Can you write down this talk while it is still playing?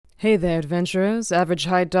Hey there, adventurers. Average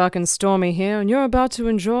Height, Dark, and Stormy here, and you're about to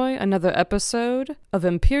enjoy another episode of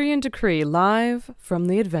Empyrean Decree live from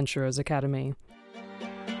the Adventurers Academy.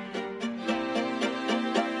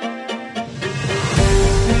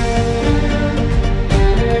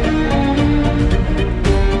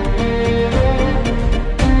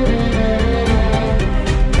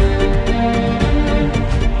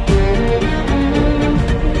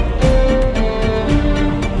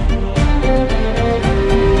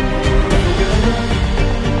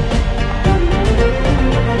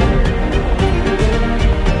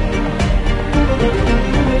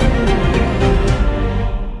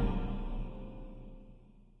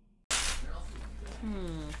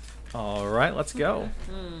 Alright, let's go.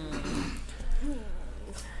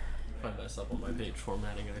 If I mess up on my page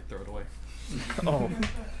formatting, I throw it away. Oh.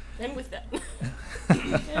 And with that.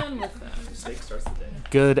 Mistake starts the day.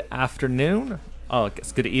 Good afternoon. Oh, I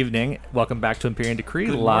guess good evening. Welcome back to Empyrean Decree,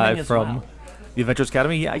 Good live morning as from well. the Adventurers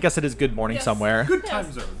Academy. Yeah, I guess it is good morning somewhere. Good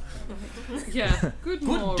time zone. Yeah, good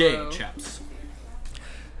morrow. Good day, chaps.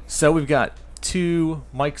 So we've got two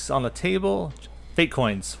mics on the table. Fate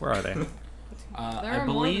coins, where are they? There I are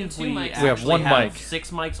more than believe two we mics. actually We have one mic.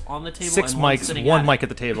 6 mics on the table. Six and one mics, sitting one at mic it. at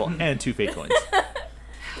the table, and two fate coins.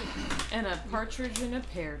 And a partridge in a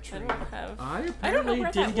pear tree. I don't have. I I don't know apparently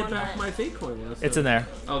where didn't that get one back went. my fake coin list. It's in there.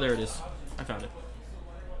 Oh, there it is. I found it.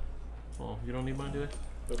 Well, you don't need mine, do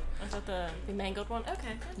I? I thought the mangled one.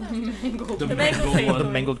 Okay. Mangled. The mangled fake The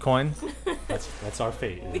coin. mangled coin. That's our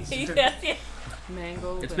fate. yeah.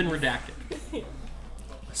 Mangled. It's been and- redacted.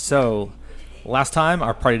 So, last time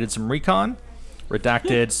our party did some recon.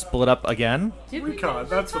 Redacted split up again. Did we Recon, do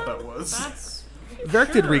that's what recon? that was. That's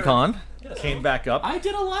Varric did recon. Came back up. I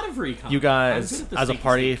did a lot of recon. You I'm guys, good at the as a sneaky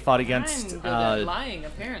party, sneak. fought I'm against good at lying,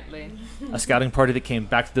 apparently. a scouting party that came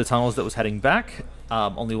back to the tunnels that was heading back.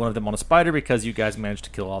 Only one of them on a spider because you guys managed to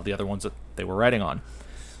kill all the other ones that they were riding on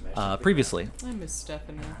previously. I miss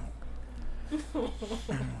Stephanie.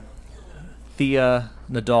 Thea,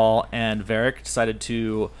 Nadal, and Varric decided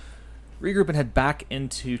to regroup and head back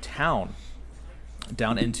into town,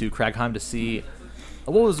 down into Cragheim to see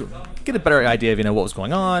get a better idea of what was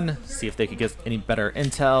going on, see if they could get any better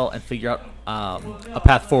intel, and figure out a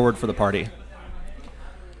path forward for the party.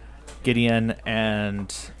 Gideon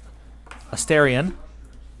and Asterion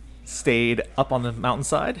stayed up on the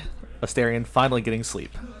mountainside. Asterion finally getting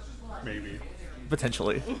sleep, Maybe.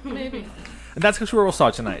 potentially. Maybe. And that's where we'll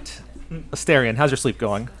start tonight. Asterion, how's your sleep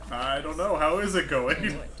going? I don't know. How is it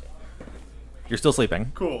going? You're still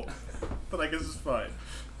sleeping. Cool. But I guess it's fine.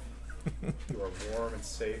 You are warm and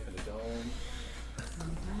safe in the dome.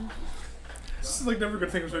 This is like never a good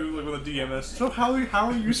thing like with a DMS. So how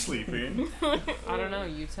are you sleeping? I don't know,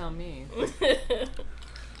 you tell me.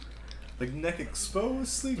 Like neck exposed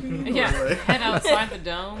sleeping? Or Yeah, like- head outside the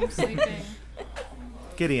dome, sleeping.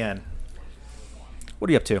 Gideon, what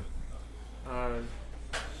are you up to? I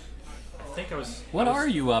think I was. What are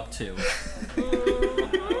you up to?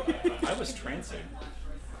 I was trancing.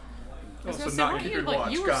 I was so gonna say, not weren't keeping you, like,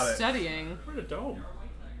 watch. you were Got it. studying. We're in a dome.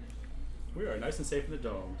 We are nice and safe in the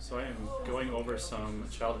dome. So I am going over some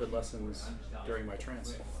childhood lessons during my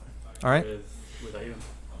trance All right. with Ayun.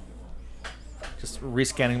 Just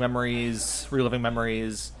rescanning memories, reliving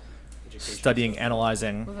memories, Education. studying,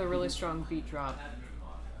 analyzing. With a really strong beat drop.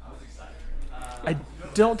 I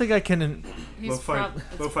don't think I can. He's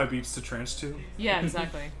Lo-fi beats to trance too. Yeah,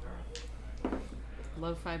 exactly.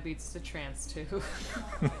 Lo-fi beats to trance too.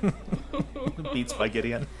 Beats by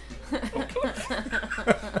Gideon.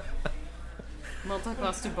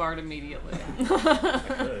 Multi-class to bard immediately. I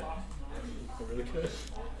could. I really could.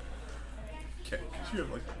 Okay, because you have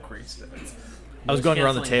like great stats. I was going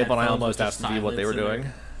around the Canceling table and I headphones almost with asked just them what they were silence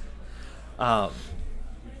in doing.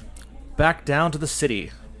 Back down to the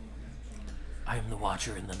city. I am the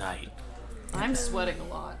watcher in the night. I'm sweating a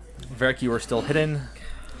lot. Varric, you are still hidden.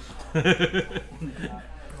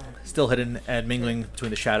 Still hidden and mingling between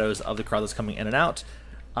the shadows of the crowd that's coming in and out.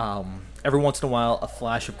 Every once in a while, a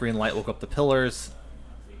flash of green light will go up the pillars,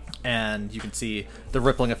 and you can see the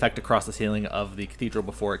rippling effect across the ceiling of the cathedral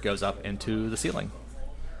before it goes up into the ceiling.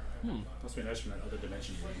 Must be nice from that other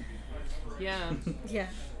dimension. Yeah. Yeah.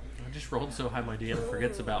 I just rolled so high my DM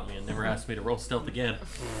forgets about me and never asks me to roll stealth again.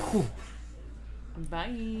 Bye.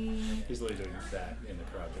 He's literally doing that in the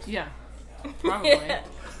crowd. Just Yeah. Probably.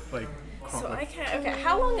 Like, So I can't. Okay,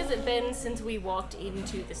 how long has it been since we walked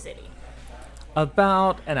into the city?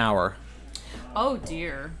 About an hour. Oh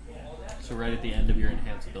dear. So right at the end of your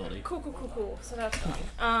enhance ability. Cool. So that's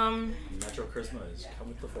fine. Natural charisma is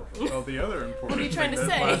coming to the forefront. Well, the other important. What are you trying to thing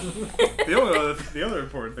that say? the other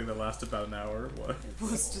important thing that lasted about an hour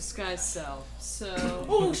Was disguise self. So.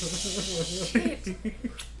 Oh shit!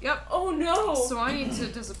 Yep. Oh no! So I need to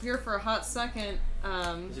disappear for a hot second.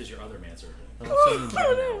 This is your other mancer. So in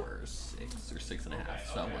 7 hours, 6 or 6.5.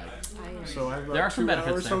 So like, So I have about There are some 2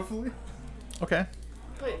 benefits hours, there. hopefully. Okay.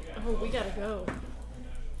 But we gotta go.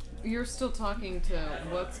 You're still talking to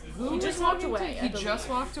who? He was just walked talking to? away, I He believe. just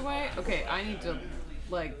walked away? Okay, I need to,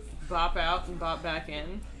 like, bop out and bop back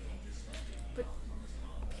in. But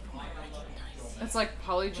It's like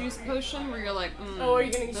polyjuice potion where you're like, oh, are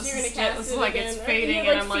you gonna? this You're gonna is cast it's it like again. it's fading,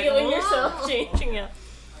 You're, and I'm like, feeling "Whoa." yourself changing. Yeah.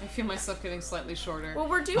 I feel myself getting slightly shorter. Well,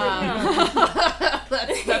 we're doing. That's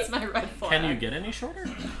my red flag. can you get any shorter?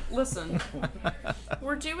 Listen?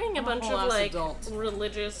 We're doing a bunch whole of ass like adult.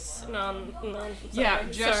 religious Yeah,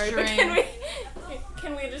 sorry, but gesturing.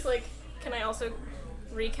 can we just like? Can I also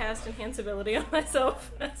recast enhanceability on myself?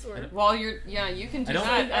 That's weird. While you're, you can do I don't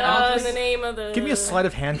that. think- and I'll In just the name of the. Give me a sleight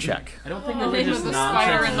of hand check. I don't think in the name religious of the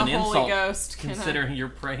spider nonsense is and an the Holy insult, Ghost. Can I- considering you're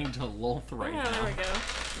praying to Lolth right Yeah, now. there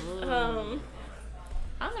we go.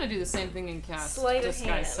 I'm gonna do the same thing and cast Sleight of disguise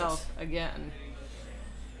hand. self again.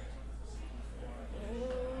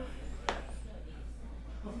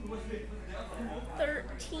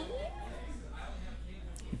 13.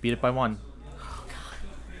 You beat it by 1.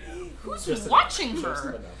 Who's watching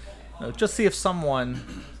her? No, just see if someone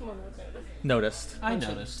Someone would notice. noticed. I Bunch of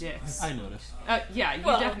noticed. dicks. I noticed. Yeah, you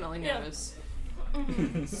Well, definitely yeah. notice.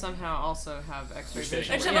 Somehow also have X-ray I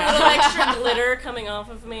vision. just have a little extra glitter coming off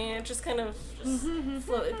of me. It just kind of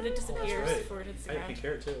float, but it disappears Right. before it hits the I have ground. pink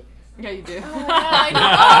hair too. Yeah, you do. I don't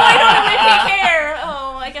have my pink hair.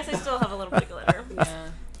 Oh, I guess I still have a little bit of glitter. Yeah.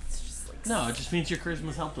 It's just like No, it just means your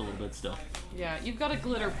charisma's helped a little bit still. Yeah, you've got a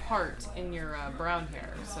glitter part in your brown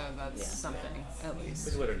hair, so that's something, at The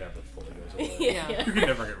least. glitter never fully goes away. yeah. Yeah. You can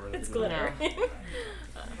never get rid of It's it. glitter.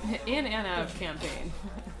 In and out of campaign.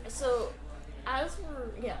 So, as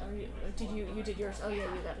we're you did yours? Oh yeah,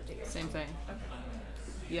 you got to do yours. Same thing.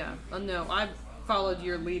 Yeah. No, I followed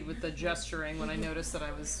your lead with the gesturing when I noticed that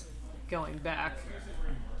I was going back.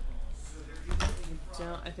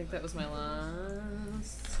 I think that was my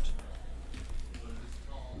last.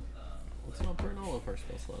 Let's not burn all of our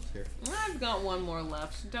spell slots here. I've got one more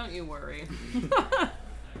left. Don't you worry.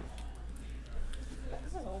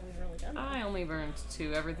 That's all we've really done. I only burned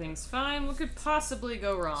 2. Everything's fine. What could possibly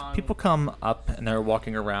go wrong? People come up and they're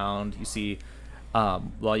walking around. You see,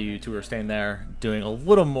 while you two are staying there, doing a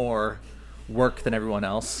little more work than everyone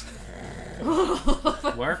else.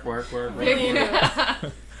 Work.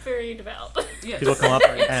 Very devout. Yes. People come up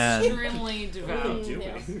and Extremely devout.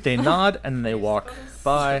 Yeah. they nod and they walk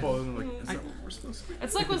by. Well, I'm like, is that what we're supposed to do?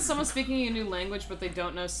 It's like when someone's speaking a new language but they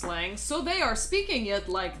don't know slang, so they are speaking it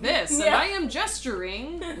like this, and Yeah. I am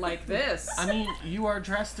gesturing like this. I mean, you are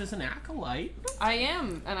dressed as an acolyte. I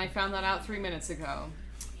am, and I found that out 3 minutes ago.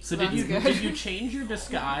 So That's good. did you change your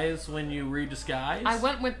disguise when you redisguised? I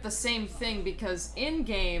went with the same thing because in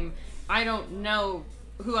game, I don't know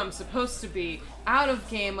who I'm supposed to be. Out of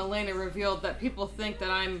game, Elena revealed that people think that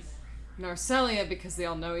I'm Narcelia because they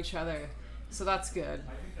all know each other. So that's good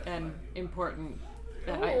and important.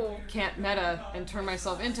 That I Ooh. can't meta and turn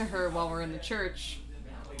myself into her while we're in the church.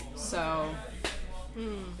 So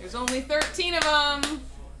there's only 13 of them.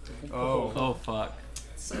 Oh. Oh fuck!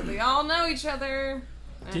 So they all know each other.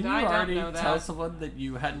 And Didn't you I don't already know that. tell someone that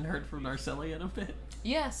you hadn't heard from Narcelia in a bit?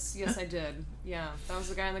 Yes, I did. Yeah, that was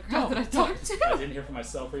the guy in the crowd that I talked to. I didn't hear from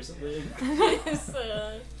myself recently. It's,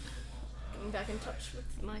 getting back in touch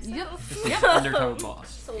with myself. Yep. Undercover boss.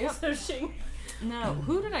 Soul Yep. searching. No,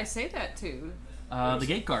 who did I say that to? The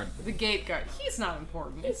gate guard. The gate guard. He's not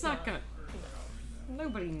important. It's not gonna.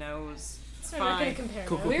 Nobody knows. It's We're not gonna fine. compare.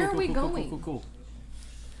 Cool, notes. cool, Where cool, are we cool, cool, going? Cool, cool, cool.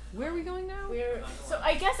 Where are we going now? So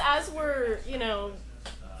I guess as we're,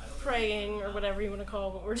 praying or whatever you want to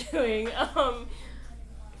call what we're doing,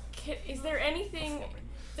 is there anything?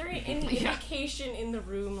 Is there any indication in the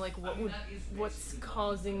room, like what's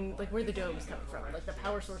causing, like where the dome is coming from, like the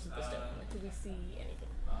power source of the stone? Like, do we see anything?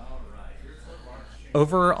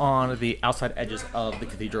 Over on the outside edges of the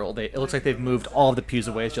cathedral, it looks like they've moved all of the pews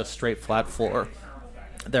away. It's just straight flat floor.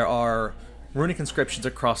 There are runic inscriptions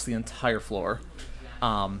across the entire floor,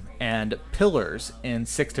 and pillars in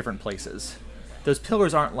 6 different places. Those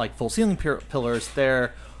pillars aren't like full ceiling pillars.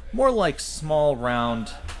 They're more like small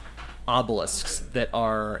round obelisks that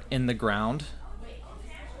are in the ground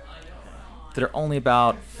that are only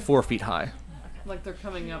about 4 feet high. Like they're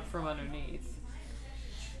coming up from underneath.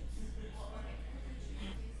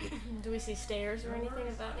 Do we see stairs or anything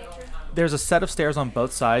of that nature? There's a set of stairs on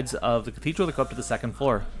both sides of the cathedral that go up to the second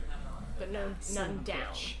floor. But none down.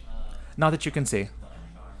 Not that you can see.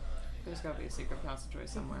 There's gotta be a secret passageway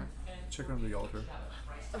somewhere. Check under the altar.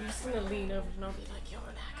 I'm just gonna lean over and I'll be like, "You're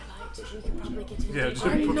an acolyte. We can probably get in." Yeah, just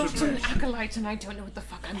I'm put not your- an acolyte and I don't know what the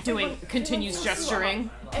fuck I'm doing. Continues gesturing.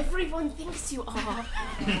 Everyone thinks you are.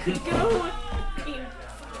 You could go.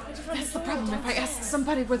 That's the problem. If I ask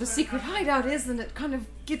somebody where the secret hideout is, then it kind of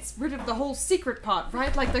gets rid of the whole secret part,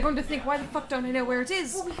 right? Like, they're going to think, why the fuck don't I know where it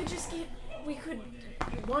is? Well, we could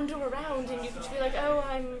wander around and you could just be like, "Oh,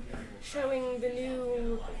 I'm showing the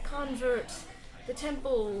new convert the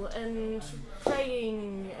temple and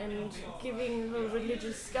praying and giving her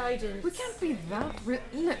religious guidance." We can't be that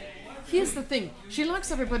no. Here's the thing. She likes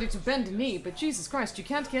everybody to bend a knee, but Jesus Christ, you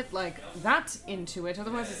can't get, like, that into it,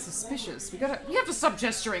 otherwise it's suspicious. We have to stop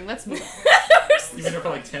gesturing. Let's move. You've been there for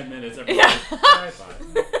like 10 minutes. Bye.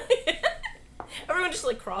 Everyone just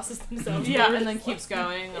like crosses themselves. Yeah, and then keeps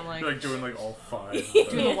going. I'm like, You're like doing like all 5. doing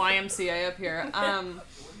the YMCA up here.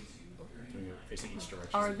 Facing each direction.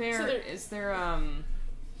 Are there, So there- is there,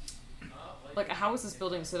 like, how is this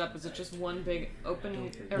building set up? Is it just one big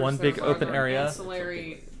open or One is there- big are open there area.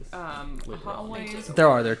 ancillary, hallways? There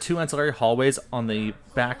are 2 ancillary hallways on the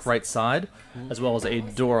back right side, as well as a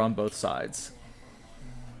door on both sides.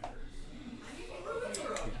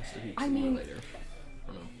 I mean,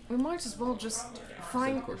 we might as well just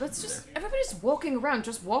find. Let's just. Everybody's walking around.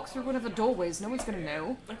 Just walk through whatever doorways. No one's gonna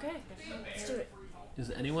know. Okay, let's do it. Is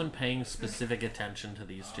anyone paying specific attention to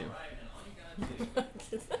these two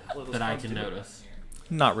that I can notice?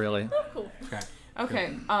 Not really. Cool. Okay.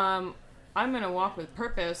 Okay. I'm gonna walk with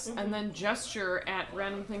purpose and then gesture at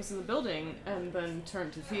random things in the building, and then turn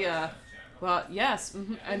to Thea. Well, yes,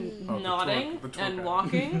 and Oh, nodding the tour and guide.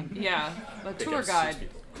 walking. Yeah, the tour guide.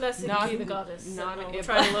 Blessed Not- be the goddess. not- And yeah, I'll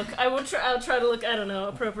try to look. I'll try to look. I don't know,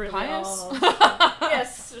 appropriately. Pious? all-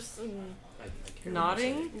 yes. Just,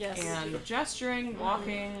 Nodding Yes. and gesturing,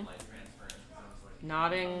 walking,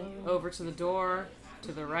 nodding over to the door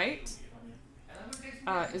to the right.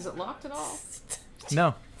 Is it locked at all?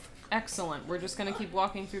 No. Excellent. We're just gonna keep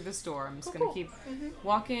walking through this door. I'm just gonna keep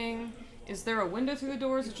walking. Is there a window through the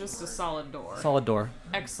door, or is it just a solid door? Solid door.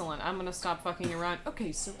 Excellent. I'm gonna stop fucking around.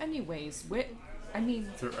 Okay, so anyways, I mean,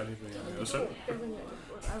 Is there anything on the other side?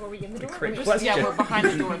 Are we in the door? Great We're question. yeah, we're behind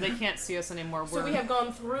the door. They can't see us anymore. So we have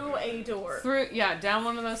gone through a door. through, down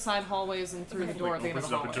one of those side hallways and through the door at the end of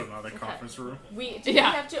Opens the up into hallway. another conference room. Do we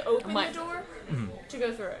Yeah. have to open My- the door to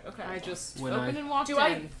go through it? Okay. I just When opened I- and walked Do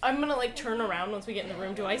in. I'm gonna like turn around once we get in the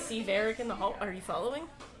room. Do I see Varric in the hall? Are you following?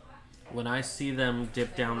 When I see them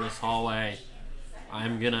dip down this hallway,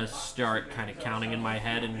 I'm gonna start kind of counting in my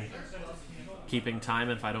head and keeping time.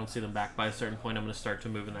 And if I don't see them back by a certain point, I'm gonna start to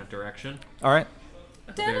move in that direction. All right.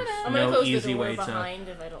 There's I'm gonna no close easy the door way to. behind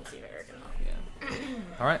if I don't see Varric in the hall. Yeah.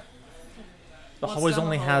 All right. The What's hallways down the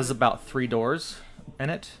only hall? has about 3 doors in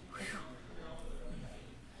it.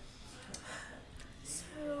 So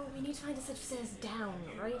we need to find a set of stairs down,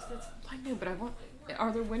 right? That's I know, but I want.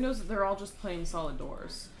 Are there windows? They're all just plain solid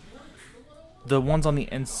doors. The ones on the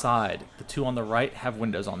inside, the 2 on the right, have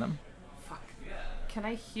windows on them. Fuck. Can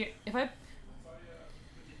I hear? If I.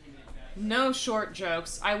 No short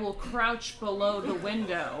jokes. I will crouch below the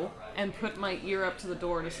window and put my ear up to the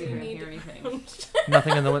door to see if I can hear anything.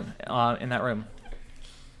 Nothing in in that room.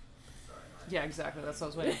 Yeah, exactly. That's what I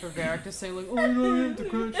was waiting for Varric to say, like, oh, you don't have to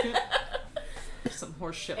crouch yet. Some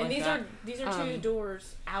horse shit and like these that. are two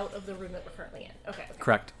doors out of the room that we're currently in. Okay.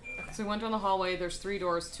 Correct. So we went down the hallway. There's 3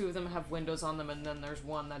 doors. 2 of them have windows on them, and then there's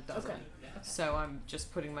one that doesn't. Okay. So I'm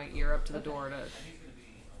just putting my ear up to the door to.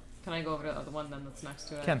 Can I go over to the one then that's next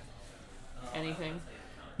to it? Ken, Anything?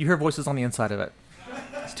 you hear voices on the inside of it.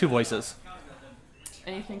 It's 2 voices.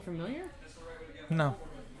 Anything familiar? No.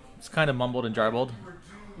 It's kind of mumbled and jarbled.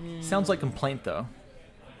 Sounds like complaint, though.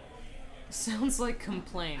 Sounds like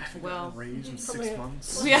complaint. Well, Raised in 6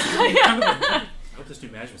 months. yeah. I hope this new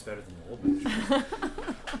management's better than the old management.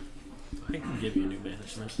 I can give you new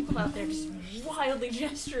management. People out there just wildly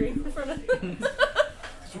gesturing in front of them.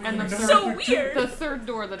 And the third, So weird. the third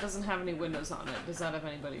door that doesn't have any windows on it, does that have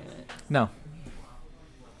anybody in it? No.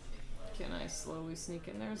 Can I slowly sneak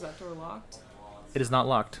in there? Is that door locked? It is not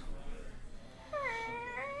locked.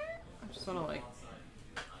 I just want to, like,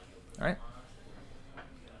 All right.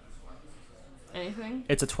 anything?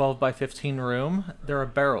 It's a 12 by 15 room. There are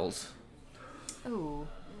barrels. Oh,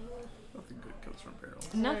 Nothing good comes from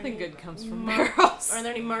barrels. nothing good comes from barrels. Are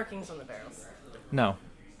there any markings on the barrels? No.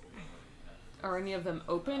 Are any of them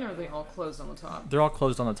open, or are they all closed on the top? They're all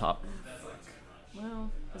closed on the top.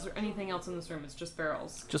 Well, is there anything else in this room? It's just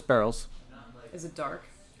barrels. Just barrels. Is it dark?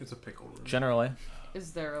 It's a pickle room. Generally.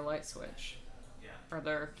 Is there a light switch? Are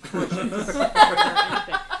there torches? Is there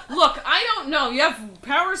anything? Look, I don't know. You have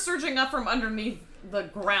power surging up from underneath the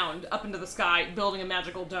ground up into the sky, building a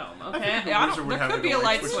magical dome. Okay, there could be a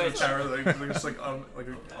light switch. Tower, like just like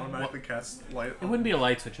automatically cast light. It wouldn't be a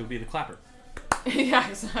light switch. It would be the clapper. Yeah,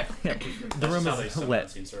 exactly. Yeah. The room That's how they is summon lit.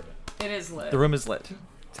 unseen servant. It is lit. The room is lit.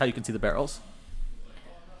 That's how you can see the barrels.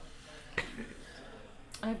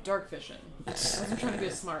 I have dark vision. I wasn't trying to be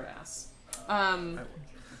a smartass. 100%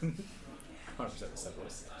 the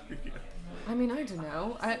simplest. I mean, I don't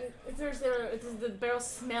know. Does the barrel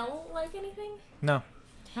smell like anything? No.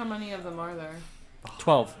 How many of them are there?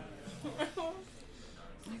 12.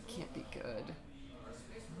 That can't be good.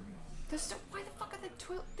 Why the fuck are there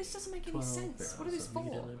 12? This doesn't make any sense. What are these for?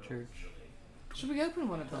 Should we open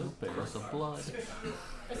one of them? Barrels of blood.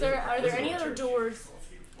 Are there any other doors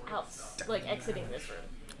out, like exiting this room?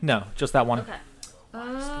 No, just that one. Okay.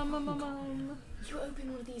 You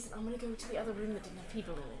open one of these, and I'm gonna go to the other room that didn't have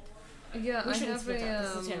people in it. Yeah, We I shouldn't have split up.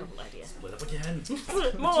 This is a a. terrible idea. Split up again.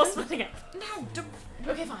 More splitting up.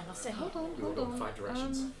 No, Okay, fine. I'll stay. hold on, We will hold go on. 5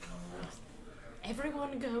 directions.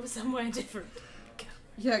 Everyone go somewhere different.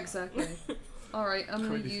 Yeah, exactly. All right, I'm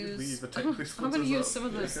gonna use. I'm gonna use some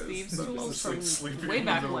of those thieves' tools from way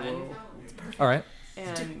back when, All right.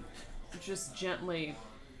 and just gently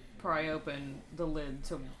pry open the lid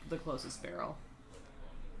to the closest barrel.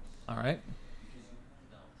 All right.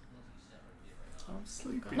 I'm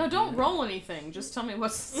sleepy. No, don't roll anything. Just tell me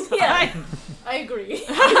what's. Yeah, I agree.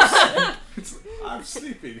 I'm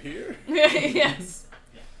sleeping here. Yes.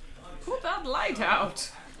 Put that light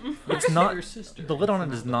out. It's not. Your sister. The lid on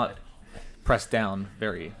it is not pressed down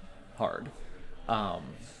very hard.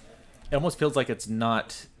 It almost feels like it's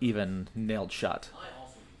not even nailed shut.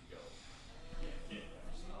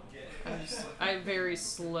 I very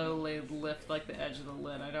slowly lift like the edge of the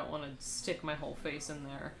lid. I don't want to stick my whole face in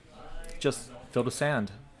there. Just filled with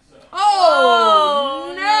sand.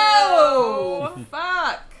 Oh, no!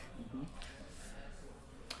 Fuck.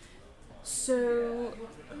 So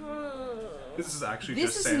This is actually This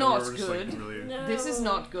just is sand. not We're just, good. Like, really, No. this is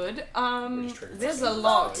not good. just triggered There's for a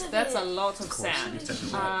lot. of That's a it. lot of sand. It's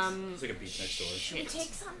like a beach next door. Should we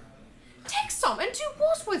take some? Take some and do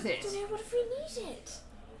what with it? Don't know. What if we need it?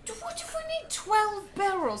 What if we need 12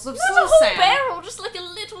 barrels of Not soul a whole sand? barrel, just like a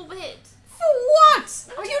little bit. For what?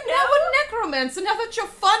 Are you don't now know. a necromancer now that you're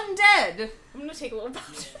fun dead? I'm gonna take a little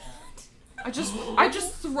bit. I just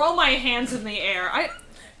throw my hands in the air.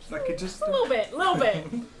 like it just. A little bit, little bit.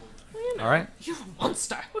 All right. You're a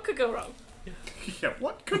monster. What could go wrong? Yeah,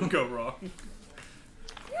 what could go wrong?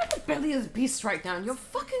 You're at the belly of the beast right now, and you're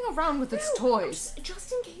fucking around with its toys.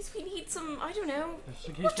 Just in case we need some, I don't know.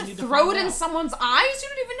 What, to throw it in someone's eyes? You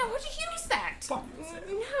don't even know how to use that.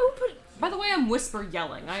 No, but By the way, I'm whisper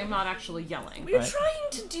yelling. I am not actually yelling. we're Right. trying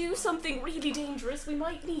to do something really dangerous. We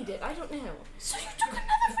might need it. I don't know. So you took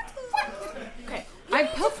another freaking Okay. I we need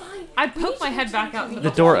to poke find- I we poke need my to head go back to out into The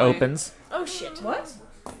the door hallway. opens. Oh shit. What?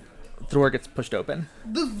 The door gets pushed open.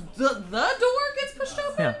 The door gets pushed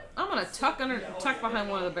open? Yeah. I'm gonna tuck behind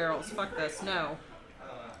one of the barrels. Fuck this. No.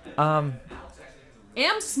 Um.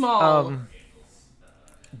 Am small.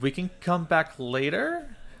 We can come back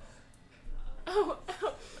later. Oh.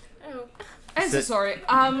 I'm so Sit. sorry.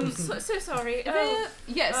 So sorry. Oh.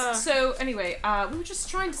 Yes. So anyway, we were just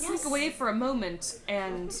trying to sneak away for a moment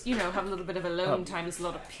and have a little bit of alone time. There's a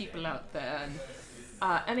lot of people out there.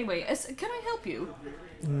 And, anyway, can I help you?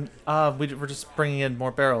 We're just bringing in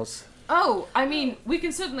more barrels. Oh, I mean, we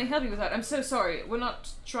can certainly help you with that. I'm so sorry. We're not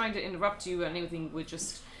trying to interrupt you or anything. We're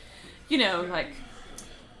just, that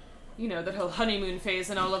whole honeymoon phase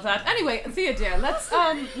and all of that. Anyway, Thea dear,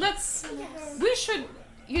 we should,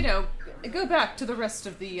 go back to the rest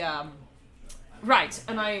of the, right.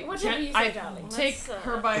 And I Whatever you say, darling. take Let's,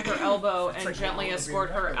 her by her elbow and gently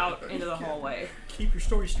escort her out into the hallway. Keep your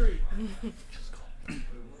story straight.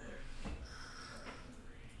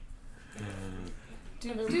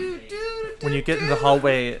 When you get in the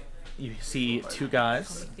hallway, you see two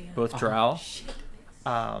guys, both drow,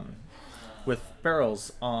 with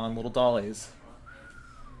barrels on little dollies.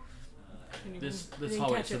 This didn't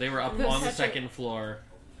hallway. catch So it. they were up Didn't on the catch it. second floor.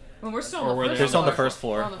 Well, we're still Or on were the they first on the floor. first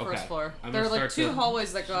floor? We're on the first Okay. floor. I'm There are gonna like start two to-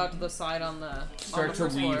 hallways that go out to the side on the Start to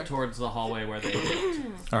first weave floor. towards the hallway where they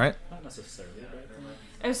All right. Not necessarily, but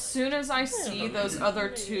As soon as I see those other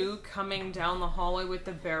two coming down the hallway with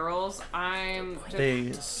the barrels, I'm.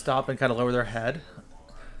 They stop and kind of lower their head.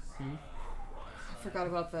 I forgot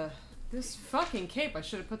about this fucking cape. I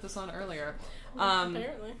should have put this on earlier.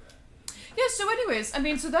 Apparently. Yeah, so anyways, I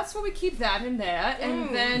mean, so that's where we keep that in there,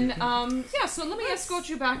 and then, so let me escort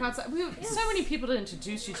you back outside. We have so many people to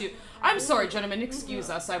introduce you to. I'm sorry, gentlemen, excuse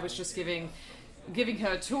us, I was just giving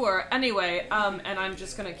her a tour. Anyway, and I'm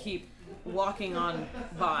just gonna keep walking on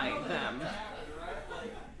by them.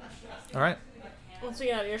 Alright. Once we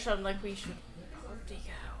get out of earshot, I'm like, we should dig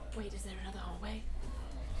out. Wait, is there another hallway?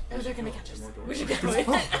 Oh, they're gonna catch us. We should get away.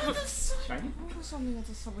 Shiny? What was on the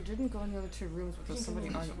other side? We didn't go in the other 2 rooms because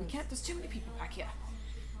somebody argued. We can't, there's too many people back here.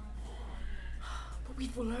 But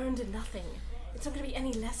we've learned nothing. It's not gonna be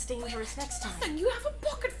any less dangerous next time. Nothing, you have a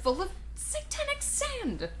bucket full of satanic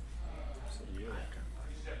sand.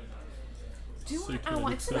 Do you want? Oh,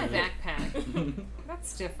 it's in my backpack.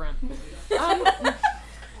 That's different.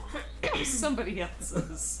 Somebody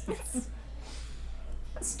else's.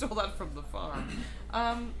 I stole that from the farm.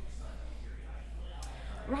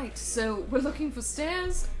 Right, so we're looking for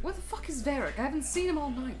stairs. Where the fuck is Varric? I haven't seen him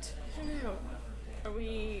all night. I don't know.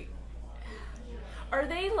 Are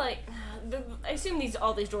they like? I assume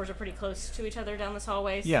all these doors are pretty close to each other down this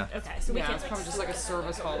hallway. Yeah. Okay, so we Yeah, can't. it's probably just like a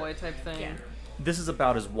service hallway type thing. Yeah. This is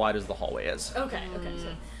about as wide as the hallway is. Okay.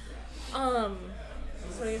 So I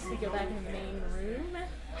guess we go back in the main room.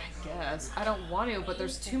 I guess. I don't want to, but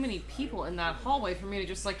there's too many people in that hallway for me to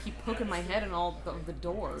just like keep poking my head in all of the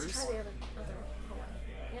doors. Let's try the other hallway.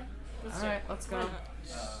 Yeah. Let's do Alright, it. let's go. Why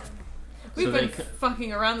not? We've So been they c-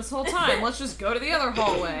 fucking around this whole time. Let's just go to the other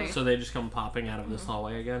hallway. So they just come popping out of this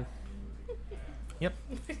hallway again? Yep.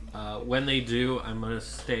 When they do, I'm going to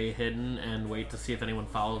stay hidden and wait to see if anyone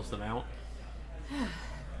follows them out.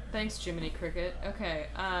 Thanks, Jiminy Cricket. Okay,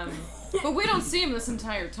 but we don't see him this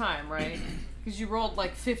entire time, right? Because you rolled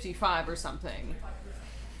like 55 or something.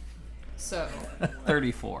 So.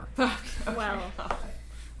 34. Wow.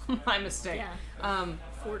 My mistake. Yeah.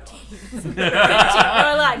 14. 15. No,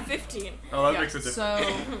 I lied. 15. Oh, that Yeah, makes a difference. so,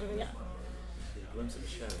 Yeah. Glimpse of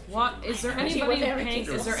shadow. what is there Actually, anybody? what they're Paying,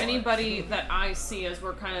 thinking. is there anybody that I see as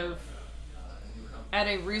we're kind of at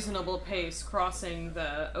a reasonable pace crossing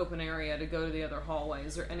the open area to go to the other hallway?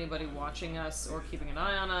 Is there anybody watching us or keeping an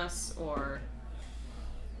eye on us or?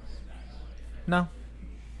 No.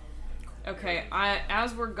 Okay,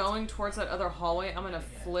 as we're going towards that other hallway, I'm gonna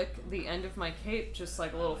flick the end of my cape, just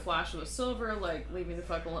like a little flash of the silver, like leave me the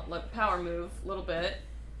fucking let power move a little bit,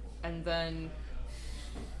 and then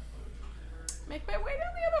make my way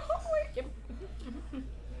down the other hallway. Yep.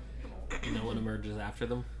 No one emerges after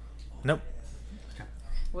them. Nope.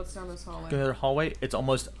 What's down this hallway? Go to the other hallway. It's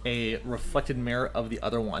almost a reflected mirror of the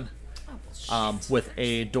other one, with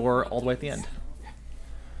a door all the way at the end.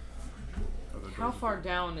 How far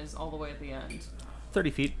down is all the way at the end? 30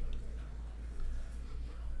 feet.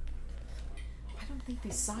 I don't think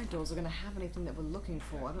these side doors are gonna have anything that we're looking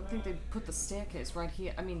for. I don't think they put the staircase right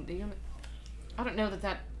here. I mean, I don't know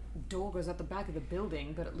that door goes at the back of the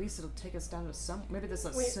building, but at least it'll take us down to some. Maybe there's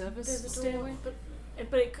a service there's a stairway. door,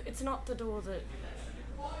 but it's not the door that.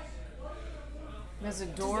 There's a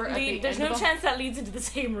door at the There's end no of the chance that leads into the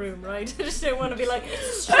same room, right? I just don't want to be like,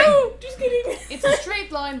 oh, just kidding. It's a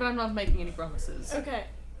straight line, but I'm not making any promises. Okay.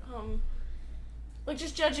 Like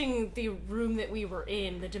just judging the room that we were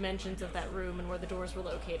in, the dimensions of that room and where the doors were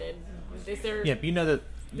located. Is there? Yeah, but you know that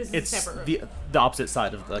This is a it's separate the opposite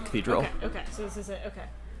side of the cathedral. Okay. So this is it. Okay.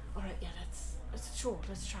 All right. Yeah. Let's sure.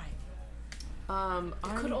 Let's try.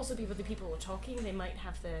 It could also be where the people were talking. They might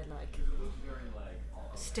have their like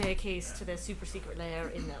staircase to their super secret lair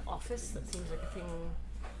in the office. That seems like a thing.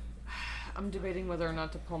 I'm debating whether or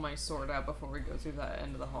not to pull my sword out before we go through that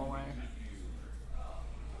end of the hallway.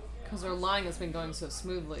 Because our lying has been going so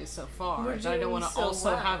smoothly so far. We're And I don't doing want to so also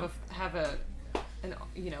well. I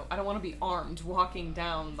don't want to be armed walking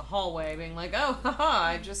down the hallway being like, oh, haha,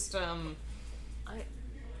 I just,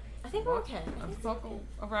 I think we're okay. buckle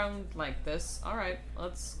around like this. Alright,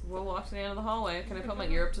 we'll walk to the end of the hallway. Can I put my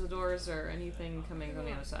ear up to the doors or anything coming on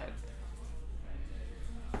the other side?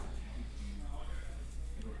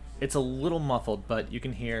 It's a little muffled, but you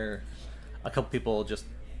can hear a couple people just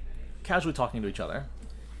casually talking to each other.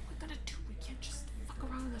 What are we gonna do? We can't just fuck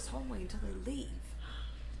around in this hallway until they leave.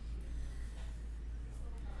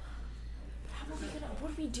 How are we gonna?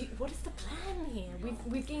 What do we do? What is the plan here?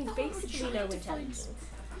 We've gained basically no intelligence.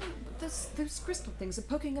 Those crystal things are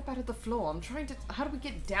poking up out of the floor. I'm trying to. How do we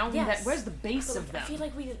get down Yes. that? Where's the base But of them? I feel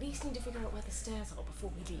like we at least need to figure out where the stairs are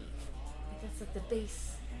before we leave. Like that's like the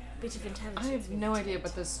base bit of intelligence. I have we no need to idea, get.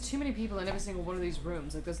 but there's too many people in every single one of these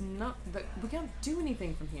rooms. Like, there's not. We can't do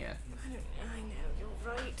anything from here. I know,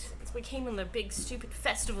 you're right. We came on the big stupid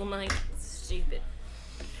festival night. It's stupid.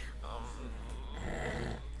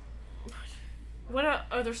 What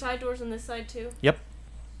are there side doors on this side too? Yep.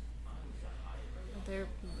 They're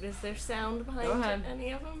Is there sound behind Go ahead.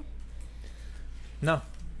 any of them? No.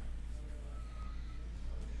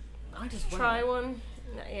 I just Try one.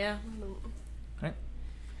 No, yeah. Right.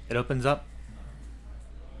 It opens up.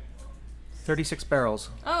 36 barrels.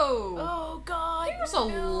 Oh. Oh God. There's a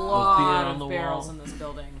no. lot on the of barrels wall. in this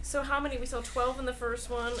building. So how many? We saw 12 in the first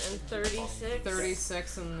one and 36.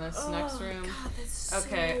 36 in this Oh, next room. God, that's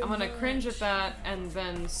Okay, so I'm gonna cringe at much. that and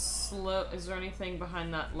then slow. Is there anything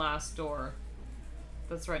behind that last door?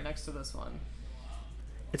 That's right next to this one.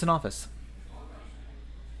 It's an office.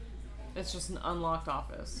 It's just an unlocked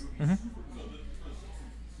office. Mm-hmm.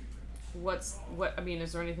 I mean,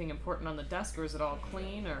 is there anything important on the desk, or is it all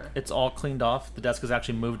clean, or It's all cleaned off. The desk is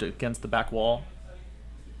actually moved against the back wall.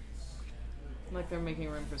 like they're making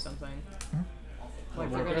room for something? Like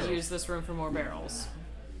More they're gonna barrels. use this room for more barrels.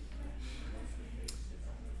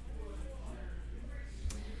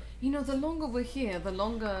 You know, the longer we're here, the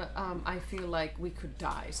longer I feel like we could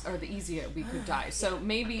die, or the easier we could die. So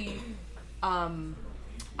maybe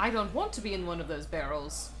I don't want to be in one of those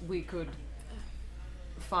barrels. We could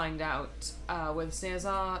find out where the stairs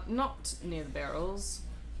are, not near the barrels,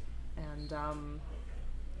 and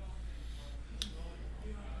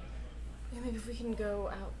Yeah, maybe if we can go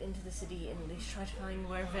out into the city and at least try to find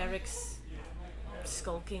where Varric's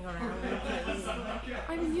skulking around.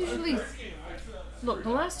 I mean, usually, look, the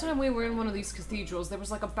last time we were in one of these cathedrals, there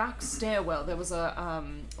was like a back stairwell. There was a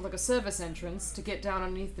like a service entrance to get down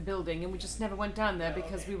underneath the building, and we just never went down there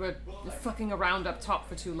because we were fucking around up top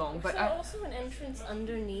for too long. But Is there also an entrance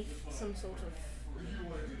underneath some sort of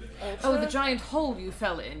altar? oh, the giant hole you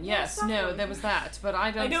fell in. Yes, that no, one. there was that. But I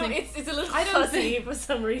I don't know think. it's a little I don't fuzzy think- for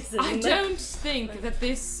some reason. I don't think that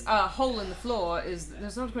this hole in the floor is.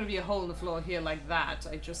 There's not going to be a hole in the floor here like that.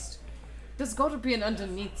 I just. There's got to be an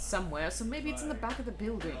underneath somewhere, so maybe it's in the back of the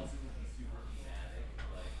building.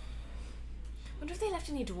 wonder if they left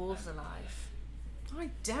any dwarves alive. I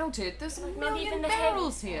doubt it. There's a Like, not million even the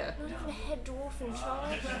barrels here. Not even the head dwarf in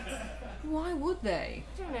charge. Why would they?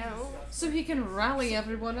 I don't know. So he can rally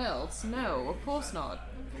everyone else? No, of course not.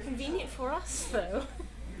 Convenient for us, though.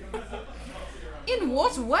 In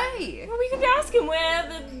what way? Well, we could ask him where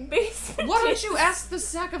the basement Why don't is. you ask the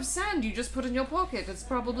sack of sand you just put in your pocket? It's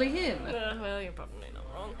probably him. Well, you're probably not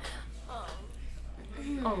wrong.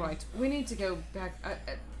 All right, we need to go back.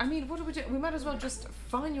 I mean, what do we do? We might as well just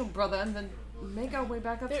find your brother and then make our way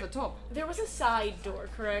back up to the top. There was a side door,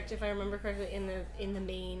 correct? If I remember correctly, in the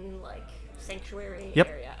main like sanctuary Yep.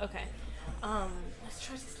 area. Okay. Let's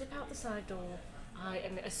try to slip out the side door. I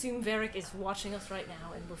assume Varric is watching us right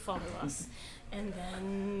now and will follow us, and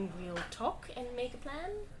then we'll talk and make a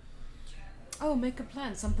plan. Oh, make a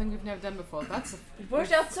plan. Something we've never done before. That's It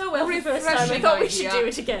worked out so well the first time. I refreshing thought we should idea. do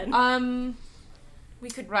it again. We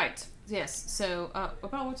could. Right. Yes. So,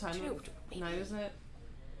 about what time? Two. Night is it?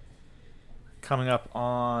 Coming up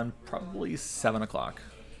on probably 7 o'clock.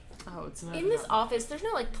 Oh, it's not. In this office, there's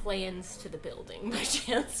no like plans to the building by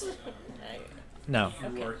chance. No.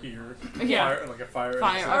 You are here. Yeah. Fire, like a fire.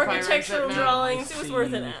 Fire. Architectural exit now. drawings. It was See.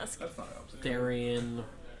 worth an ask. That's not opposite. Therian,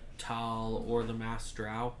 Tal, or the Master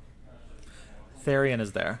Drow. Therian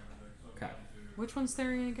is there. Okay. Which one's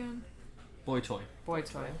Therian again? Boy toy. Boy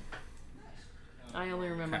toy. I only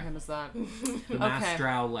remember Okay. him as that. The Master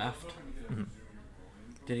Drow left.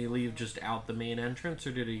 Did he leave just out the main entrance,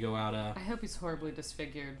 or did he go out I hope he's horribly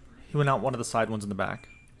disfigured. He went out one of the side ones in the back.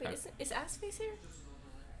 Wait, is Assface here?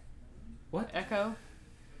 Echo?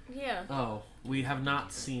 Yeah. Oh, we have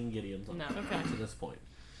not seen Gideon's No. Okay. to this point.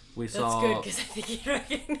 We That's saw good because I think he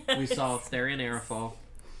recognized. we saw Therian Aerofall,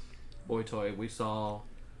 Boy Toy. We saw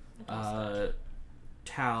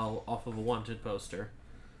Tal off of a wanted poster,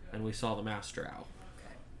 and we saw the Master Owl.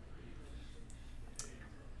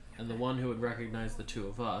 And the one who would recognize the two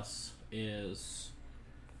of us is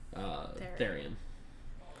Therian.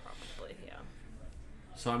 Probably, yeah.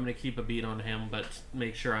 So I'm going to keep a beat on him, but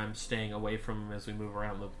make sure I'm staying away from him as we move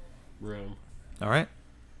around the room. All right.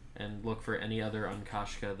 And look for any other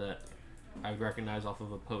Unkashka that I would recognize off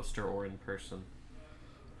of a poster or in person.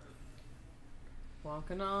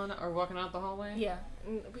 Walking out the hallway? Yeah.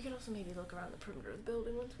 And we could also maybe look around the perimeter of the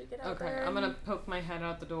building once we get out Okay, there. I'm gonna poke my head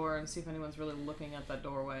out the door and see if anyone's really looking at that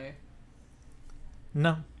doorway.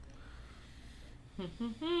 No.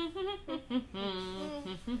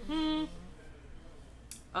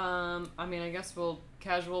 I mean, I guess we'll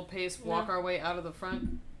casual pace walk Yeah. our way out of the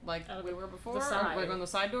front like Out of we the- were before. the Or side. we're going the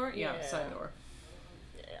side door? Yeah, Yeah. side door.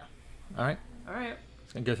 Yeah. All right. All right.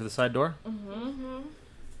 Just gonna go through the side door. Mm-hmm.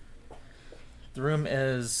 The room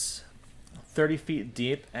is 30 feet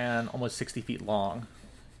deep and almost 60 feet long.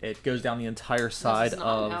 It goes down the entire side this is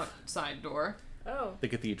not an of outside door. Oh. the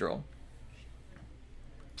cathedral.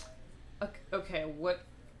 Okay, what?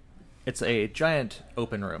 It's a giant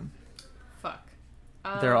open room. Fuck.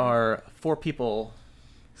 There are 4 people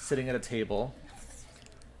sitting at a table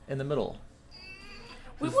in the middle.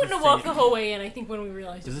 We Is wouldn't the have walked same- the whole way in, I think, when we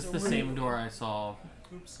realized Is it this was the a room. same door I saw?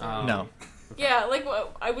 No. Yeah, like,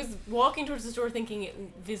 I was walking towards this door thinking it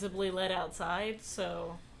visibly led outside,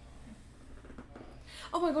 so...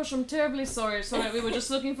 Oh my gosh, I'm terribly sorry. Sorry, we were just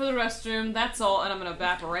looking for the restroom. That's all, and I'm gonna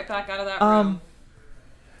back right back out of that room.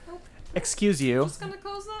 Excuse you. Just gonna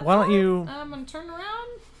close that. Why don't door. you- I'm gonna turn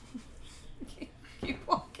around. Keep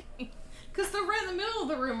walking. Cause they're right in the middle of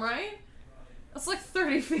the room, right? That's like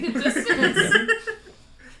 30 feet of distance.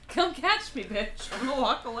 Come catch me, bitch. I'm gonna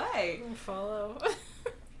walk away. Follow.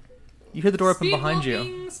 You hear the door open Speed behind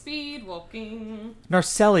walking, Speed walking. you.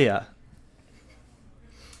 Narcelia.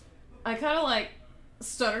 I kind of like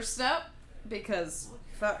stutter step because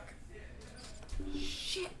fuck.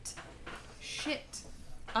 Shit.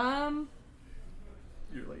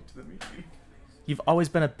 You're late to the meeting. You've always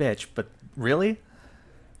been a bitch, but really?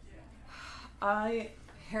 I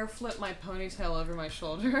hair flip my ponytail over my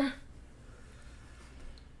shoulder.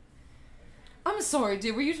 I'm sorry,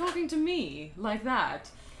 dude. Were you talking to me like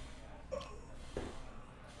that?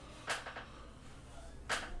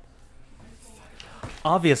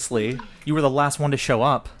 Obviously, you were the last one to show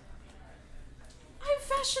up. I'm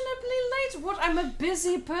fashionably late. What? I'm a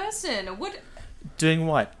busy person. What? Doing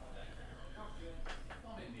what?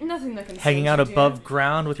 Nothing that can. Hanging out you, dear. above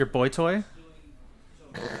ground with your boy toy?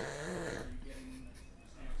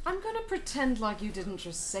 I'm gonna pretend like you didn't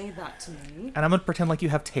just say that to me. And I'm gonna pretend like you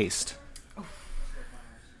have taste.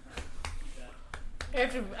 I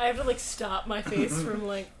have to like stop my face from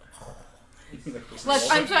like... Like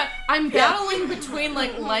I'm battling between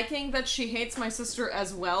like liking that she hates my sister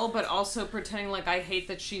as well, but also pretending like I hate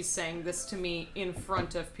that she's saying this to me in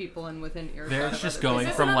front of people and within earshot. There's of just other going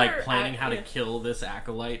people. from like another planning how to yeah. kill this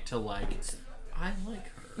acolyte to like, I like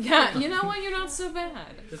her. Yeah, you know what? You're not so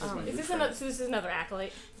bad. This is my Is new this friend. another? So this is another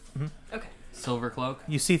acolyte. Okay. Silver cloak.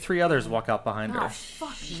 You see 3 others walk out behind Oh her.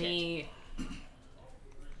 fuck me.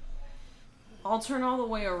 I'll turn all the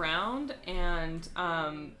way around and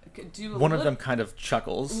do One of them kind of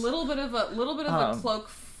chuckles. little bit of a cloak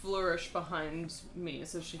flourish behind me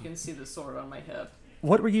so she can see the sword on my hip.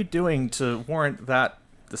 What were you doing to warrant that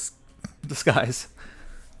disguise?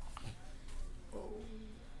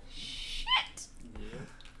 Shit!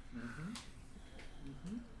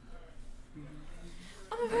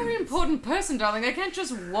 I'm a very important person, darling. I can't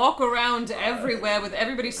just walk around everywhere with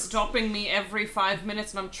everybody stopping me every 5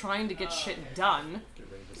 minutes and I'm trying to get shit done.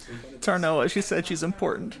 Tarnoa, she said she's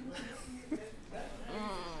important.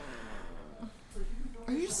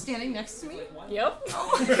 Are you standing next to me? Yep.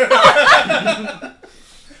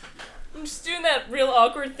 I'm just doing that real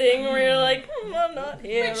awkward thing where you're like, I'm not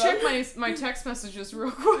here. Let me check my text messages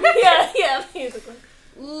real quick. Yeah, basically.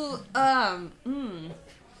 Ooh,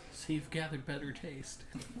 So you've gathered better taste.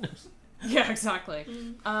 Yeah, exactly.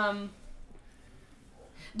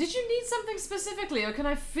 Did you need something specifically, or can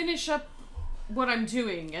I finish up what I'm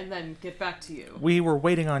doing and then get back to you? We were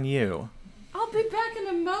waiting on you. I'll be back in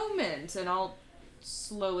a moment, and I'll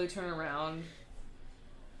slowly turn around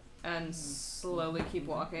and slowly keep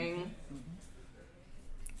walking.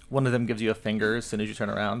 One of them gives you a finger as soon as you turn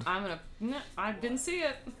around. I didn't see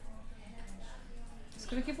it. Just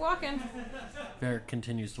gonna keep walking. Varric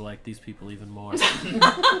continues to like these people even more.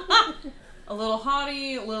 A little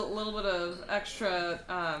haughty, a little bit of extra,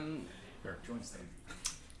 Eric joins them.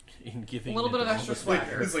 In giving a little bit of all extra this-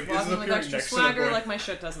 swagger. It's like, Walking isn't with appearing extra next to the swagger, boy. like my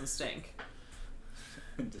shit doesn't stink.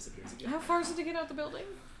 And disappears again. How far is it to get out the building?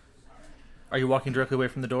 Are you walking directly away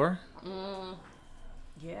from the door?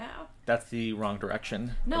 Yeah. That's the wrong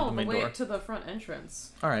direction. of No, the the main way door. to the front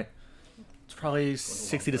entrance. All right. It's probably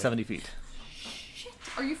 60 to 70 feet. Shit.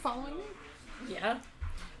 Are you following me? Yeah.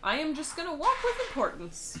 I am just gonna walk with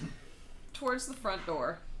importance towards the front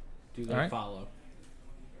door. Do they Alright. follow?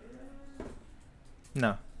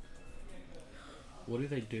 No. What do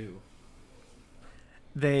they do?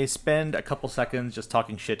 They spend a couple seconds just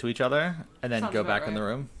talking shit to each other and then Sounds go about back in the right.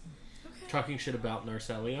 room. Talking shit about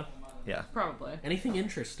Narcelia? Yeah. Probably. Anything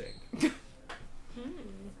interesting?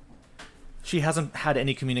 She hasn't had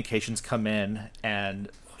any communications come in and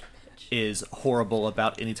is horrible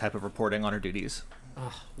about any type of reporting on her duties.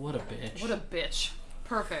 Ugh, what a bitch. What a bitch.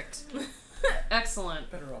 Perfect. Excellent.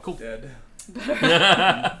 Better off Cool. dead.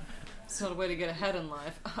 It's not a way to get ahead in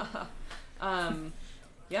life.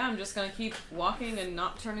 Yeah, I'm just gonna keep walking and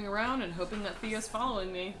not turning around and hoping that Thea's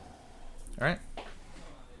following me. All right.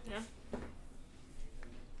 Yeah.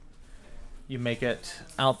 You make it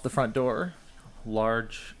out the front door,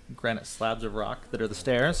 large granite slabs of rock that are the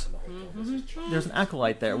stairs. There's an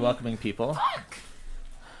acolyte there welcoming people.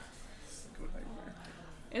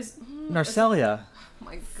 Is Narcelia. oh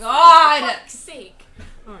my God! Fuck's sake.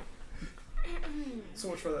 So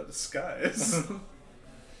much for that disguise.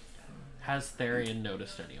 Has Therian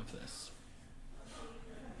noticed any of this?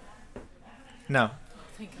 No.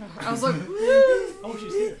 I was like, Oh,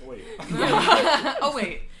 she's here. Wait. oh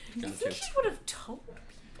wait, You Gotcha. think he would have told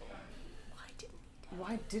people? Why didn't he?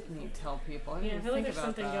 why didn't he tell people? I Yeah, I didn't feel like think there's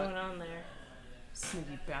about something that. going on there.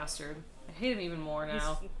 Sneaky bastard. I hate him even more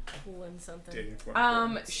now. He's pulling something. Dating for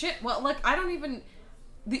importance. Shit. Well, like I don't even.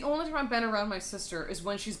 The only time I've been around my sister is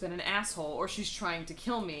when she's been an asshole or she's trying to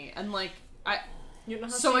kill me, and like You know how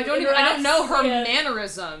so she I don't know her interacts? Yeah.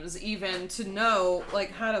 mannerisms even to know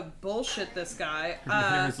like how to bullshit this guy. Her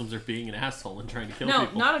mannerisms are being an asshole and trying to kill No,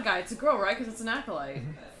 people. not a guy. It's a girl, right? Because it's an acolyte.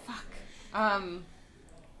 Fuck.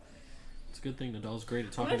 It's a good thing Nadal's great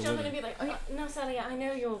at I'm talking gonna to jump in women. and be like, no, Sally, I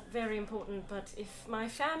know you're very important, but if my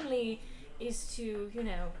family is to, you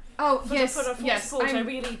know, Oh put yes, a full yes. support, I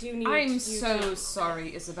really do need I'm you so to...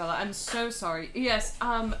 sorry, Isabella. I'm so sorry. Yes.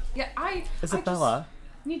 Yeah. I Isabella.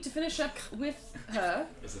 just need to finish up with her.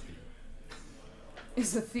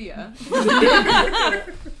 Isathea.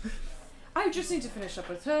 I just need to finish up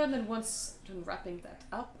with her, and then once done wrapping that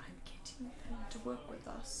up, I'm getting them to work with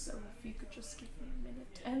us. So if you could just give me a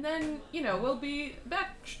minute, and then we'll be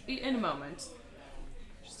back in a moment.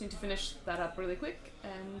 Just need to finish that up really quick,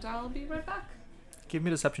 and I'll be right back. Give me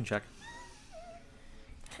a deception check.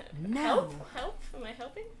 Help? Am I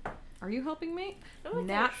helping? Are you helping me? Oh my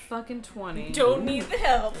Nat gosh. fucking 20. Don't need the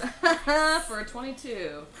help. For a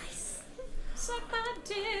 22. Suck my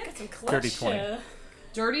dick. Got some clutch. Dirty 20.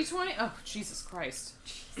 Dirty 20? Oh, Jesus Christ.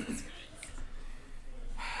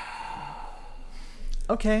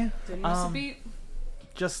 Okay. Didn't miss a beat.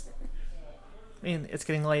 Just, I mean, it's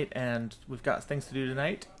getting late and we've got things to do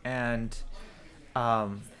tonight, and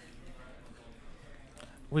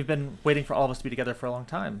we've been waiting for all of us to be together for a long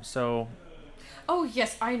time. So Oh,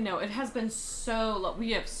 yes, I know. It has been so long.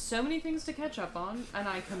 We have so many things to catch up on, and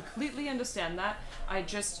I completely understand that. I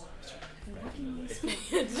just...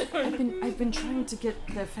 I've been trying to get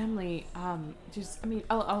their family,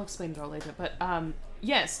 I'll explain it all later, but,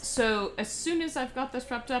 yes, so as soon as I've got this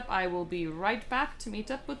wrapped up, I will be right back to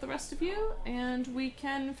meet up with the rest of you, and we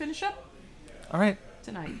can finish up all right.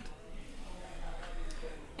 tonight.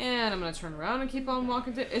 And I'm gonna turn around and keep on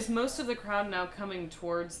walking. Is most of the crowd now coming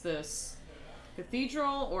towards this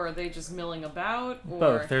cathedral, or are they just milling about? Or...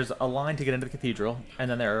 Both. There's a line to get into the cathedral, and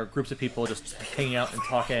then there are groups of people just hanging out and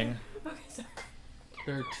talking. Okay, sorry.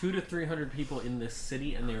 There are 200 to 300 people in this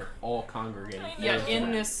city, and they're all congregating. Yeah,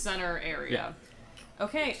 in this center area.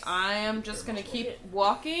 Okay, I am just gonna keep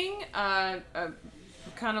walking, kind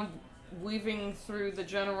of weaving through the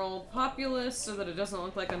general populace so that it doesn't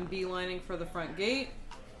look like I'm beelining for the front gate.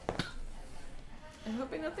 And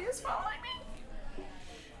hoping nothing is following me.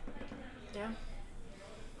 Yeah.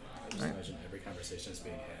 I just imagine every conversation is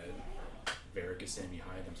being had. Varric is standing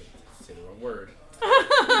behind them, to say the wrong word.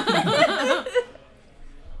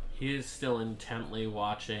 He is still intently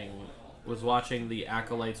watching the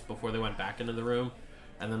acolytes before they went back into the room,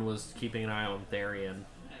 and then was keeping an eye on Therian.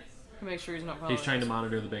 To make sure he's not following He's trying to us.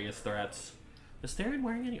 monitor the biggest threats. Is Therian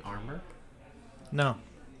wearing any armor? No.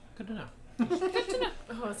 Good to know.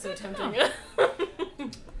 Oh, it's so tempting.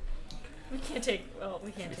 We can't take. Well,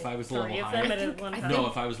 we can't If take I was 3 level of higher- them at one time. No,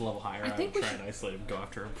 if I was a level higher, I think would we try and isolate him, go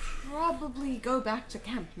after him. Probably go back to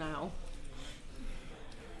camp now.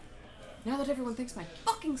 Now that everyone thinks my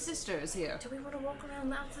fucking sister is here. Do we want to walk around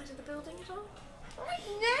the outside of the building at all? Right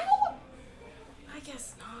now? I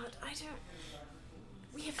guess not. I don't.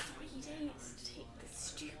 We have 3 days to take this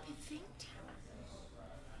stupid thing down.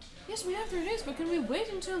 Yes, we have 3 days, but can we wait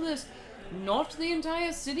until there's not the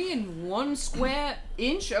entire city in 1 square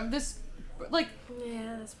inch of this? Like,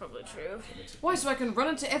 Yeah, that's probably true. why? So I can run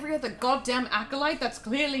into every other goddamn acolyte that's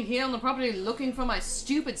clearly here on the property looking for my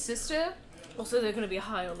stupid sister? Also, they're going to be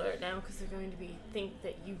high alert now because they're going to think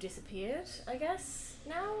that you disappeared. I guess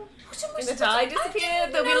now. And that I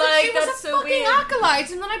disappeared. They'll be like, she was "That's a so fucking weird."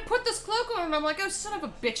 acolyte, and then I put this cloak on, and I'm like, oh son of a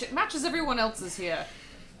bitch! It matches everyone else's here.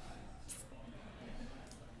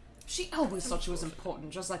 She always thought she was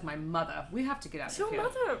important, just like my mother. We have to get out Is of your here.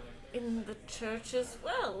 mother in the church as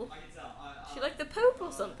well? She like the Pope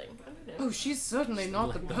or something? I don't know. Oh, she's certainly not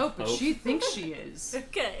Like the the Pope, but Pope. she thinks she is.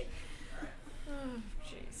 Okay. Oh,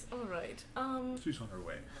 jeez. All right. She's on her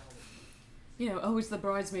way. Always the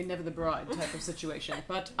bridesmaid, never the bride type of situation.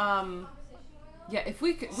 But yeah, if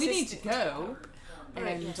we need to go Right,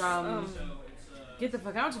 and yes. get the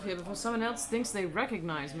fuck out of here before someone else thinks they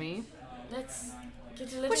recognize me. Let's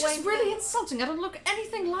get a little Which way is really insulting. I don't look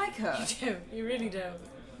anything like her. You don't. You really don't.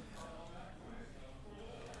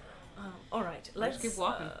 All right. Let's keep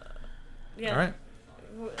walking. Yeah. All right.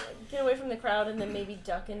 Get away from the crowd and then maybe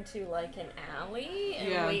duck into like an alley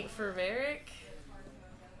and wait for Varric.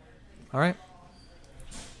 All right.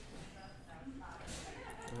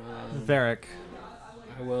 Varric.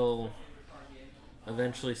 I will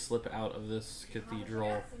eventually slip out of this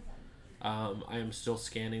cathedral. I am still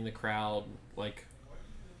scanning the crowd, like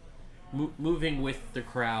moving with the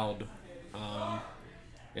crowd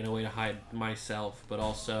in a way to hide myself, but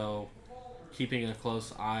also keeping a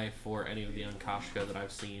close eye for any of the Unkashka that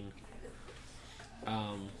I've seen. But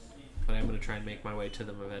I'm going to try and make my way to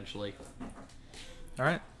them eventually. All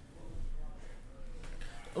right.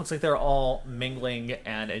 Looks like they're all mingling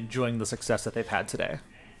and enjoying the success that they've had today.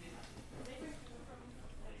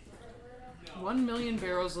 1 million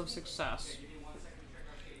barrels of success.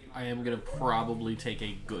 I am going to probably take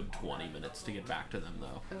a good 20 minutes to get back to them,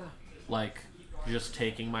 though. Ugh. Like, just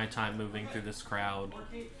taking my time moving through this crowd,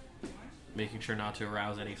 making sure not to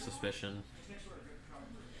arouse any suspicion.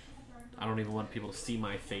 I don't even want people to see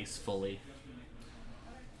my face fully,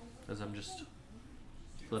 as I'm just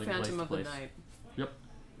flitting place Phantom to of the place. Night. Yep.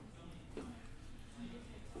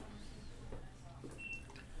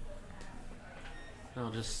 I'll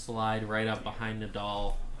just slide right up behind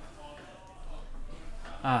Nadal.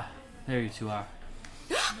 Ah, there you two are.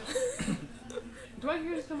 Do I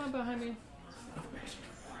hear you come up behind me?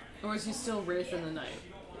 Or is he still Wraith in the Night?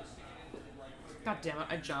 God damn it,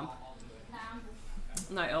 I jump.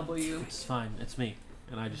 And I elbow you. It's fine, it's me.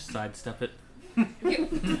 And I just sidestep it.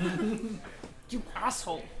 You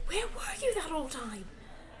asshole. Where were you that whole time?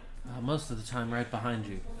 Most of the time right behind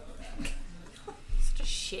you. Such a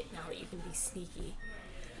shit now that you can be sneaky.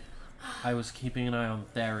 I was keeping an eye on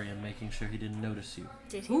Tharian, making sure he didn't notice you.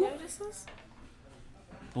 Did he Who? notice us?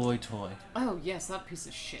 Boy toy. Oh, yes, that piece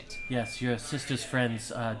of shit. Yes, your sister's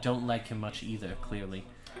friends don't like him much either, clearly.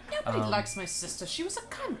 Nobody likes my sister. She was a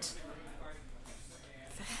cunt.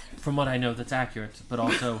 From what I know, that's accurate, but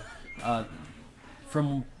also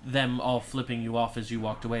from them all flipping you off as you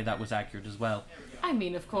walked away, that was accurate as well. I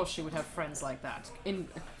mean, of course she would have friends like that.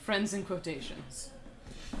 Friends in quotations.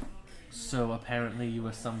 So apparently you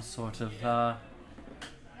were some sort of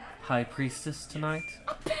high priestess tonight?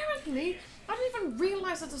 Apparently, I didn't even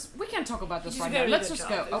realize that this. We can't talk about this He's right now. very Let's good just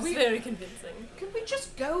job. go. Are It's we? very convincing. Can we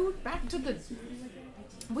just go back to the?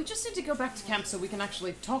 We just need to go back to camp so we can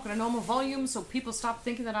actually talk at a normal volume, so people stop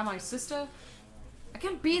thinking that I'm my sister. I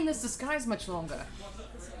can't be in this disguise much longer.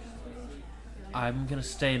 I'm gonna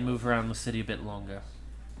stay and move around the city a bit longer.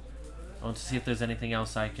 I want to see if there's anything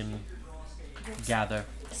else I can gather.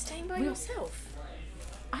 Staying by We'll- yourself.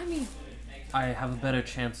 I mean, I have a better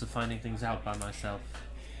chance of finding things out by myself.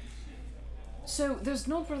 so there's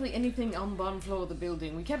not really anything on the bottom floor of the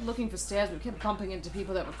building. We kept looking for stairs, but we kept bumping into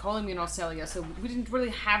people that were calling me Norcelia, so we didn't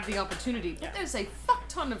really have the opportunity. But there's a fuck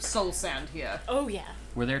ton of soul sand here. Oh yeah.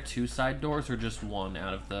 Were there two side doors or just one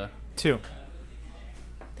out of the... 2.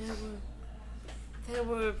 There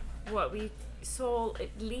were what we saw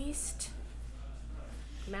at least.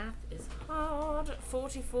 Math is hard.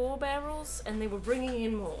 44 barrels, and they were bringing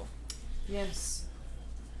in more. Yes.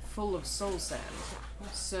 Full of soul sand.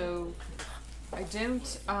 So, I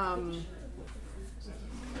don't,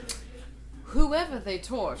 whoever they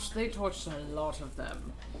torched a lot of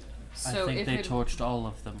them. So I think if they it, torched all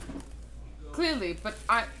of them. Clearly, but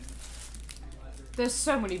there's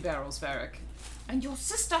so many barrels, Varric. And your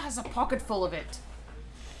sister has a pocket full of it.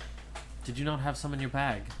 Did you not have some in your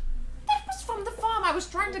bag? That was from the farm. I was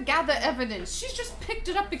trying to gather evidence. She's just picked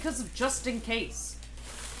it up because of just in case.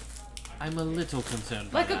 I'm a little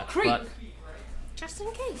concerned by Like a that, creep. but Just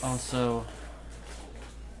in case. also,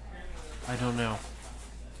 I don't know.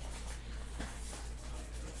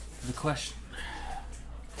 The question...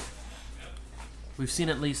 We've seen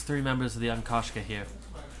at least 3 members of the Unkashka here.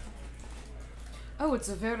 Oh, it's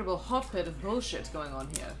a veritable hotbed of bullshit going on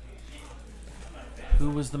here.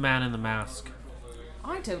 Who was the man in the mask?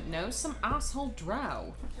 I don't know, some asshole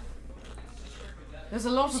drow. There's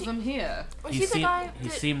a lot of them here. Was he the guy he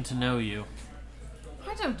that... seemed to know you.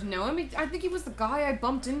 I don't know. I mean, I think he was the guy I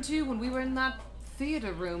bumped into when we were in that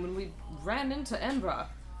theater room and we ran into Embra.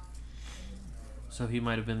 So he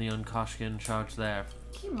might have been the Unkashka in charge there.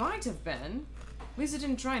 He might have been. At least he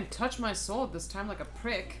didn't try and touch my sword this time like a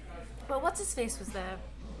prick. Well, what's his face was there?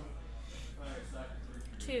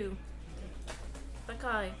 2. That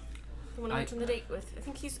guy. The one I went on the date with. I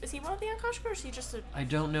think is he one of the Unkashka or is he just a... I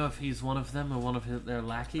don't know if he's one of them or one of their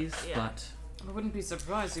lackeys, Yeah. but I wouldn't be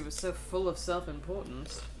surprised he was so full of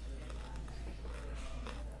self-importance.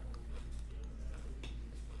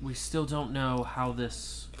 we still don't know how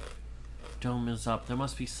this dome is up. There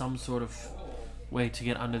must be some sort of way to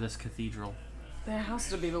get under this cathedral. There has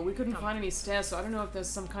to be, but we couldn't find any stairs, so I don't know if there's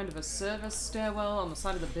some kind of a service stairwell on the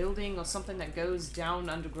side of the building or something that goes down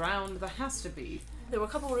underground. There has to be. There were a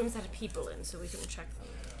couple rooms that had people in, so we couldn't check them.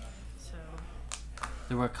 So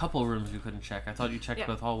There were a couple rooms we couldn't check. I thought you checked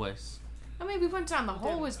both hallways. I mean, we went down the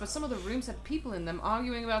hallways, but some of the rooms had people in them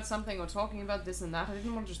arguing about something or talking about this and that. I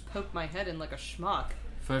didn't want to just poke my head in like a schmuck.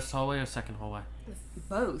 First hallway or second hallway?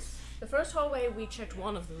 Both. the first hallway we checked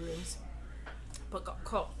one of the rooms, but got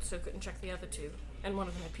caught, so couldn't check the other two, and one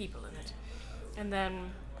of them had people in it. And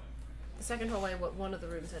then the second hallway, one of the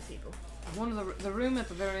rooms had people. One of the room at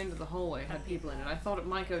the very end of the hallway had people in it. I thought it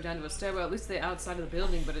might go down to a stairwell, at least the outside of the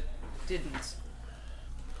building, but it didn't.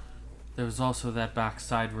 There was also that back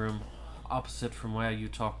side room, opposite from where you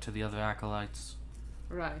talked to the other acolytes.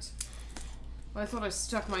 Right. Well, I thought I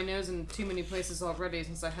stuck my nose in too many places already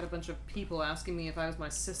since I had a bunch of people asking me if I was my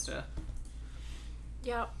sister.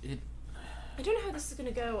 Yeah. I don't know how this is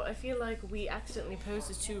going to go. I feel like we accidentally posed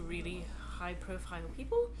as two really high-profile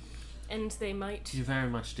people, and they might... You very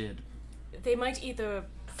much did. They might either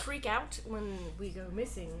freak out when we go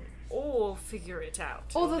missing, or figure it out.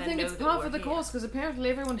 Or and they'll then think know it's that par we're for the here. course, because apparently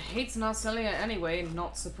everyone hates Narcelia anyway,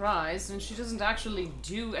 not surprised, and she doesn't actually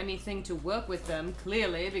do anything to work with them,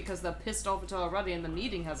 clearly, because they're pissed off at her already and the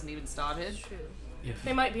meeting hasn't even started. True. If,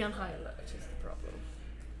 They might be on high alert, is the problem.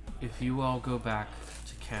 if you all go back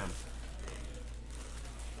to camp,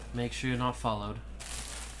 make sure you're not followed.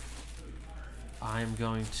 I'm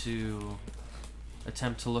going to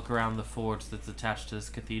attempt to look around the forge that's attached to this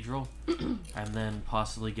cathedral, and then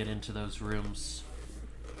possibly get into those rooms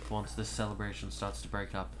once this celebration starts to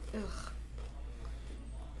break up. Ugh.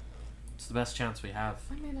 It's the best chance we have.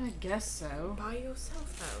 I mean, I guess so. By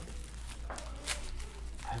yourself, though.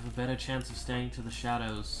 I have a better chance of staying to the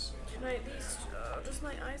shadows. Can I at least... does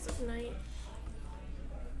my eyes of night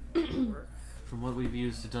work? From what we've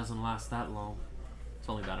used, it doesn't last that long. It's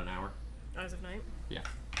only about an hour. Eyes of night? Yeah.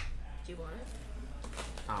 Do you want it?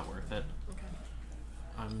 Not worth it. Okay.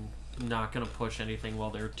 I'm not gonna push anything while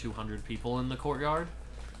there are 200 people in the courtyard,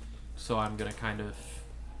 so I'm gonna kind of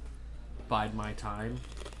bide my time.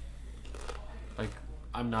 Like,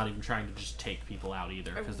 I'm not even trying to just take people out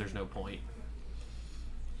either, because there's no point.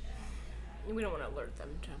 We don't want to alert them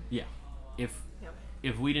to... Yeah.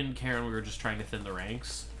 If we didn't care and we were just trying to thin the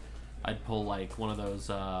ranks, I'd pull like one of those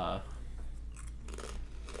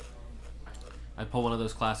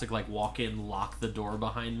classic like walk in, lock the door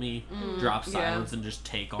behind me, drop silence, and just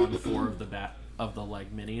take on 4 of the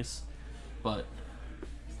like minis. But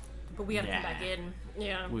we gotta come back in.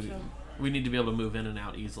 Yeah. we need to be able to move in and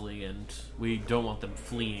out easily, and we don't want them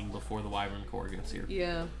fleeing before the Wyvern Corps gets here.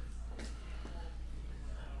 Yeah.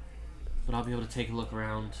 But I'll be able to take a look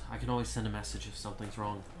around. I can always send a message if something's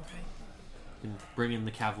wrong. Okay. And bring in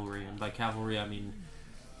the cavalry, and by cavalry I mean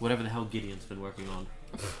whatever the hell Gideon's been working on.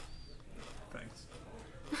 Thanks.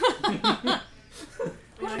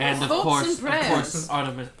 And of Thoughts and course, prayers.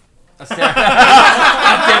 Artemis. God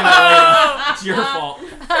damn it, Elena. It's your fault.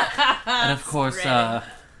 And of course,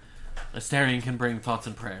 Asterion can bring thoughts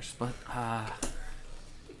and prayers, but I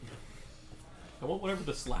want whatever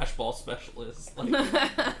the slash ball special is. Like,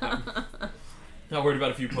 I'm not worried about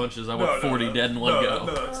a few punches. I want 40 dead in one go.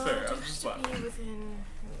 No, that's fair. I'm just Be fine. within...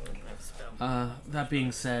 spell. That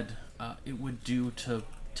being said, it would do to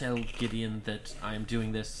tell Gideon that I am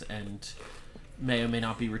doing this and may or may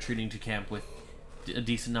not be retreating to camp with a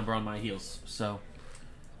decent number on my heels. So,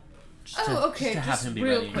 just to have him be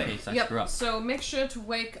real ready quick. in case I Yep. screw up. So make sure to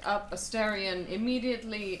wake up Asterion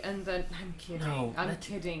immediately, and then I'm kidding. No, I'm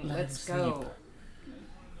kidding. let Let's him go. sleep.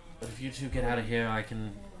 But if you two get out of here, I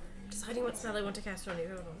can... Deciding what spell I want to cast on you.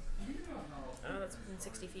 Hold on. Oh, that's within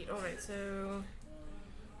 60 feet. Alright, so...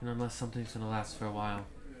 And unless something's gonna last for a while,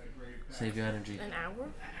 save your energy. An hour?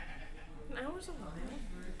 An hour's a while.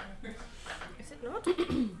 Is it not?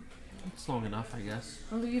 It's long enough, I guess.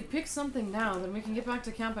 Well, if you pick something now, then we can get back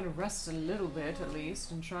to camp and rest a little bit at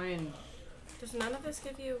least, and try and... Does none of this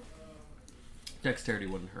give you... Dexterity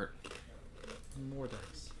wouldn't hurt. More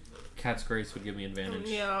dice. Cat's Grace would give me advantage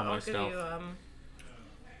Yeah, on my I'll give stealth. you,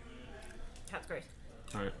 Cat's Grace.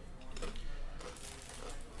 Alright.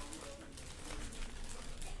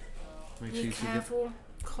 Make Be sure you two careful.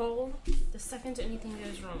 Call the second anything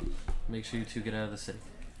goes wrong. make sure you two get out of the city.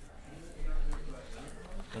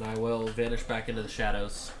 And I will vanish back into the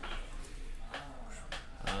shadows.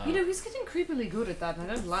 You know, he's getting creepily good at that, and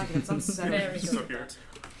I don't like it. It's unsettling. Very So good. here.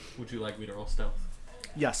 Would you like me to roll stealth?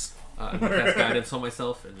 Yes. I'm gonna cast guidance on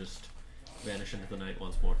myself and just vanish into the night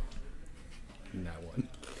once more. That one.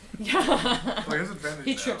 Yeah. Well, he has advantage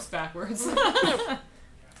He now. trips backwards.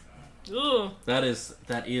 Ugh, That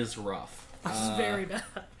is rough. this is very bad.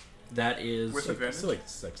 That is With advantage? Still like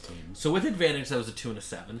 16. so with advantage. That was a 2 and a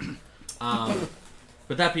 7.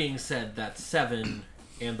 But that being said, that 7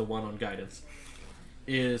 and the 1 on guidance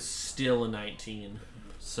is still a 19.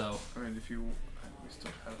 So I mean, if you... We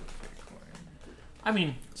still have a fake coin. I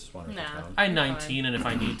mean, Just wanted Nah. to count. I 19, and if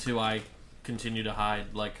I need to, I continue to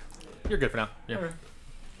hide. Like, You're good for now. yeah. Okay.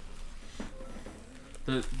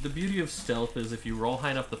 The beauty of stealth is if you roll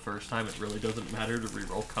high enough the first time, it really doesn't matter to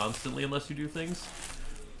re-roll constantly unless you do things.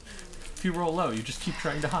 If you roll low, you just keep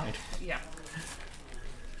trying to hide. Yeah.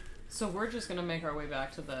 So we're just gonna make our way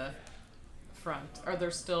back to the front. Are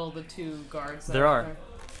there still the 2 guards? There are.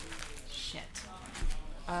 Shit.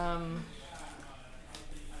 I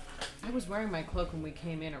was wearing my cloak when we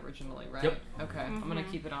came in originally, right? Yep. Okay, I'm gonna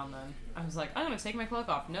keep it on then. I was like, I'm gonna take my cloak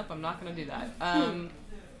off. Nope, I'm not gonna do that.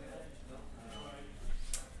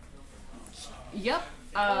 Yep.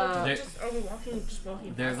 They're- Are we walking? Just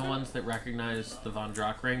walking. They're past the them? ones that recognize the Von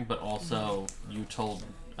Drock ring, but also you told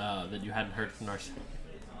that you hadn't heard from Narcissus.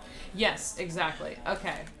 Yes, exactly.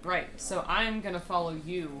 Okay, right. So I'm gonna follow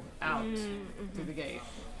you out through the gate.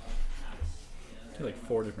 You're like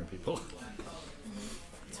 4 different people.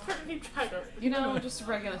 It's hard to keep track of. You know, just a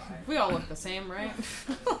regular. We all look the same, right?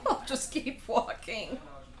 Just keep walking.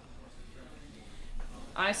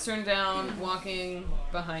 Eyes turned down, walking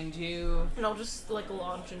behind you. And I'll just like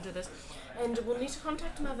launch into this. And we'll need to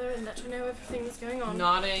contact Mother and let her know everything that's going on.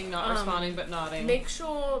 Nodding, not responding, but nodding. Make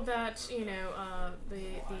sure that, you know,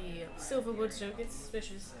 the Silverwoods don't get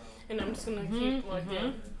suspicious. And I'm just gonna keep like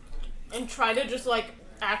and try to just like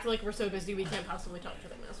act like we're so busy we can't possibly talk to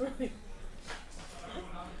them as we're leaving.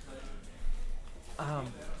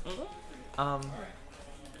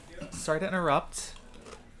 Sorry to interrupt.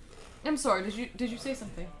 I'm sorry. Did you say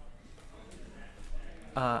something?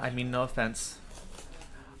 I mean, no offense.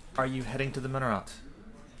 Are you heading to the Minaret?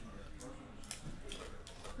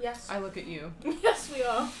 Yes. I look at you. Yes, we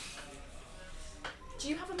are. Do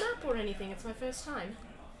you have a map or anything? It's my first time.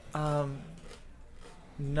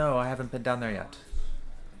 No, I haven't been down there yet.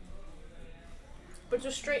 But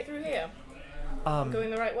just straight through here. Um, Going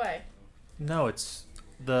the right way. no, it's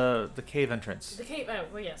the cave entrance. The cave. Oh,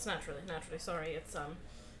 well, yes, naturally. Sorry, it's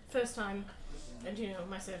first time, and you know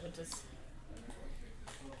my servant is.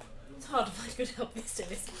 It's hard to find good help these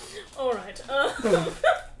days. All right.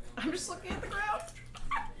 I'm just looking at the ground.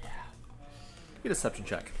 Get a deception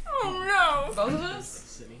check. Oh no! Both of us?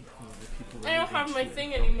 City, I don't have my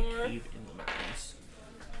thing anymore. In the mountains.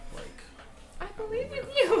 Like, I believe in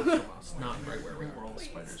you. it's not right where we were. All the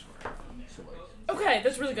spiders were. So, like, Okay,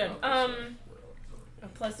 that's really good. A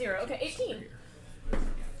 +0. Okay, 18.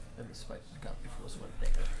 and the spiders got before this went there.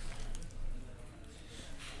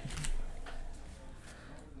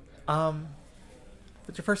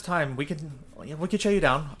 It's your first time. We could show you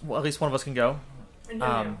down. Well, at least one of us can go.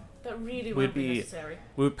 No, that really would won't be be- necessary.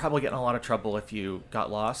 We would probably get in a lot of trouble if you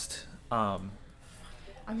got lost. I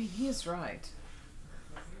mean, he is right.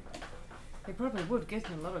 They probably would get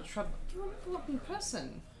in a lot of trouble. You're an important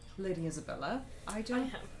person, Lady Isabella. I I don't.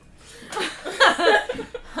 have.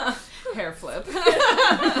 Hair flip.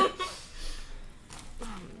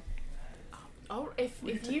 Oh, if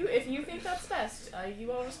you think that's best,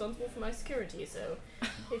 you are responsible for my security. So,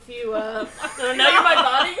 if you now you're my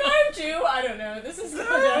bodyguard too. I don't know. This is going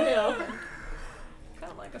downhill.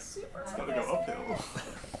 Kind of like a super. Gotta go uphill.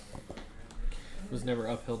 It was never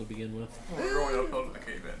uphill to begin with. We're going uphill to the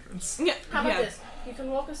cave entrance. Yeah. How about yeah. this? You can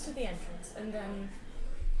walk us to the entrance, and then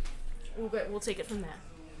we'll take it from there.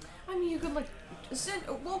 I mean, you could like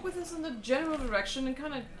walk with us in the general direction and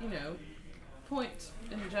kind of, point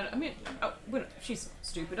in the general. I mean, she's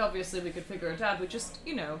stupid. Obviously, we could figure it out. We just,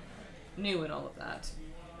 knew and all of that.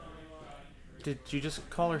 Did you just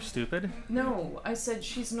call her stupid? No, I said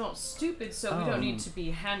she's not stupid, so we don't need to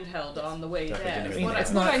be handheld on the way Definitely there. didn't What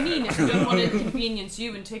mean I that. mean is, we don't want to inconvenience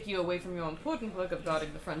you and take you away from your important work of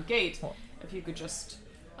guarding the front gate. Well- If you could just.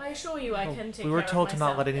 I assure you, I can take. We were care told of to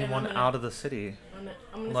not let myself, and anyone I'm gonna- out of the city I'm gonna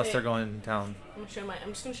unless say they're it. going down. I'm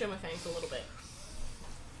just gonna show my fangs a little bit.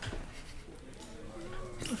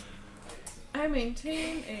 I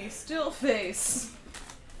maintain a still face.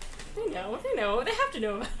 They know. They have to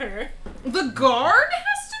know about her. The guard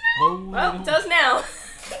has to know? Oh, Well, it does now.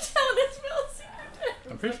 Tell this real secret.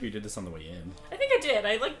 I'm pretty sure you did this on the way in. I think I did.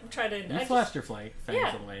 I tried to. you I flashed your fangs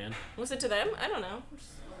Yeah. on the way in. Was it to them? I don't know.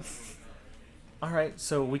 Alright,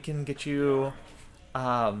 so we can get you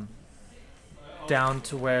down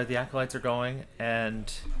to where the acolytes are going,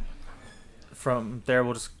 and from there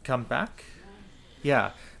we'll just come back.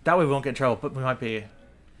 Yeah, That way we won't get in trouble, but we might be...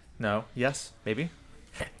 No. Yes? Maybe?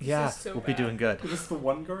 Yeah, is so we'll be bad. doing good. Is this the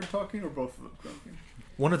one guard talking or both of them talking?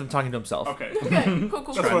 One of them talking to himself. Okay. Okay, cool.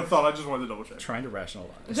 That's what I thought. I just wanted to double check. Trying to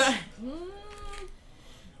rationalize.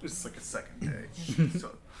 It's like a second day.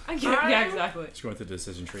 So, Yeah, exactly. Just going through the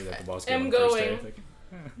decision tree that the boss I'm gave on the first day. going. I think.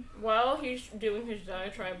 While he's doing his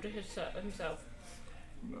diatribe to himself.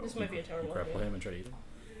 This might be a terrible Grapple idea. him and try to eat him.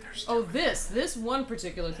 Oh, this one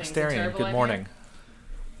particular thing is a Astarion, terrible good idea. morning.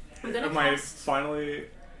 I'm gonna am I cast. finally?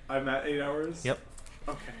 I'm at 8 hours. Yep.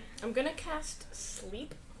 Okay. I'm gonna cast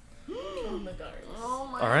sleep on the guards. Oh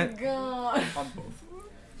my All right. god. On both.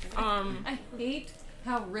 I hate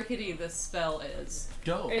how rickety this spell is.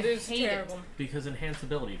 Dope. It is hate it. terrible. Because enhance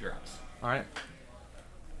ability drops. All right.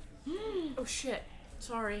 Oh shit.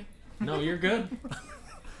 Sorry. No, you're good.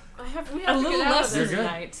 We have A to get little out less of this. You're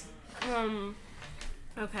good. tonight.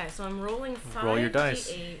 Okay, so I'm rolling 5 Roll your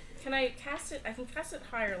dice. D8. Can I cast it? I can cast it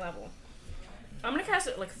higher level. I'm gonna cast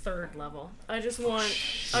it like 3rd level. I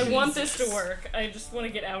want this to work. I just want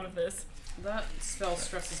to get out of this. That spell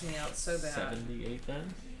stresses me out so bad. 78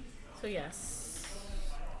 then. So yes.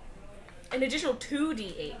 An additional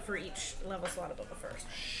 2d8 for each level slot above the first.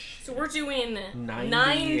 So we're doing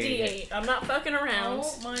 9d8. I'm not fucking around.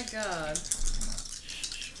 Oh my god.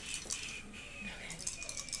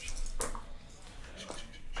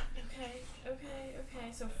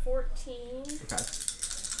 Okay. So 14 Okay.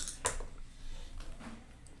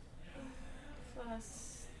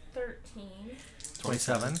 plus 13.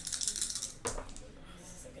 27. This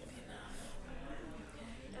isn't gonna be enough.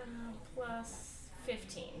 Okay. Plus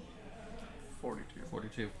 15. 42.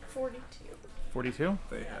 42. 42. 42.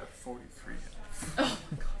 They have 43.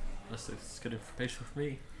 That's good information for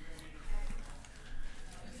me.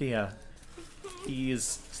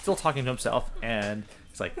 He's still talking to himself, and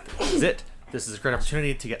he's like, "This is it. This is a great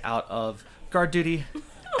opportunity to get out of guard duty."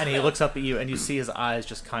 And he looks up at you, and you see his eyes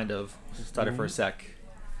just kind of stutter for a sec,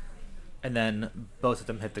 and then both of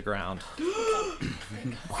them hit the ground.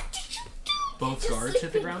 What did you do? Both guards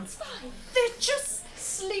hit the ground? They're just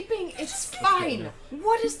sleeping. It's fine.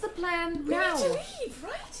 What is the plan We now? need to leave,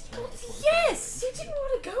 right? Yes. You didn't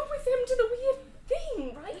want to go with them to the weird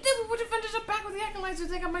thing, right? Then we would have ended up back with the acolytes who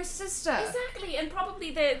think I'm my sister. Exactly, and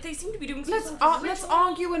probably they seem to be doing some Let's sort of let's ritual.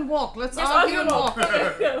 argue and walk. Let's Let's argue and walk.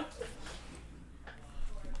 Okay, go.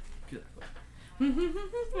 Good.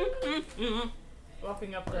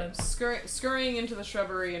 Walking up the. Scurrying into the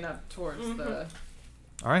shrubbery and up towards the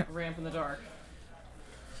All right, ramp in the dark.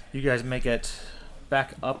 you guys make it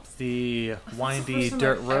back up the windy First time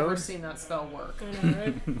dirt I've ever road. seen that spell work. I know,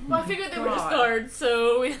 right? Well, I figured they were just God. guards,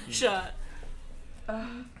 so we shot. Ugh.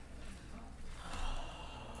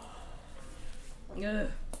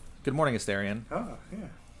 Good morning, Astarion. Ah, yeah.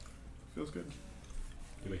 Feels good.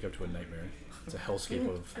 You wake up to a nightmare. It's a hellscape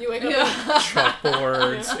of You wake up.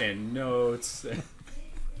 chalkboards and notes.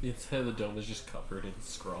 The inside of the dome is just covered in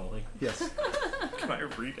scrawling. Yes. Can I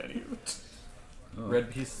read any of it?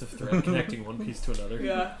 Red pieces of thread connecting one piece to another.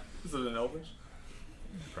 Yeah. Is it in Elvish?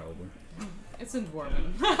 Probably. It's in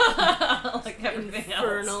Dwarven. Like everything else.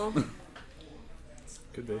 Infernal.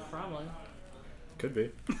 Could be. Probably. Could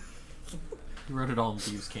be. He wrote it all in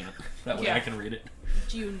Thieves' Camp. That way Yeah. I can read it.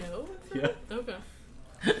 Do you know? Yeah. Okay.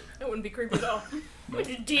 That wouldn't be creepy at all. Like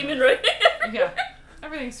a demon, right? Yeah.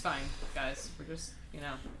 Everything's fine, guys. We're just,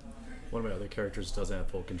 One of my other characters doesn't have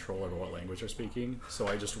full control over what language they're speaking, so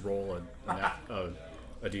I just roll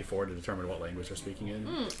a d4 to determine what language they're speaking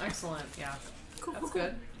in. Excellent. Yeah. Cool, That's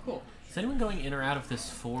good. Cool. Is anyone going in or out of this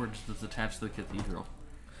forge that's attached to the cathedral?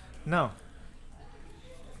 No.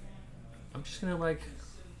 I'm just gonna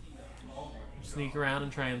sneak around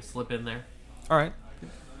and try and slip in there. All right.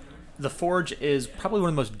 The forge is probably one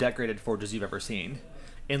of the most decorated forges you've ever seen.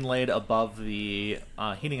 Inlaid above the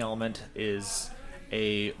heating element is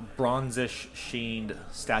a bronzish sheened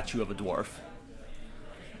statue of a dwarf.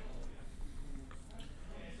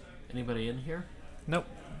 Anybody in here? Nope.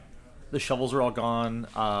 The shovels are all gone.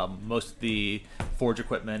 Most of the forge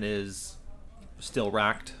equipment is still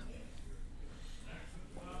racked.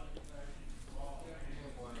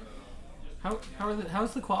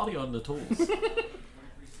 How's the quality on the tools?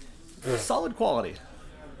 Solid quality.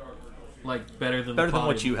 Like better than Better the than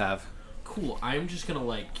quality what you have. Cool. I'm just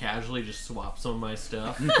gonna casually just swap some of my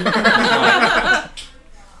stuff.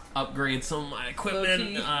 Upgrade some of my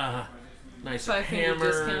equipment. Low-key. Nicer Five-finger hammer.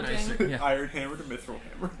 discounting. Nicer, yeah. Iron hammer to mithril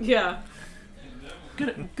hammer. Yeah.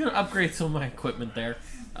 Gonna upgrade some of my equipment there.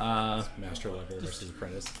 Master level versus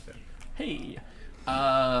apprentice. Yeah. Hey.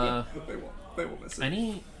 They will miss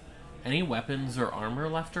it. Any weapons or armor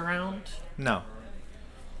left around? No.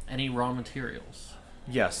 Any raw materials?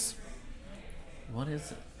 Yes. What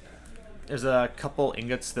is it? There's a couple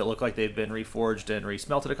ingots that look like they've been reforged and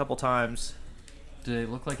resmelted a couple times. Do they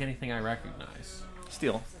look like anything I recognize?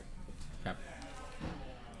 Steel. Okay.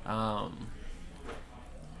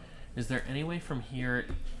 Is there any way from here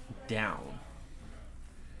down?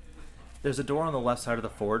 There's a door on the left side of the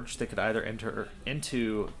forge that could either enter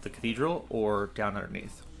into the cathedral or down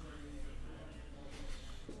underneath.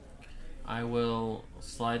 I will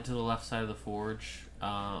slide to the left side of the forge,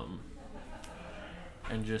 and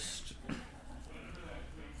just...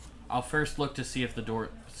 I'll first look to see if the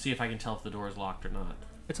door... See if I can tell if the door is locked or not.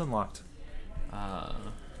 It's unlocked. So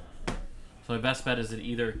my best bet is it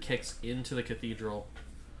either kicks into the cathedral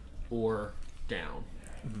or down.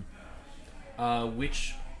 Mm-hmm.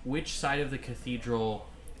 Which side of the cathedral...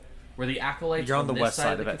 Were the acolytes You're on the this west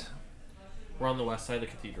side of the it. We're on the west side of the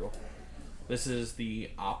cathedral. This is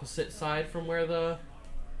the opposite side from where the...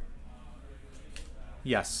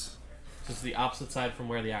 Yes. This is the opposite side from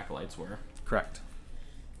where the acolytes were. Correct.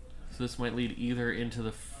 So this might lead either into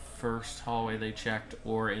the first hallway they checked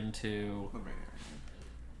or into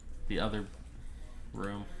the other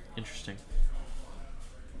room. Interesting.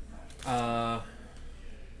 I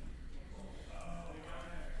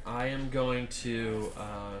am going to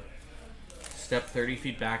step 30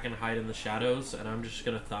 feet back and hide in the shadows, and I'm just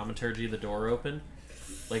going to thaumaturgy the door open.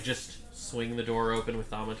 Like, just swing the door open with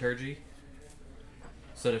thaumaturgy.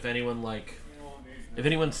 So that if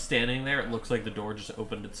anyone's standing there, it looks like the door just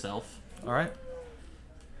opened itself. Alright.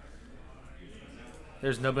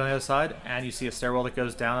 There's nobody on the other side, and you see a stairwell that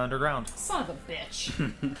goes down underground. Son of a bitch.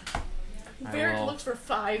 Barrick will- looked for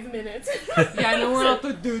 5 minutes. Yeah, I know we're out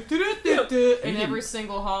the in every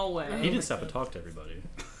single hallway. He didn't stop and talk to everybody.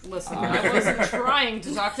 Listen, I wasn't trying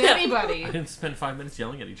to talk to anybody. I didn't spend 5 minutes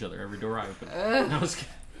yelling at each other every door I opened. No, I was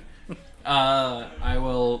kidding. I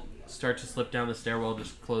will start to slip down the stairwell,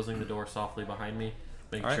 just closing the door softly behind me,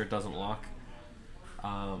 making Alright. sure it doesn't lock.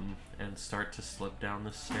 And start to slip down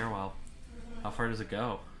the stairwell. How far does it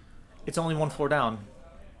go? It's only one floor down.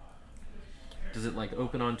 Does it like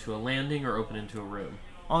open onto a landing or open into a room?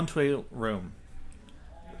 Onto a room.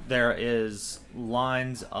 There is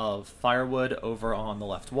lines of firewood over on the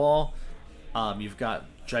left wall. You've got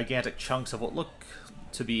gigantic chunks of what look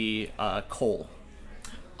to be coal.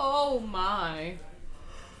 Oh my.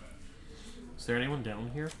 Is there anyone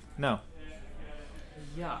down here? No.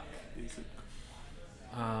 Yuck.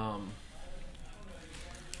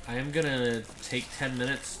 I am gonna take 10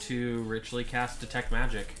 minutes to ritually cast Detect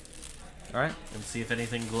Magic Alright. and see if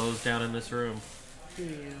anything glows down in this room. Yeah.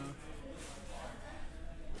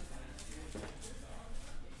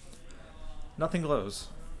 Nothing glows.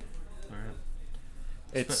 Alright.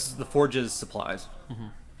 It's the forge's supplies.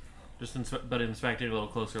 But inspecting a little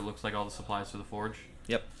closer, it looks like all the supplies for the forge.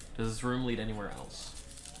 Yep. Does this room lead anywhere else?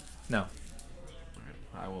 No. Alright,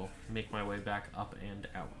 I will make my way back up and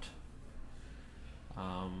out.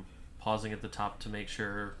 Pausing at the top to make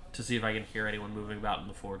sure, to see if I can hear anyone moving about in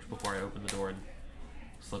the forge before I open the door and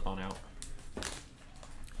slip on out.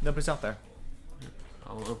 Nobody's out there.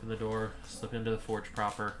 I'll open the door, slip into the forge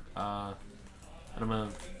proper, and I'm gonna...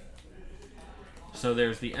 So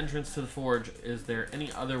there's the entrance to the forge. Is there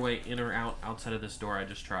any other way in or out outside of this door I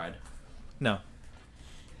just tried? No.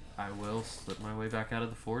 I will slip my way back out of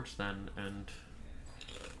the forge then, and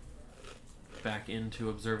back into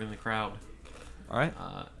observing the crowd. Alright.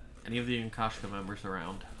 Any of the Nkashka members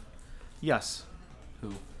around? Yes.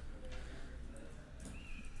 Who?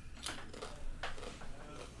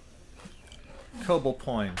 Kobold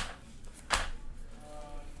Poin.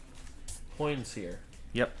 Poin's here.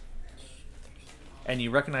 Yep. And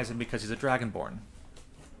you recognize him because he's a Dragonborn.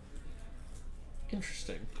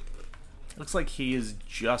 Interesting. Looks like he is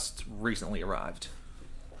just recently arrived.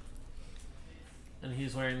 And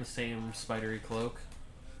he's wearing the same spidery cloak?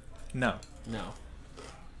 No. No.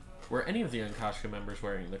 Were any of the Nkashka members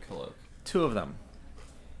wearing the cloak? 2 of them.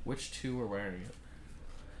 Which 2 were wearing it?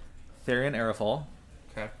 Therian Arifal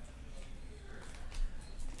Okay.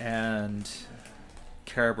 and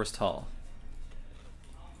Karelovas. So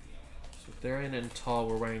Therian and Tall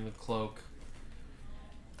were wearing the cloak.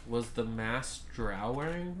 Was the masked drow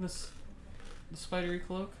wearing the spidery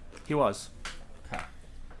cloak? He was. Okay.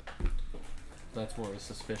 That's more of a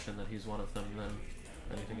suspicion that he's one of them than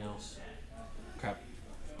anything else. Okay.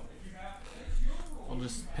 I'll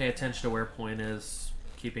just pay attention to where Point is,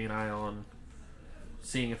 keeping an eye on,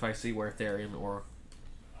 seeing if I see where Therian or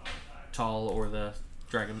Tall or the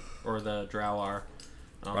dragon or the drow are.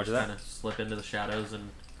 I'll Roger just that. kind of slip into the shadows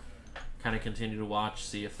and kind of continue to watch,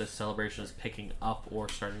 see if this celebration is picking up or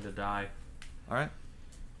starting to die.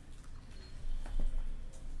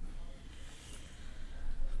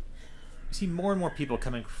 you see more and more people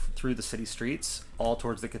coming through the city streets, all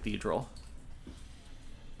towards the cathedral.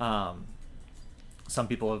 Some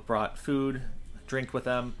people have brought food, drink with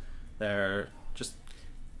them. They're just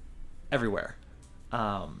everywhere.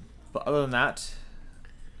 But other than that,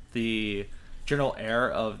 the general air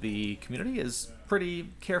of the community is pretty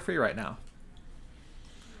carefree right now.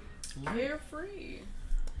 Carefree.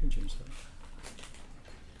 Change that.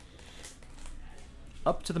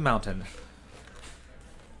 Up to the mountain.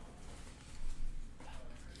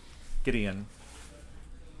 Gideon.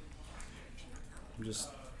 I'm just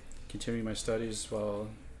continuing my studies while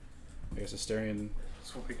I guess Asterion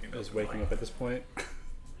is waking up at this point.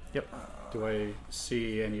 Yep. Do I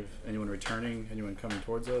see anyone returning? Anyone coming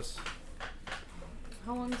towards us?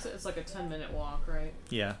 How long is it? It's like a 10-minute walk, right?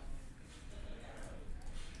 Yeah.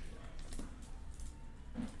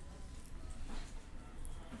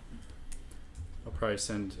 I'll probably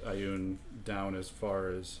send Ayun down as far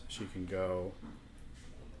as she can go,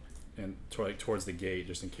 and towards the gate,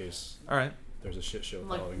 just in case All right. there's a shit show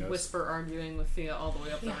Like following us. whisper arguing with Thea all the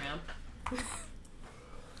way up the ramp.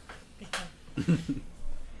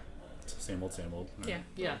 Same old, same old. All Yeah. right.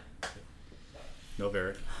 Yeah. No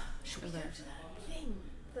Varric. Should we go to that thing?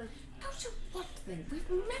 Go to what thing? We've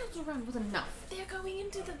meddled around with enough. They're going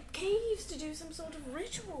into the caves to do some sort of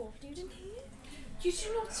ritual. You didn't hear? You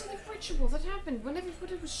do not see the ritual that happened when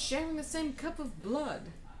everybody was sharing the same cup of blood.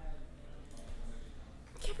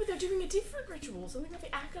 Yeah, but they're doing a different ritual. Something with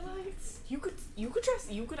the acolytes. You could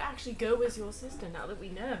actually go as your sister now that we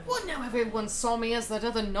know. Well, now everyone saw me as that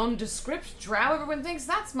other nondescript drow. Everyone thinks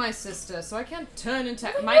that's my sister, so I can't turn into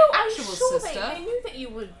Well, my no, actual I'm sure sister. They knew that you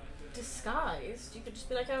were disguised. You could just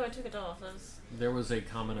be like, oh, I took it off. That was... There was a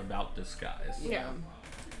comment about disguise. Yeah.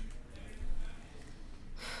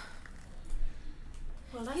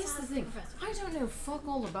 Well, that's Here's the thing. I don't know fuck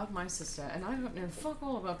all about my sister, and I don't know fuck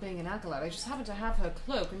all about being an acolyte. I just happened to have her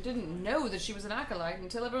cloak and didn't know that she was an acolyte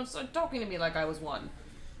until everyone started talking to me like I was one.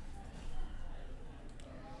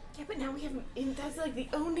 Yeah, but now we have... That's like the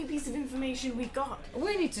only piece of information we got.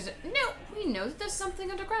 We need to... No, we know that there's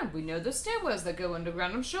something underground. We know there's stairwells that go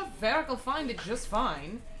underground. I'm sure Varric will find it just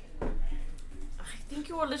fine. I think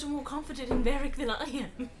you're a little more confident in Varric than I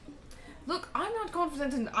am. Look, I'm not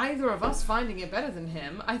confident in either of us finding it better than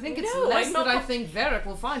him. I think it's No, less I'm not that I think Varric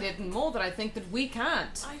will find it, and more that I think that we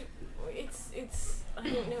can't. I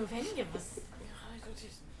don't know if any of us...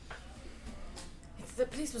 The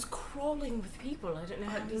place was crawling with people. I don't know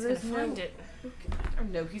how he's going to find it. I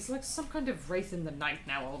don't know, he's like some kind of wraith in the night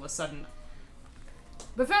now all of a sudden.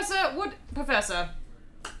 Professor!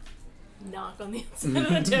 Knock on the outside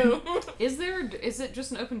of the dome. Is it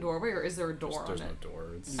just an open doorway, or is there a door There's on no it? door.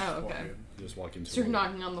 It's Oh, okay. you just walk into So you're it.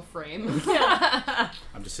 knocking on the frame.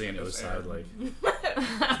 I'm just sitting on the other side, like...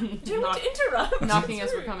 Don't want to interrupt. Knocking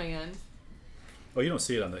as we're coming in. Oh, you don't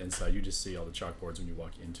see it on the inside. You just see all the chalkboards when you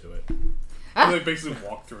walk into it. You like basically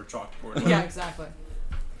walk through a chalkboard. Like, Yeah, exactly.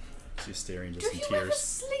 So you're staring Do just in you ever tears.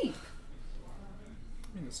 sleep?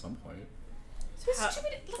 I mean, at some point. So How-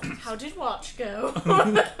 stupid. Look, How did watch go?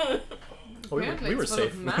 Oh, Apparently we were it's full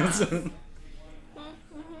of safe. math.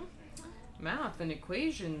 Math and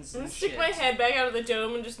equations I'm and gonna stick shit. my head back out of the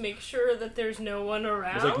dome and just make sure that there's no one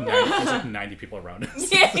There's around. like 90 people around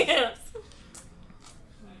us. Yes.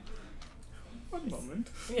 One moment.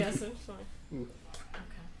 Yes, it's fine. Ooh.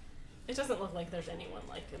 Okay. It doesn't look like there's anyone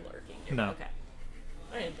like lurking. No. Okay.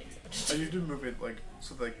 I didn't think so. And you did move it like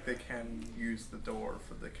so like they can use the door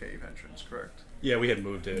for the cave entrance, correct? Yeah, we had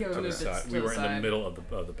moved it Yeah, we to the moved it side. to We the were in the side. middle of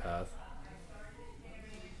the path.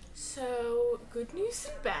 So, good news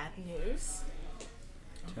and bad news.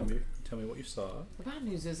 Tell me what you saw. The bad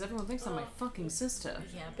news is everyone thinks I'm my fucking sister.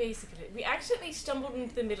 Yeah, basically. We accidentally stumbled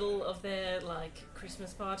into the middle of their, like,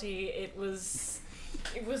 Christmas party. It was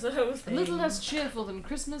a whole A thing. little less cheerful than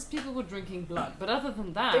Christmas, people were drinking blood, but other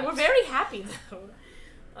than that... They were very happy, though.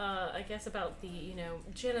 I guess about the,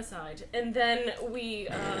 genocide. And then we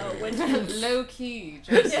went to... low-key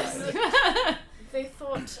Yes. They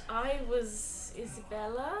thought I was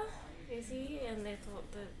Izzy, and they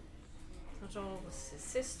thought that Nadal was his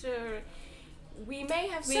sister. We may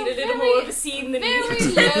have So made a little very- more of a scene than Very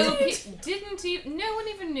we low-key. No one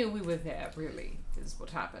even knew we were there, really, is what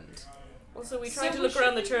happened. Also, we So tried to we look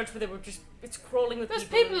around the should- church, but they were it's crawling with There's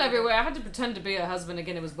people. people everywhere. I had to pretend to be her husband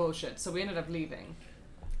again. It was bullshit, so we ended up leaving.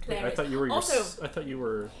 Wait, I Hilarious. thought you were Also- I thought you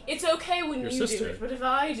were. It's okay when Your you do sister. it, but if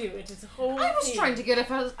I do it, it's a whole I was thing. trying to get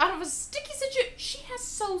her out of a sticky situation. She has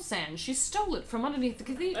soul sand. She stole it from underneath the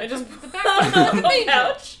cathedral. I just from the back of the cathedral.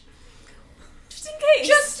 couch. Just in case.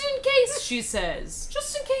 Just in case, she says.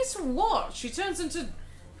 Just in case what? She turns into...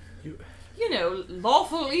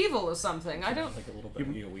 lawful evil or something. I don't. Like a little bit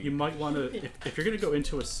You might want to, if you're going to go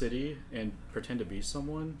into a city and pretend to be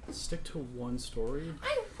someone, stick to one story.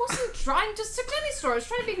 I wasn't trying to stick to any story. I was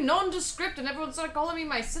trying to be nondescript, and everyone started calling me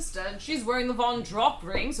my sister, and she's wearing the Von Drop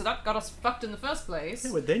ring, so that got us fucked in the first place.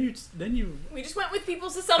 Yeah, but then you. We just went with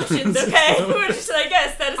people's assumptions, okay? We're just like,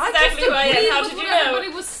 yes, that is exactly who I am. How did you know? Everybody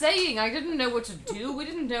was saying. I didn't know what to do. We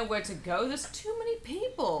didn't know where to go. There's too many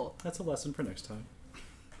people. That's a lesson for next time.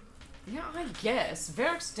 Yeah, I guess.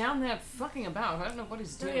 Varric's down there fucking about. I don't know what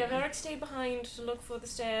he's So doing. yeah, Varric stayed behind to look for the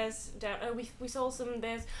stairs down. Oh, we saw some.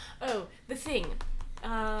 There's the thing,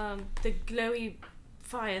 the glowy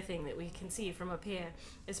fire thing that we can see from up here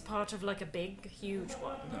is part of like a big, huge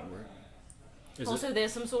one. Not work. Is Also,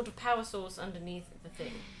 there's some sort of power source underneath the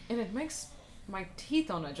thing. And it makes my teeth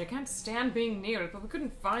on edge. I can't stand being near it, but we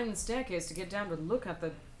couldn't find the staircase to get down to look at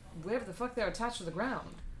wherever the fuck they're attached to the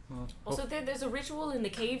ground. Also, there's a ritual in the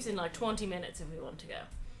caves in like 20 minutes if we want to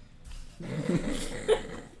go.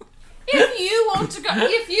 If you want to go,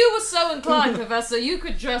 if you were so inclined, Professor, you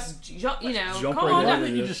could just, Jump come right on in. down. that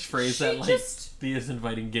you just phrase She that like just- Thea's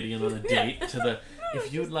inviting Gideon on a date to the.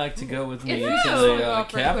 If you'd like to go with me If to you the wanna go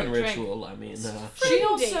for a cabin quick drink. ritual, I mean, She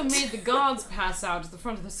also date. made the guards pass out at the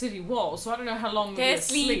front of the city wall, so I don't know how long They're they'll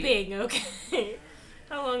sleep. sleeping, okay.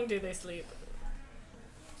 How long do they sleep?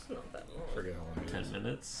 It's not that long. Forget how long it 10 is.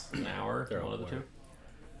 minutes, an hour, They're one of the aware. two.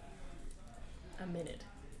 A minute.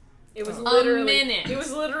 It was A literally minute. It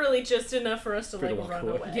was literally just enough for us to For like to walk run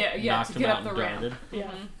away. away. Yeah, Knocked to him get out up the and ramp. grounded.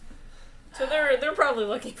 Yeah. So they're probably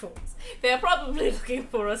looking for us. They're probably looking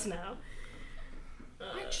for us now.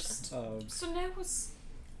 I just Um, so now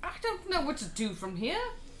I don't know what to do from here.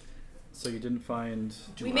 so you didn't find.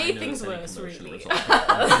 Do We I made notice things any worse, commotion really.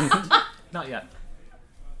 resulting? Not yet.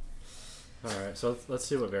 All right, so let's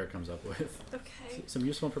see what Vera comes up with. Okay. Some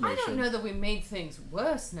useful I information. don't know that we made things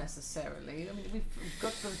worse necessarily. I mean, we've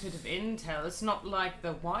got a bit of intel. It's not like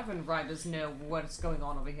the Wyvern Riders know what's going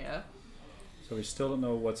on over here. So we still don't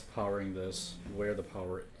know what's powering this, where the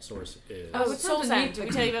power source is. Oh, it's it's Soul underneath Sand. Did we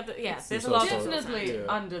the- tell you about the? Yeah, It's there's a Soul lot Sand. of Definitely Yeah.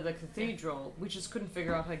 under the cathedral. We just couldn't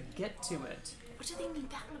figure out how to get to it. What do they need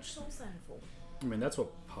that much Soul Sand for? I mean, that's what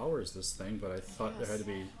powers this thing, but I thought there had to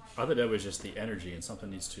be. I thought that was just the energy, and something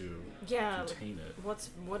needs to Yeah. contain it. What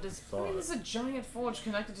is? I mean, there's a giant forge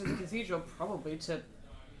connected to the cathedral, probably to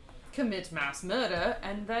commit mass murder,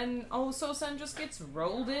 and then also Sen just gets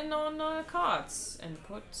rolled in on carts and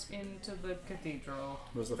put into the cathedral.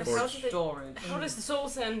 Was the But forge? how do they- Storage. How does the Soul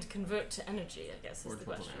Sand convert to energy? I guess is Forge the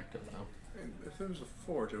wasn't question. active now. If there was a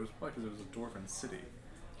forge, it was probably because it was a dwarven city.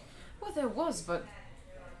 Well, there was, but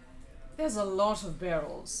there's a lot of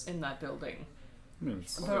barrels in that building. I mean,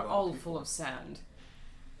 it's, They're all full of sand.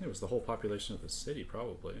 it was the whole population of the city,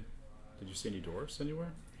 probably. Did you see any dwarfs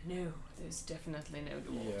anywhere? No, there's definitely no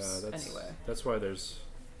Yeah, dwarves that's anywhere. that's why there's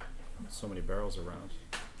so many barrels around.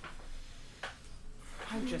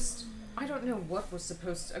 I don't know what was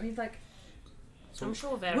supposed to. I mean, like, I'm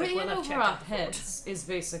sure Varric way will in have over checked our out the forge. heads is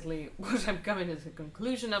basically what I'm coming to the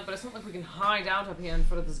conclusion of, but it's not like we can hide out up here in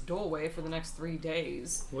front of this doorway for the next 3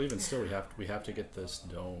 days. Well, even still, we have to get this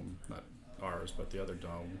dome, not ours, but the other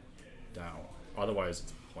dome, down. Otherwise,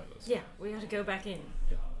 it's pointless. Yeah, we have to go back in.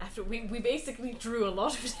 Yeah. After we basically drew a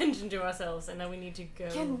lot of attention to ourselves, and now we need to go.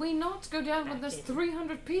 Can we not go down when Back there's in.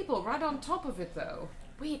 300 people right on top of it, though?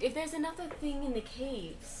 Wait, if there's another thing in the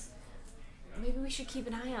caves, maybe we should keep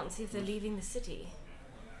an eye out and see if they're leaving the city.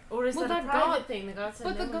 Or is Well, that a that private god- thing? The god said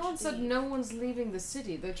But no the one god should said leave. no one's leaving the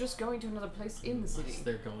city. They're just going to another place in the city.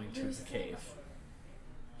 They're going to Where's the the cave.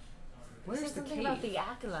 Where's Where's the something cave? about the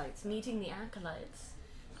acolytes, meeting the acolytes.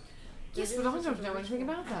 Yes, but I don't know anything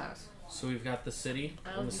about that. So we've got the city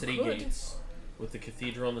Well, and the you city could. gates with the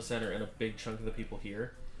cathedral in the center and a big chunk of the people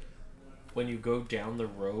here. When you go down the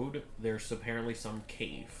road, there's apparently some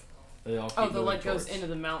cave. They all keep Oh, the moving light goes towards. into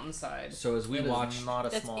the mountainside. So as we It is watched, not a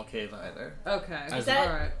That's small it. cave either. Okay, Is Is that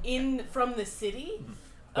alright. in from the city?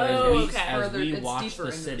 but Oh, as we, okay. as Further- we it's watched deeper the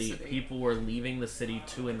into the city, city. people were leaving the city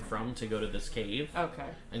to and from to go to this cave Okay.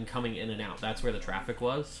 and coming in and out. That's where the traffic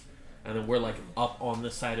was. And then we're like up on the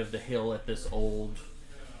side of the hill at this old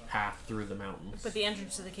path through the mountains. But the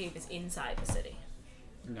entrance to the cave is inside the city.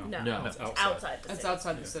 No. No. It's It's outside. outside the It's city.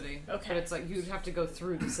 outside the city. Okay. But it's like you'd have to go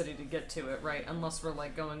through the city to get to it, right? Unless we're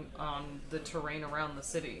like going on the terrain around the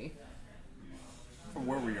city. From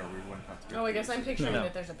where we are, we wouldn't have to go. Oh, I through guess the I'm city. picturing No.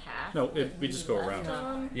 that there's a path. No, that we just go left around.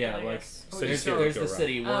 on, Yeah, but I like guess- Oh, there's, you there's go the around.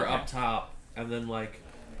 city. We're Okay. up top, and then like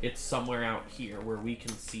it's somewhere out here where we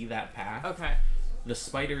can see that path. Okay. The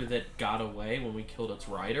spider that got away when we killed its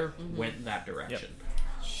rider went that direction.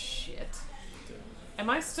 Shit. Am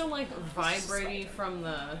I still like vibrating from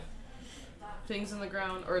the things in the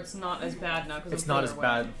ground, or it's not as bad now because It's not as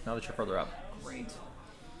bad now that you're further up. Great.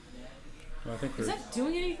 Well, I think Is that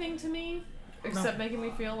doing anything to me? Except making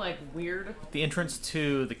me feel like weird? The entrance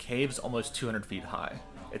to the cave's almost 200 feet high.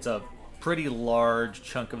 It's a pretty large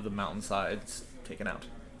chunk of the mountainsides taken out.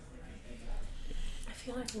 I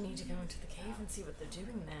feel like we need to go into the cave and see what they're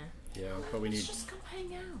doing there. Yeah, but we need. Let's just go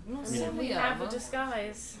hang out. And then we have a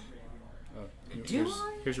disguise. Do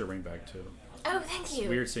Here's your ring back too. Oh, thank It's you.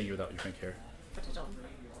 weird seeing you without your pink hair. Put it on.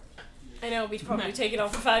 I know we'd probably take it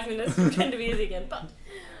off for 5 minutes and pretend to be easy again, but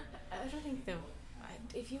I don't think though.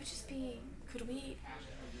 If you would just be, could we?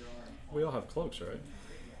 We all have cloaks, right?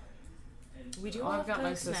 We do Oh, all I've have got my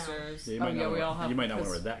cloaks now. sisters. Yeah, you Oh might yeah, not we wear- all have. You might not want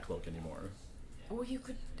to 'cause- wear that cloak anymore. Or you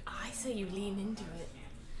could. I say you lean into it.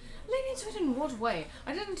 Lean into it in what way?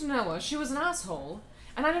 I didn't know her. She was an asshole,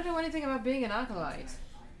 and I don't know anything about being an acolyte.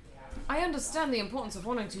 I understand the importance of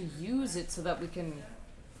wanting to use it so that we can,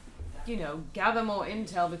 you know, gather more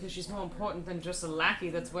intel because she's more important than just a lackey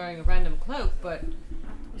that's wearing a random cloak, but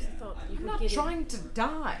I just thought you I'm could not get trying to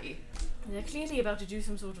die. They're clearly about to do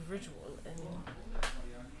some sort of ritual, and.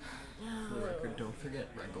 For the record, don't forget,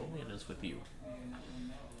 Mongolian is with you.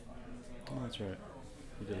 Oh, that's right.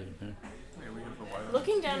 You did it, man.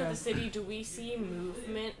 Looking down at the city, do we see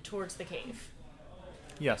movement towards the cave?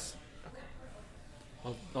 Yes.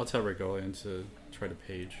 I'll tell Regolian to try to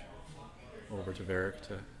page over to Varric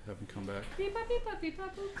to have him come back. Beep, bop, beep, bop, beep,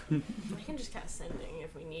 bop, boop. We can just cast sending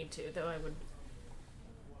if we need to, though I would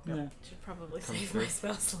Yeah. should probably Comes save through. my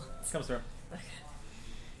spell slots. Comes through. Okay.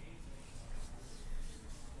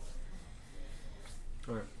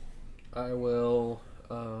 Alright. I will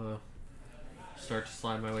start to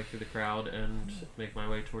slide my way through the crowd and make my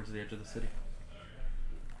way towards the edge of the city.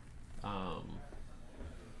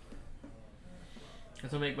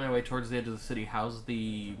 As I make my way towards the edge of the city, how's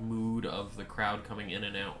the mood of the crowd coming in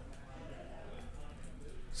and out?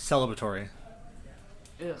 Celebratory.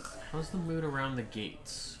 Ugh. How's the mood around the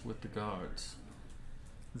gates with the guards?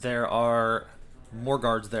 There are more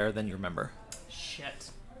guards there than you remember. Shit.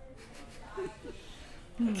 I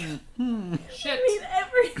Shit. mean,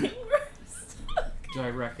 everything works. Do I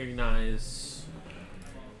recognize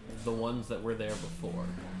the ones that were there before?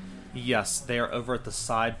 Yes, they are over at the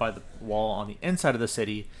side by the wall on the inside of the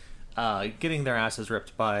city, getting their asses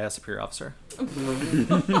ripped by a superior officer.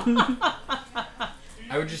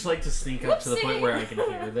 I would just like to sneak up to the point where I can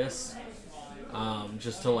hear this,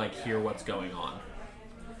 just to like hear what's going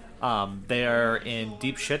on. They are in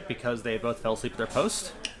deep shit because they both fell asleep at their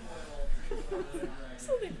post.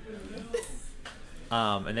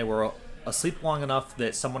 And they were asleep long enough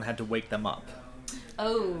that someone had to wake them up.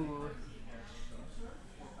 Oh.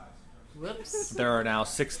 Whoops. There are now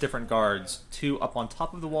 6 different guards, 2 up on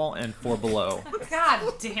top of the wall and 4 below,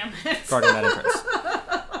 God damn it. guarding that entrance.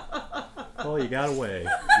 Well, you got away.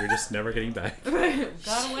 You're just never getting back.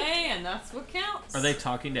 Got away, and that's what counts. Are they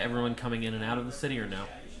talking to everyone coming in and out of the city or no?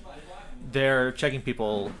 They're checking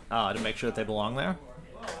people to make sure that they belong there.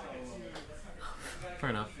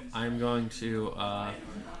 Fair enough. I'm going to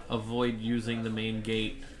avoid using the main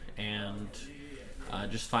gate and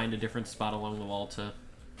just find a different spot along the wall to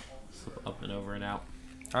slip up and over and out.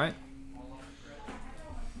 Alright.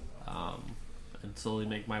 And slowly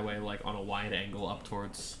make my way like on a wide angle up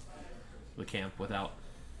towards the camp without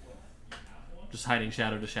just hiding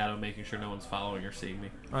shadow to shadow, making sure no one's following or seeing me.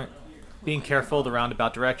 Alright. Being careful, the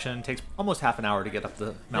roundabout direction takes almost half an hour to get up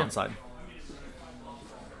the mountainside.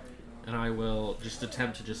 And I will just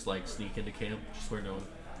attempt to just like sneak into camp, just where no one.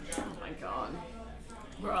 Oh my god.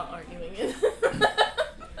 We're all arguing it.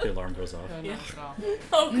 The alarm goes off. Go knock it off.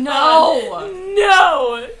 Oh, God. No!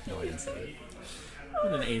 No! No, I didn't say it.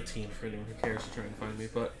 I'm an 18 for anyone who cares to try and find me,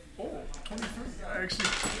 but Oh, 23. Actually,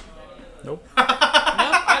 Nope. Nope,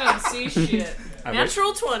 I don't see shit. I wish.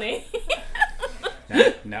 Natural 20.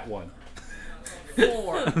 Nat 1.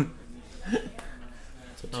 4.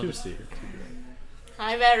 So 2 see her.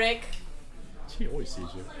 Hi, Varric. She always sees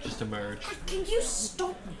you. just emerge. Can you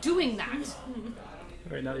stop doing that?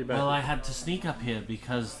 Alright, now that you're back. Well, I had to sneak up here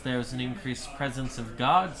because there's an increased presence of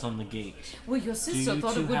guards on the gate. Well, your Do sister you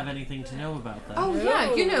thought two it would... have anything to know about that? Oh,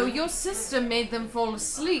 yeah, you know, your sister made them fall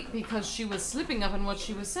asleep because she was slipping up on what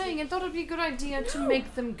she was saying and thought it'd be a good idea to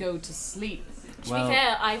make them go to sleep. To Well- be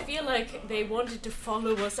fair, I feel like they wanted to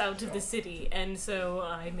follow us out of the city, and so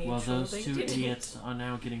I made Well, sure those they two didn't. idiots are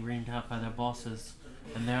now getting reamed out by their bosses,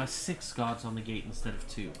 and there are 6 guards on the gate instead of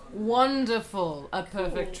 2. Wonderful. A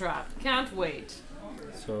perfect trap. Can't wait.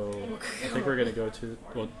 So, I think we're gonna go to.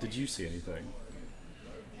 Well, did you see anything?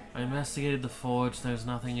 I investigated the forge. There's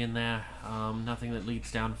nothing in there. Nothing that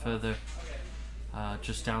leads down further.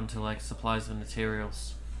 Just down to like supplies and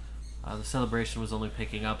materials. The celebration was only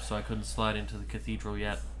picking up, so I couldn't slide into the cathedral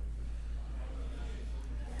yet.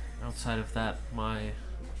 Outside of that, my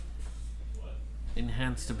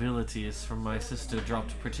enhanced abilities from my sister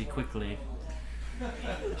dropped pretty quickly.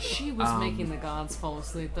 She was making the gods fall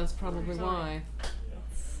asleep. That's probably why.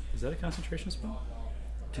 Is that a concentration spell?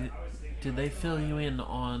 Did they fill you in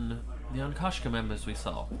on the Ankoshka members we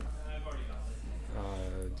saw?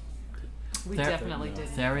 We definitely did.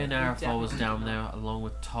 Therian Arafal was down there, along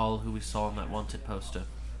with Tal, who we saw on that wanted poster.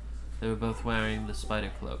 They were both wearing the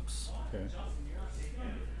spider cloaks. Okay.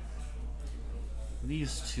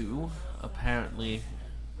 These two, apparently,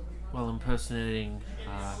 while impersonating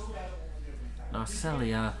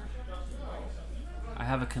Narcelia, I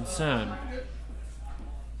have a concern.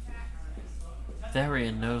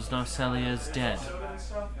 Therian knows Narcelia is dead.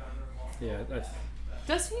 Yeah,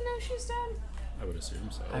 Does he know she's dead? I would assume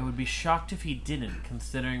so. I would be shocked if he didn't,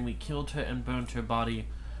 considering we killed her and burned her body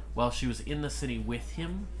while she was in the city with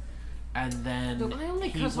him, and then Look, I only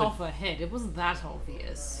cut off her head. It wasn't that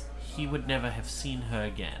obvious. he would never have seen her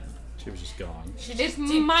again. She was just gone.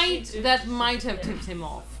 That might have tipped him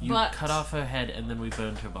off. You but cut off her head and then we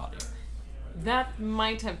burned her body. that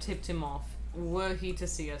might have tipped him off were he to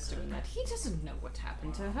see us doing that. He doesn't know what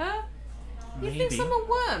happened to her. He thinks I'm a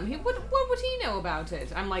worm. What would he know about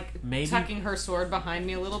it? I'm like tucking her sword behind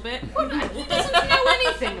me a little bit. He doesn't know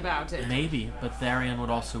anything about it. Maybe, but Therian would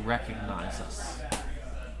also recognize us.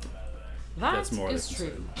 That's more is the true.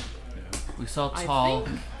 concern. Yeah. We saw I Tal.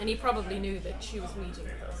 think And he probably knew that she was meeting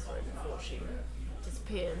with us right before she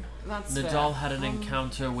disappeared. that's Nadal fair. had an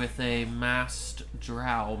encounter with a masked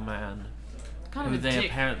drow man, Kind of who a they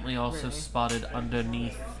dick, apparently also really. spotted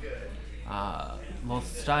underneath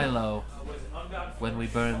Lothstylo when we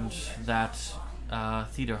burned that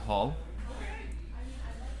theater hall.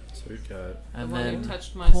 So we've got. And one who then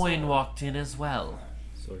touched my Poin soul. walked in as well,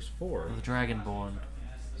 So there's 4. the Dragonborn.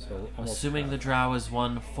 So almost Assuming the drow is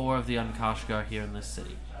one, 4 of the Unkashgar are here in this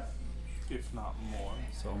city. If not more.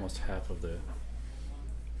 So almost half of the.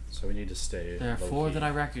 So we need to stay. There are 4 that I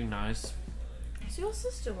recognize. Is your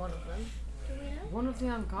sister one of them? Do we know? One of the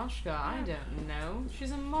Ankoshka, I don't know.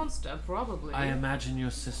 She's a monster, probably. I imagine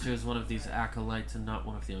your sister is one of these acolytes and not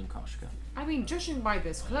one of the Unkashgar. I mean, judging by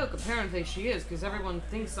this cloak, apparently she is, because everyone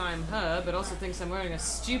thinks I'm her, but also thinks I'm wearing a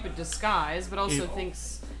stupid disguise, but also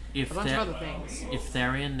thinks a bunch of other things. If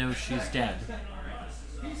Therian knows she's dead,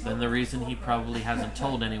 then the reason he probably hasn't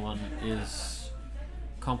told anyone is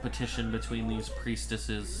competition between these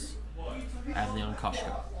priestesses and the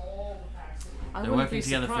Unkashgar. I They're wouldn't working be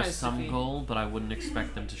together for surprised if some he- goal, but I wouldn't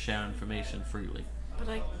expect them to share information freely. But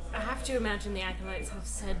I have to imagine the acolytes have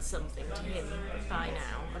said something to him by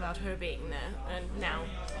now about her being there, and now.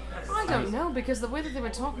 I don't know, because the way that they were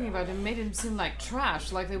talking about him made him seem like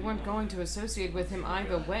trash, like they weren't going to associate with him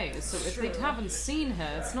either way. So if they haven't seen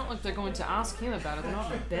her, it's not like they're going to ask him about it. They're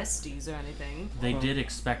not besties or anything. They did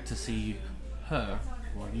expect to see her,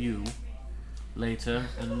 or you, later,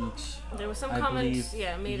 and There was some I comment,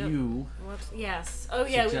 believe made up. you What? Yes. Oh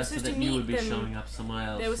yeah, we were suggested supposed to that you would meet be them. showing up somewhere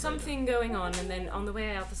else. There was later. something going on, and then on the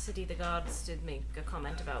way out the city, the guards did make a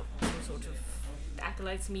comment about some sort of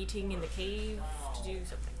acolytes meeting in the cave to do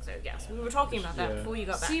something. So yes, we were talking about that Yeah. before you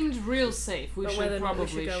got back. Seemed real safe. We But should whether or not we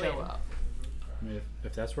probably should go show in. up. I mean,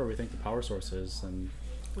 if that's where we think the power source is, then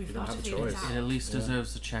We've you don't got have to a figure it choice. out. It at least Yeah.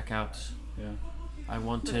 deserves a check out. yeah. I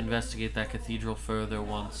want to investigate that cathedral further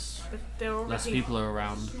once But they're less already people are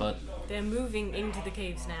around, but they're moving into the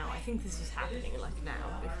caves now. I think this is happening like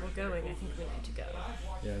now. If we're going, I think we need to go.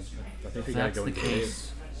 Yeah, I think if we gotta that's go the into the cave.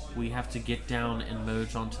 case, we have to get down and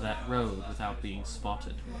merge onto that road without being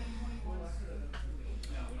spotted.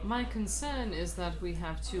 My concern is that we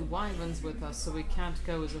have 2 wyverns with us, so we can't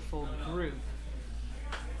go as a full group.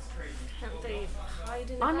 Can't they hide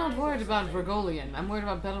in? a I'm not bag or worried about something? Vergolian. I'm worried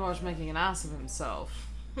about Belaraj making an ass of himself.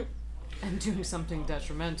 And doing something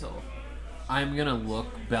detrimental. I'm gonna look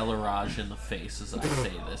Belaraj in the face as I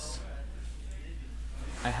say this.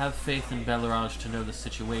 I have faith in Belaraj to know the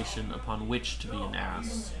situation upon which to be an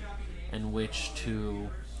ass, and which to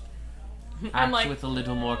act like- with a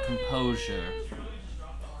little more composure.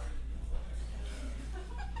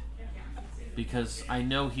 Because I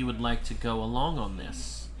know he would like to go along on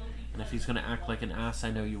this, and if he's gonna act like an ass,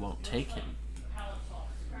 I know you won't take him.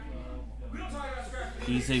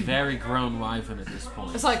 He's a very grown wyvern at this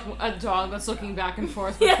point. It's like a dog that's looking back and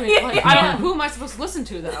forth between, like, I don't, who am I supposed to listen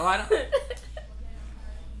to, though? I don't...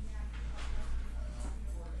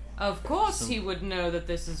 Of course he would know that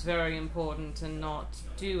this is very important and not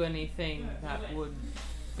do anything that would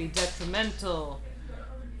be detrimental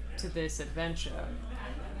to this adventure.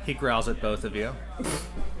 He growls at both of you.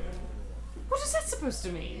 What is that supposed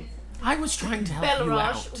to mean? I was trying to help you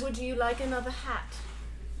out. Bellarage, would you like another hat?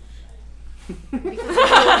 Because you're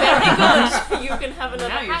very good. You can have another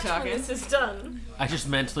Now you're hat talking. when this is done. I just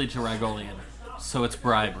mentally to Ragolian, so it's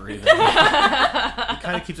bribery then. He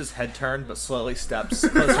kind of keeps his head turned, but slowly steps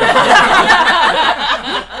closer.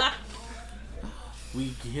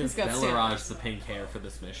 We give got Bellarage the pink hair for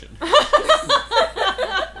this mission.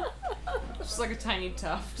 Just like a tiny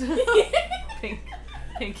tuft.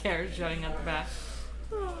 pink hair jutting out the back.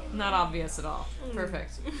 Not obvious at all.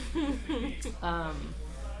 Perfect.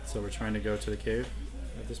 So we're trying to go to the cave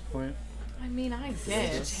at this point. I mean, I It's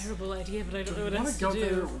did. a terrible idea, but I don't know what Want else to go to there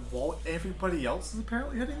do. while everybody else is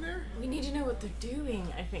apparently heading there? We need to know what they're doing,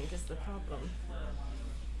 I think, is the problem.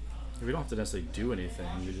 We don't have to necessarily do anything,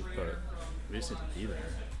 but we just need to be there.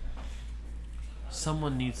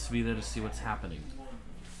 Someone needs to be there to see what's happening.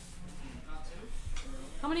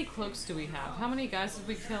 How many cloaks do we have? How many guys did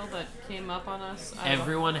we kill that came up on us? I don't-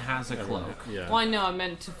 Everyone has a cloak. Yeah. Well, I know. I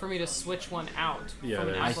meant for me to switch one out. Yeah, from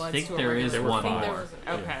an there's- I Alpha think to a there regular is There were one five. more.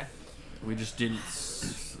 Okay. We just didn't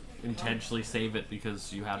intentionally save it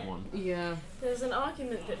because you had one. Yeah. There's an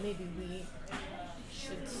argument that maybe we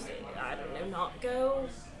should, I don't know, not go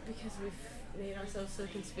because we've made ourselves so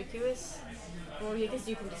conspicuous. Or I guess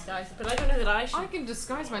you can disguise it, but I don't know that I should. I can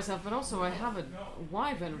disguise myself, but also I have a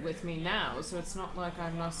wyvern with me now, so it's not like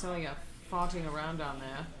I'm necessarily farting around down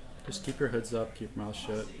there. Just keep your hoods up, keep your mouth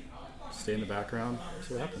shut, stay in the background,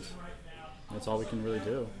 see what happens. That's all we can really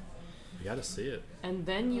do. You gotta see it. And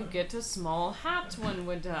then you get a small hat when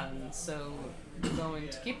we're done, so we're going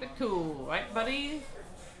to keep it cool, right, buddy?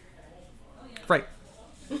 Right.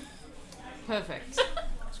 Perfect.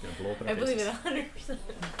 It's gonna blow up in our I believe faces. it 100%.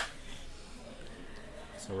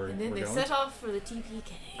 So we're, And then we're they going? set off for the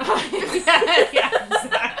TPK. yeah,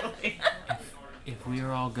 exactly. If we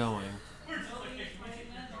are all going,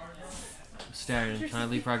 Starion, can I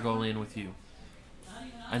leave Ragolian with you?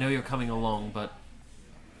 I know you're coming along, but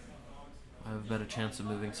I have a better chance of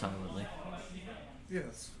moving silently.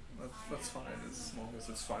 Yes, that's fine as long as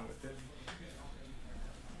it's fine with him.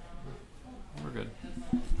 We're good.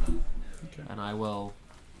 Okay. And I will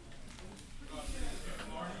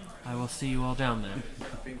see you all down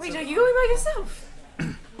there. Wait, are you going by yourself?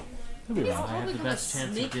 He'll be around. I have the best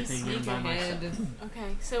chance of dipping in by myself.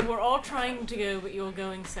 Okay, so we're all trying to go, but you're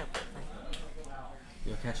going separately.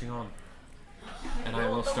 You're catching on. And I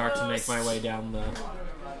will start to make my way down the...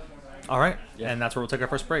 All right. Yeah. And that's where we'll take our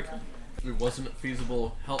first break. It wasn't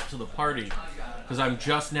feasible help to the party, because I'm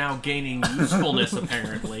just now gaining usefulness,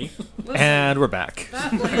 apparently. And we're back.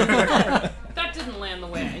 That didn't land the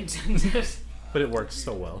way I intended. But it worked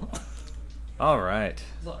so well. All right.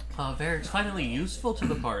 Look. Varric's finally useful to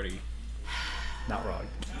the party. Not wrong.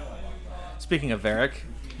 Speaking of Varric,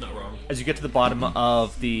 Not wrong. as you get to the bottom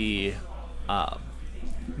of the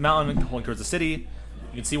mountain going towards the city,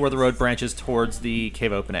 you can see where the road branches towards the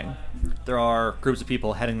cave opening. There are groups of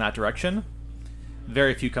people heading that direction.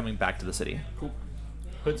 Very few coming back to the city. Cool.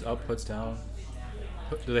 Hoods up, hoods down.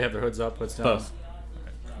 Do they have their hoods up, hoods down? Both.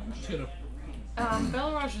 I'm just gonna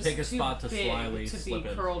Bellarage is Take a too spot to big slyly to be slip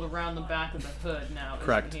in. curled around the back of the hood now. isn't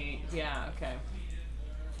Correct. he? Yeah, okay.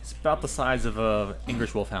 It's about the size of a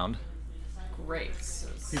English wolfhound. Great.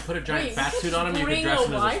 If you put a giant Wait, fat we suit could on him, you can bring dress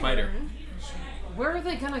him as a spider. wyvern. Where are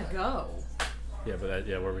they gonna go? Yeah, but that,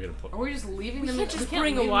 yeah, where are we gonna put? Are we just leaving We them? can't just can't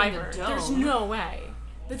bring a leave them in the wyvern. dome. There's no way.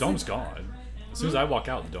 The dome's gone. As soon as I walk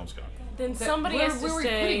out, the dome's gone. Then somebody where- has to where are we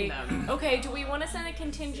stay. putting them? Okay, do we want to send a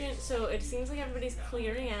contingent? So it seems like everybody's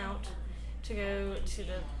clearing out to go to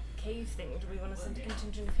the cave thing. Do we want to send a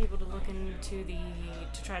contingent of people to look into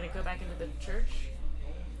to try to go back into the church?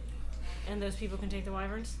 And those people can take the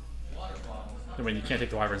wyverns? I mean, you can't take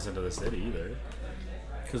the wyverns into the city either.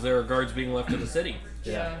 Because there are guards being left in the city.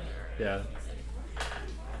 Yeah. Yeah.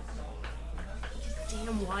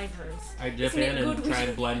 Damn wyverns. I dip Isn't it in and good we try and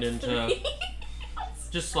should blend have into... three?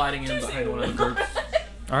 Just sliding in behind one of the groups.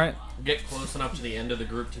 All right. Get close enough to the end of the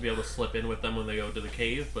group to be able to slip in with them when they go to the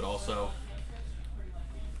cave, but also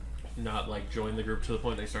not like join the group to the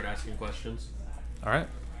point they start asking questions. All right.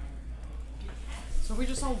 So are we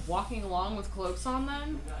just all walking along with cloaks on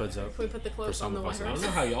then? Hoods up. If we put the clothes some on the of us, I don't wyverns.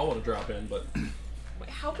 know how y'all want to drop in, but Wait,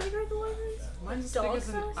 how big are the wyverns? Mine's as Dog big as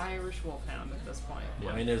an size? Irish wolfhound at this point.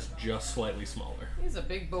 mine is just slightly smaller. He's a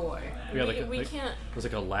big boy. We got like we a, can't. there's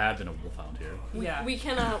like a lab and a wolfhound here. Yeah. We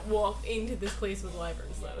cannot walk into this place with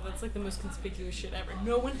wyverns, though. That's like the most conspicuous shit ever.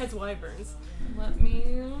 No one has wyverns. Let me.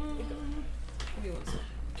 Give me one second.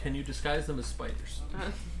 Can you disguise them as spiders?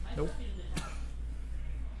 Nope.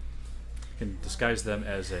 Can disguise them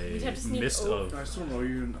as a We'd have to sneak mist over. of. I still don't know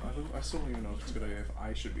even. I still don't even know if it's a good idea if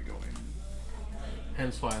I should be going.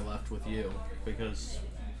 Hence why I left with you, because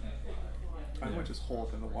I might just hole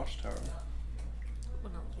up in the watchtower.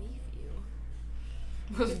 Well, I'll leave you.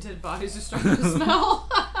 Those dead bodies are starting to smell.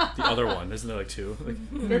 The other one, isn't there like two? Like,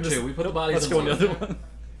 There are two. We put bodies let's in go in the one. other one.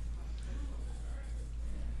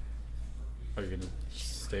 Are you gonna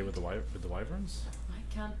stay with the wyverns?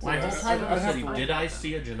 I can't do My it. whole time in I the have city, to- did I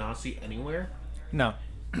see a Genasi anywhere? No.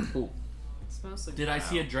 Ooh. It's mostly Did I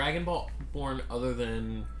see a Dragonborn other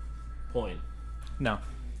than Poin? No.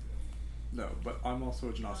 No, but I'm also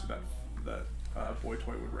a Genasi that Boy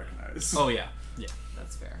Toy would recognize. Oh yeah, yeah.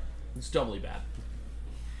 That's fair. It's doubly bad.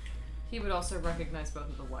 He would also recognize both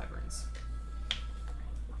of the wyverns.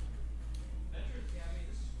 I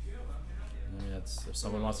mean, that's if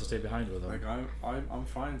someone wants to stay behind with them. Like I'm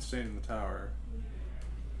fine staying in the tower.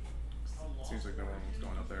 Seems like no one's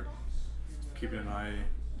going up there. Keeping an eye.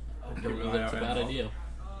 I don't know that's a bad idea.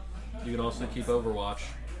 You can also keep Overwatch.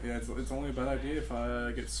 Yeah, it's only a bad idea if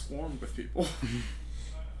I get swarmed with people.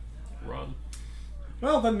 Run.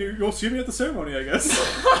 Well, then you'll see me at the ceremony, I guess.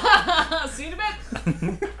 See you in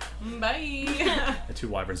a bit. Bye. The two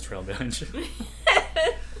wyverns trail behind you.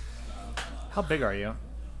 How big are you?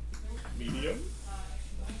 Medium.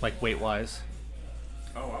 Like weight-wise?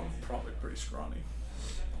 Oh, I'm probably pretty scrawny.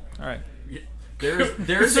 All right. There's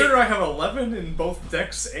Consider I have 11 in both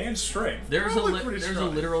dex and strength. There's Probably pretty a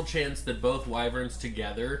scrawny. literal chance that both wyverns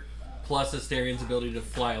together, plus Astarion's ability to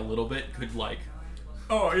fly a little bit, could like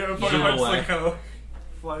Oh yeah, if I Zoom just away. like kind of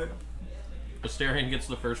fly. Astarion gets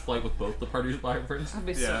the first flight with both the party's wyverns. I'd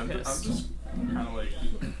be Yeah, so I'm pissed. just kind of like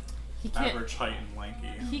He can't. average height and lanky.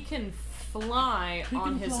 He can fly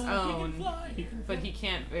on his own, but he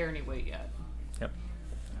can't bear any weight yet. Yep.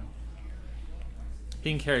 He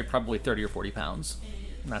can carry probably 30 or 40 pounds.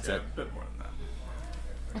 And that's Yeah, it. a bit more than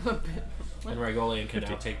that. I'm a bit. And Rygolian can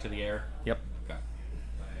now take to the air. Yep. Okay.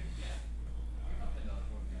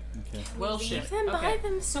 Okay. Well, Leave shit. them by Okay.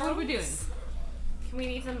 themselves. So what are we doing? Can we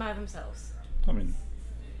leave them by themselves? I mean,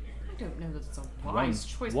 I don't know that it's a wise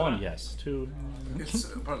choice. one, but yes. Two. It's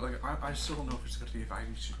but like I still don't know if it's gonna be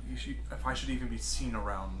if I should even be seen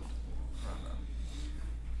around them.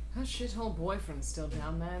 Her shithole boyfriend's still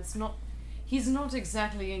down there. It's not. He's not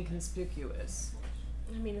exactly inconspicuous.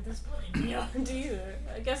 I mean, at this point, yeah. Do you?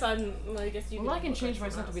 I guess I'm. I guess you. Well, I can look change like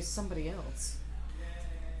myself to be someone somebody else.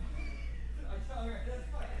 else.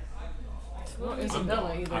 Well,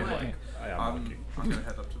 Isabella, either I'm way. looking. I am I'm looking. gonna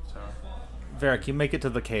head up to the tower. Varric, you make it to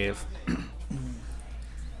the cave.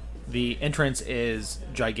 The entrance is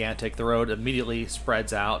gigantic. The road immediately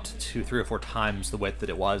spreads out to 3 or 4 times the width that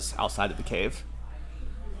it was outside of the cave.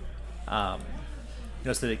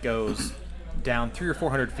 Notice that it goes down 300 or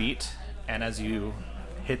 400 feet, and as you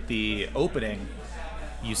hit the opening,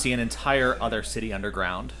 you see an entire other city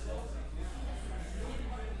underground.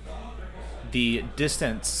 The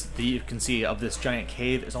distance that you can see of this giant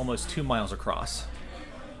cave is almost 2 miles across.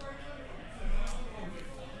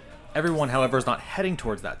 Everyone, however, is not heading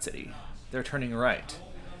towards that city. They're turning right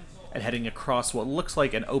and heading across what looks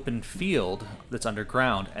like an open field that's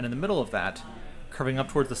underground, and in the middle of that, curving up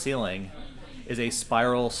towards the ceiling, is a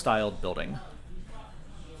spiral-styled building.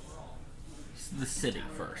 The city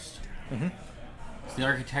first. Mm-hmm. Is the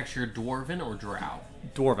architecture dwarven or drow?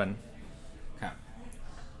 Dwarven. Okay.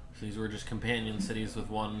 So these were just companion cities with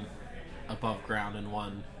one above ground and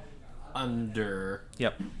one under.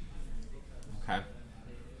 Yep. Okay.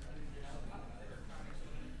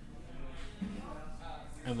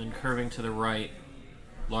 And then curving to the right,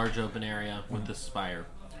 large open area with the spire.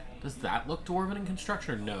 Does that look dwarven in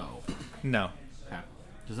construction or no? No. Okay.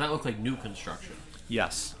 Does that look like new construction?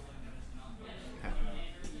 Yes. Okay.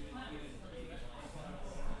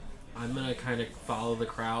 I'm gonna kind of follow the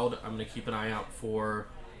crowd. I'm gonna keep an eye out for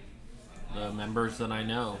the members that I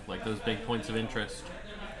know, like those big points of interest.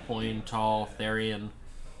 Poin, Tall, Therian,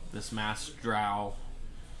 this masked drow.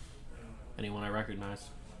 Anyone I recognize.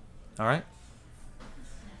 All right.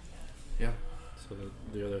 Yeah. So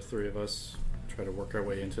the other three of us try to work our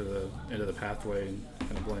way into the pathway and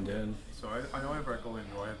kind of blend in. So I know I have Reckle, do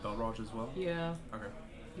I have Belraj as well? Yeah. Okay.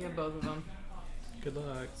 Yeah, both of them. Good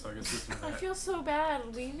luck. So I guess this is I feel so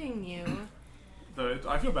bad leaving you.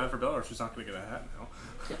 I feel bad for Belraj. She's not gonna get a hat now.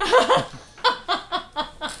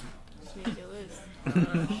 Just make you lose.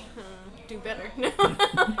 Do better. Yeah,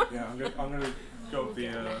 I'm gonna go with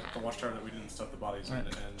the watchtower that we didn't stuff the bodies in,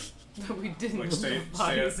 and We didn't like put stay the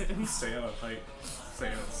bodies in. out of height, stay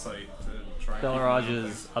out of sight to try. and Belraj keep them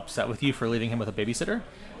is upset with you for leaving him with a babysitter.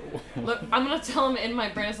 Look, I'm gonna tell him in my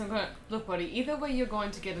brain. I'm going. Look, buddy. Either way, you're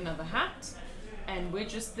going to get another hat, and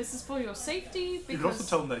this is for your safety. You Because can also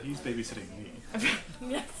tell him that he's babysitting me.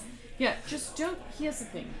 Yes. yeah, just don't. Here's the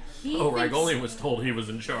thing. Oh, Rygolian was told he was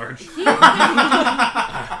in charge.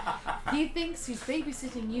 He thinks he's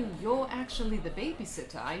babysitting you. You're actually the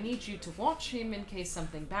babysitter. I need you to watch him in case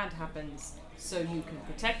something bad happens so you can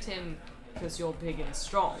protect him because you're big and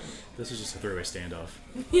strong. This is just a three-way standoff.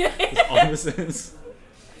 Yeah. That's all this is.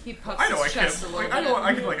 He puffs I know I his chest a can. little Like, I know bit.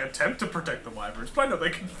 I can like attempt to protect the wyverns, but I know they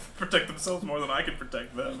can protect themselves more than I can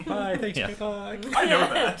protect them. Hi, thanks Yeah. for talking. I know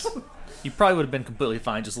that. You probably would have been completely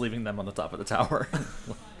fine just leaving them on the top of the tower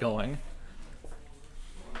going.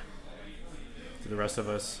 Do the rest of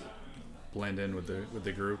us blend in with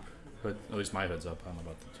the group? But at least my hood's up. I don't know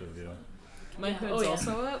about the two of you. My Yeah. hood's Oh, yeah.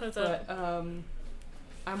 also up, Hood's but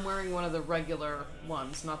I'm wearing one of the regular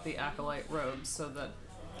ones, not the acolyte robes, so that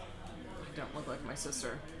I don't look like my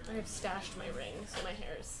sister. I have stashed my ring, so my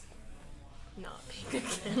hair's not pink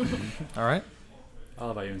again. All right. I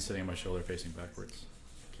love how even sitting on my shoulder facing backwards,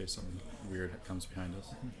 in case something weird comes behind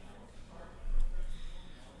us.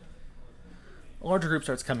 A larger group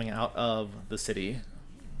starts coming out of the city.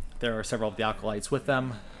 There are several of the acolytes with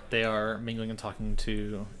them. They are mingling and talking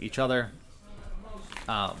to each other.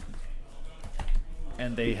 And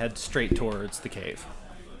they head straight towards the cave.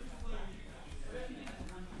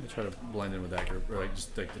 I try to blend in with that group, or like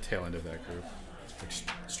just like the tail end of that group, like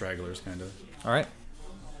stragglers, kind of. All right.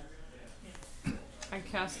 I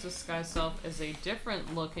cast Disguise Self as a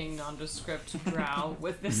different looking nondescript drow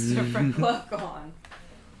with this different cloak on.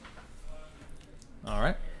 All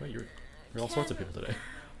right. Wait, you're all sorts of people today.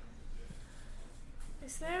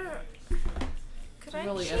 Is there... Could I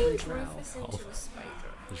Really every change drow. Rufus into a spider?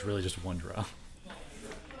 There's really just one drow.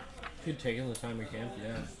 If you'd taken the time we can,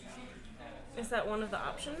 yeah. Is that one of the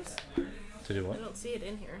options? To do I what? don't see it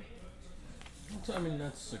in here. I mean,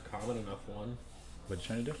 that's a common enough one. What are you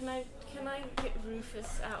trying to do? Can I get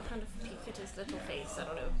Rufus out, kind of peek at his little face? I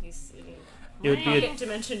don't know if he's in It would be pocket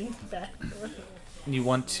dimension back. You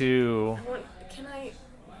want to... Can I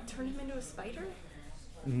turn him into a spider?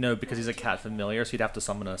 No, because he's a cat familiar, so you'd have to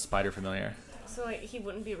summon a spider familiar. So he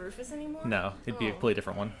wouldn't be Rufus anymore? No, it'd be a Oh. completely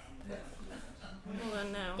different one. Well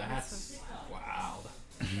then, no. That's wow.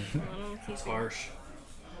 I'm It's harsh.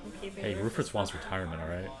 keeping Hey, Rufus wants retirement,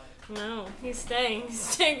 alright? No, he's staying. He's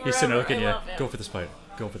staying forever. He's sitting looking I at love you. him. Go for the spider.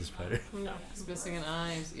 Go for the spider. No. He's missing an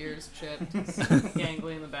eye, his ears chipped, he's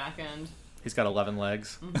gangly in the back end. He's got 11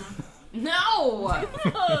 legs. No!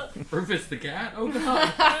 Rufus the cat? Oh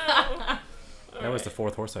god. That was the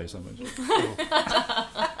fourth horse I summoned.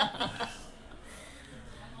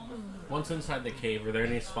 Once inside the cave, are there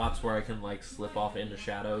any spots where I can like slip off into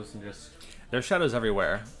shadows and just There's shadows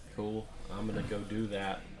everywhere. cool? I'm gonna go do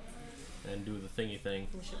that and do the thingy thing.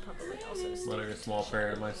 We should probably also Mutter a small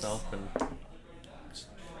prayer to myself, and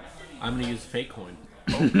I'm gonna use fake coin.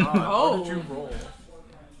 Oh god, Oh. what did you roll?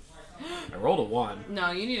 I rolled a 1. No,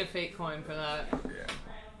 you need a fake coin for that. Yeah.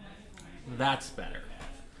 That's better.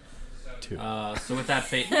 2. So with that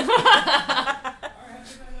fake,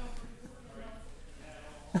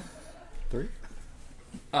 3?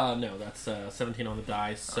 no, that's 17 on the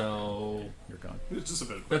die. So You're gone. It's just a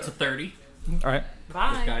bit. that's a 30 All right. with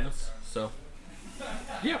Bye. guidance. So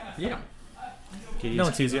yeah. No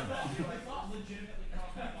one sees you.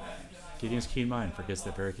 Gideon's keen mind forgets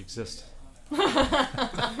that Varric exists.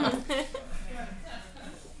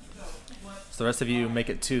 So the rest of you make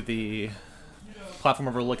it to the platform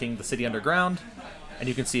overlooking the city underground, and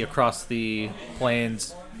you can see across the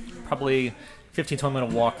plains, probably 15-20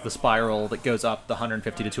 minute walk, the spiral that goes up the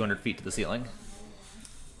 150 to 200 feet to the ceiling.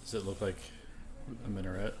 Does it look like a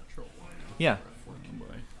minaret? Yeah. Oh boy.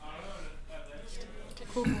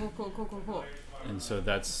 Cool. And so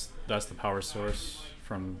that's the power source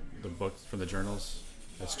from the books, from the journals.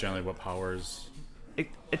 That's generally what powers It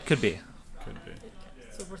could be. could be.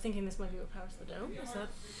 So we're thinking this might be what powers the dome? Is that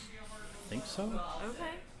Think so?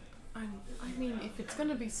 okay? I mean, if it's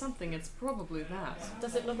gonna be something, it's probably that.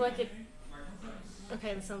 Does it look like it?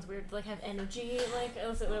 Okay, this sounds weird. Like have energy? Like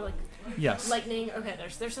is it like Yes. lightning? Okay,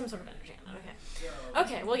 there's some sort of energy in it.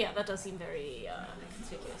 Okay. Okay. Well, yeah, that does seem very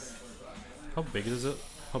conspicuous. How big is it?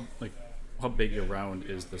 How big around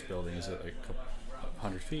is this building? Is it like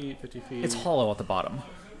 100 feet, 50 feet? It's hollow at the bottom.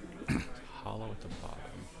 hollow at the bottom.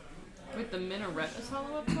 Wait, the minaret is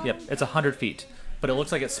hollow up top? Yep, it's 100 feet, but it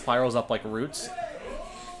looks like it spirals up like roots.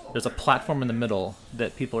 There's a platform in the middle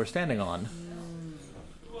that people are standing on.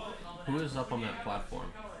 Who is up on that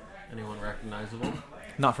platform? Anyone recognizable?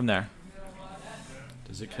 Not from there.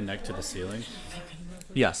 Does it connect to the ceiling?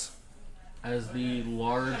 Yes. As the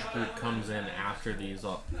large group comes in after these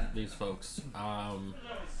folks,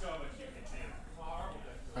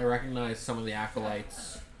 I recognize some of the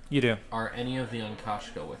acolytes. You do. Are any of the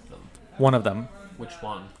Unkashka with them? One of them. Which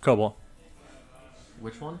one? Kobold.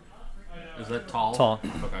 Which one? Is that tall? Tall.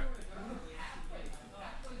 Okay.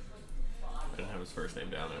 have his first name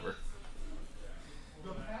down ever.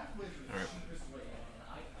 Alright.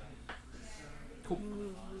 Cool.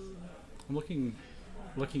 I'm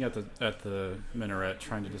looking at the minaret,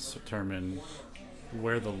 trying to determine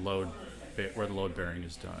where the load bearing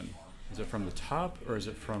is done. Is it from the top, or is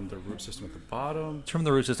it from the root system at the bottom? It's from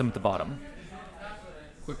the root system at the bottom.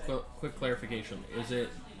 Quick clarification. Is it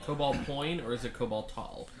Cobalt Point or is it Cobalt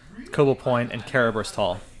Tall? Cobalt Point and Karelovas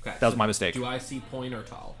Tall. Okay, That was so my mistake. Do I see Point or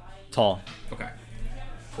Tall? Tall. Okay.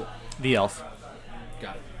 Cool. The elf.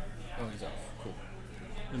 Got it. Oh, he's elf.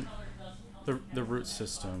 Cool. The root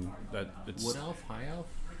system that it's Wood elf? High elf?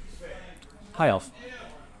 High elf.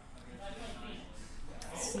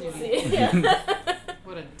 Snooty.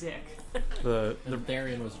 What a dick. the And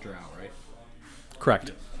Therian was a drow, right?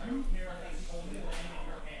 Correct.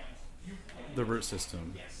 the root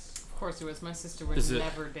system. Of course it was. My sister would Is it-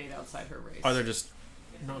 never date outside her race. Are there just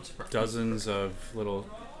Not surprised. dozens of little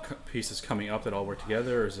pieces coming up that all work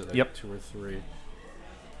together, or is it like Yep. 2 or 3?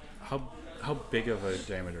 How big of a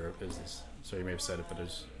diameter is this? So you may have said it, but I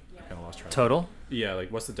kind of lost track. Total. Yeah,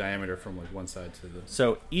 like what's the diameter from like one side to the?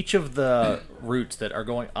 So each of the roots that are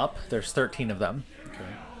going up, there's 13 of them. Okay.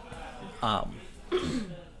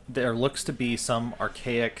 There looks to be some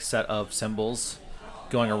archaic set of symbols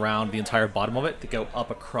going around the entire bottom of it that go up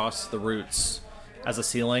across the roots as a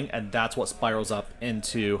ceiling, and that's what spirals up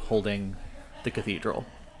into holding the cathedral.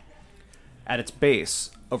 At its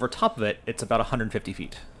base, over top of it, it's about 150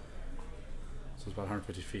 feet. So it's about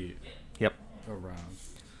 150 feet Yep. around.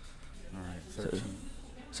 All right, 13.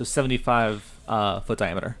 So 75 foot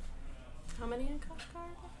diameter. How many in Kashgar?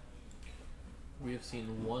 We have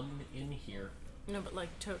seen one in here. No, but like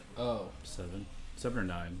total. Oh, 7 or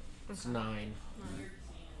 9. it's 9.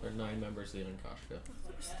 There are 9 members of the Unkashka.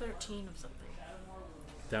 It was 13 of something.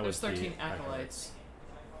 That There's was 13 the acolytes.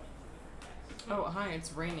 Oh, hi,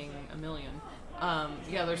 it's raining a million.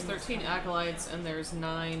 Yeah, there's 13 acolytes and there's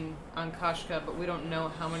 9 on Kashka, but we don't know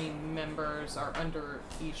how many members are under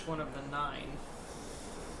each one of the 9.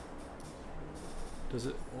 Does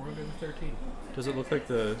it 413. look like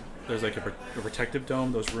there's like a protective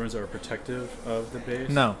dome? Those ruins are protective of the base.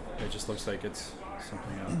 No. It just looks like it's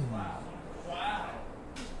something else.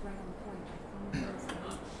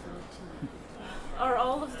 Are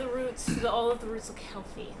all of the roots? All of the roots look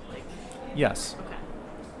healthy? Like Yes. okay.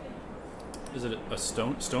 Is it a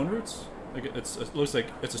stone roots? Like it looks like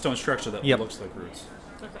it's a stone structure that Yep. looks like roots.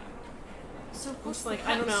 Okay. So It's like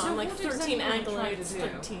I don't know. So I'm like what is 13 anyone trying acolytes, to do?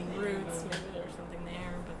 13 roots. Maybe there's something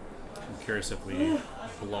there, but I'm curious if we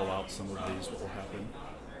blow out some of these, what will happen?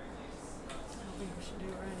 I don't think we should do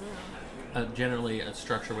it right now. Generally, a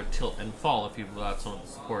structure would tilt and fall if you blew out some of the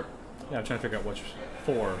support. Yeah, I'm trying to figure out which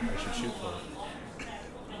 4 I should shoot for.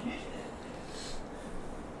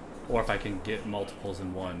 Or if I can get multiples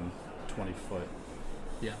in one 20-foot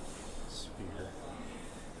Yeah. sphere.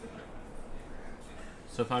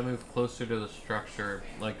 So if I move closer to the structure,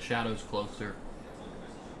 like shadows closer,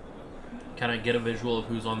 can I get a visual of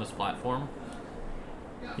who's on this platform?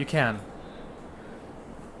 You can.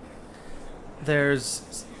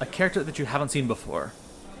 There's a character that you haven't seen before.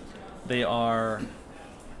 They are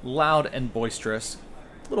loud and boisterous,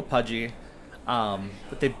 a little pudgy,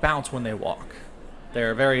 but they bounce when they walk.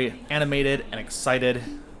 They're very animated and excited.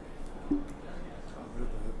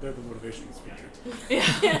 They're the motivational speakers.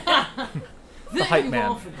 The hype Thank you man.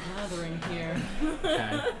 all for gathering here.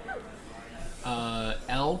 Okay.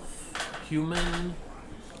 Elf, human.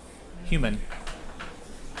 Human.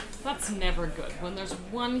 That's never good. When there's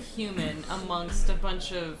one human amongst a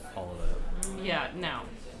bunch of... All of that. Yeah, no.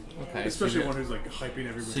 Okay. Especially so one who's like hyping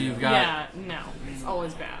everybody. So you've up. got Yeah, no. It's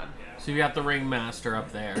always bad. so you got the ringmaster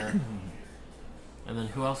up there, and then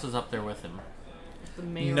who else is up there with him? The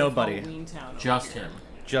mayor Nobody. of Halloween Town. over Just here. him.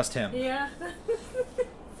 Just him. Yeah.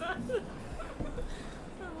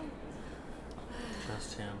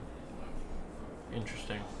 Just him.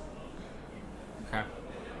 Interesting. Okay.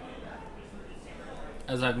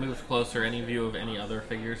 As I've moved closer, any view of any other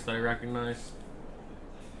figures that I recognize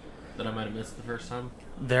that I might have missed the first time?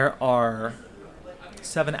 There are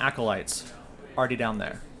 7 acolytes already down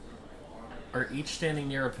there. Are each standing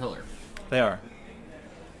near a pillar? They are.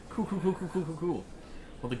 Cool.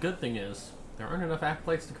 Well, the good thing is, there aren't enough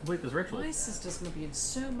acolytes to complete this ritual. My sister's gonna be in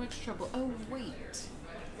so much trouble. Oh, wait.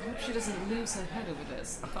 I hope she doesn't lose her head over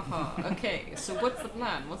this. Haha. Okay, so what's the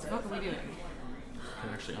plan? What the fuck are we doing?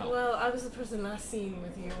 Can actually help. Well, I was the person last seen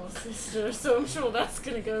with your sister, so I'm sure that's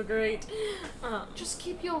gonna go great. Just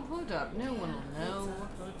keep your hood up. No one will know.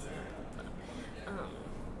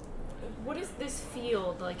 What is this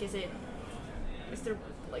field like? Is there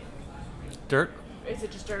like? Dirt? Is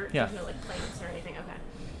it just dirt? Yeah. There's no like plants or anything. Okay.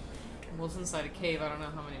 Well, it's inside a cave. I don't know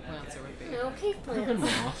how many plants there would be. No, cave Urban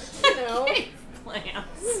plants. moss. No. Cave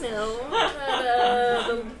plants. No. That,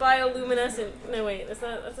 the bioluminescent. No, wait.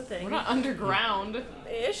 That's a thing. We're not underground.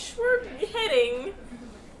 Ish. We're heading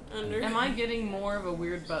under. Am I getting more of a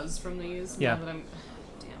weird buzz from these? Yeah. Now that I'm...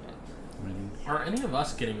 Damn it. I mean, Are any of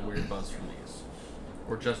us getting a weird buzz from these?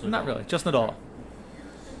 Or just Not really, just Nadal.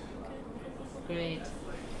 Great.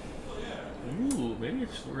 Ooh, maybe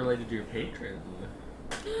it's related to your patron.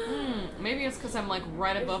 Maybe it's because I'm like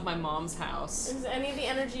right above my mom's house. Is any of the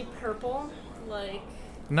energy purple? Like.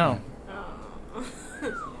 No. Oh.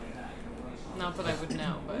 Not that I would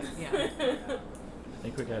know, but yeah. I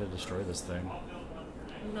think we gotta destroy this thing.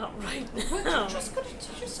 Not right What? now. You're just gonna Let's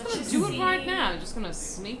do just it right see. now. Just gonna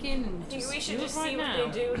sneak in and I think just we should do just it right see now.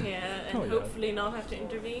 what they do here and Oh, yeah. hopefully not have to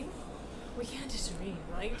intervene. We can't intervene,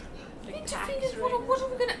 right? Like pact, What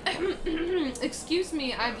right? are we gonna... Excuse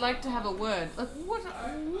me, I'd like to have a word. Like, what?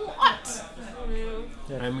 What?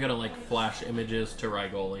 Yeah. I'm gonna like flash images to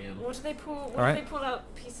Rygolian. What do they pull? What Alright. if they pull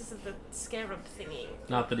out pieces of the scarab thingy?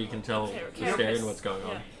 Not that he can tell Carapace. Hysterian what's going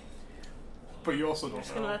on. Yeah. But you also don't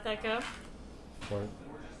Just gonna know. let that go. What?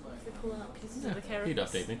 If they pull out pieces of the carapace. He'd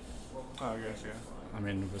update me. Oh, I guess, yeah. I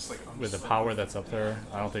mean, It's like with the power that's up there,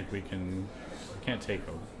 I don't think we can't take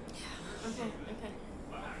them. Okay.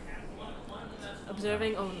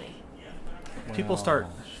 Observing only. People start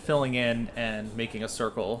filling in and making a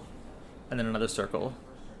circle, and then another circle,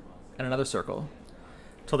 and another circle,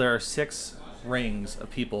 till there are 6 rings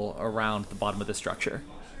of people around the bottom of the structure.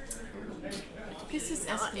 This is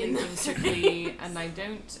Not in escalating the quickly, and I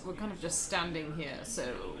don't... We're kind of just standing here,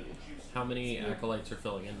 so... How many acolytes are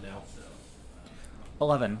filling in now?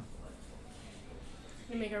 11.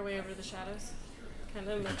 We make our way over the shadows. Kind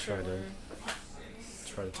of make try sure to- we're.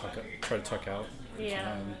 Try to tuck out.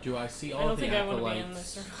 Yeah. Do I see I all don't the think I want to be in the acolytes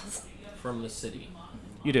circles. from the city?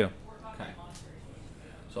 You do. Okay.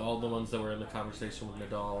 So all the ones that were in the conversation with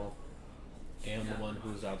Nadal and the one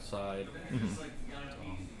who was outside.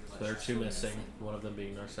 So there are 2 missing, one of them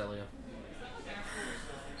being Narcelia.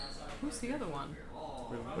 Who's the other one?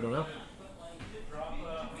 We don't know.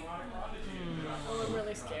 Oh, I'm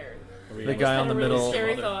really scared. The guy on the Really middle.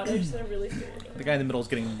 scary thought. I just really scared. The guy in the middle is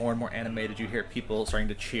getting more and more animated. You hear people starting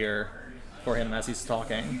to cheer for him as he's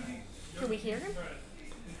talking. Can we hear him?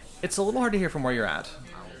 It's a little hard to hear from where you're at.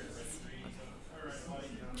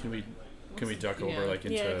 Can we duck over Yeah. like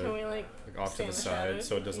into Yeah. Can we like off to stay the in side shadows?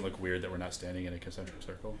 so it doesn't look weird that we're not standing in a concentric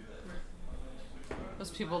circle? Those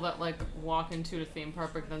people that like walk into a theme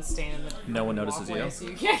park but then stand in the No one notices walkway, you. so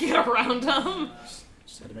you can't get around them.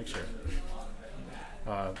 Just had to make sure.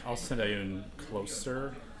 I'll send Ayun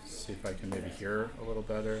closer, see if I can maybe hear a little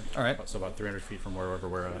better. All right. So about 300 feet from wherever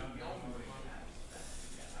we're at.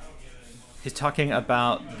 He's talking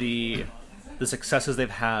about the successes they've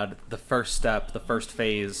had, the first step, the first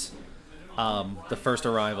phase, the first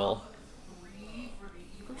arrival.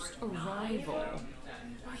 First arrival.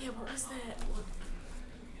 Oh yeah, what was that?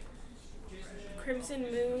 Crimson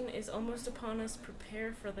moon is almost upon us.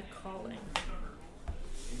 Prepare for the calling.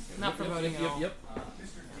 Not foreboding at all. Yep.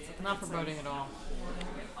 Not foreboding at all.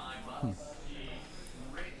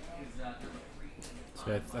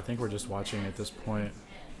 So I think we're just watching at this point.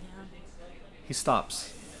 He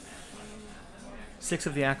stops. 6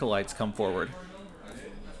 of the acolytes come forward,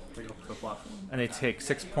 We go to the platform. and they take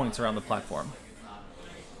 6 points around the platform.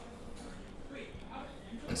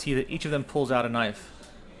 You see that each of them pulls out a knife.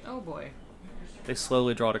 Oh boy. They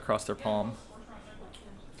slowly draw it across their palm,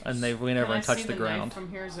 and they lean over Can and I touch see the knife ground. from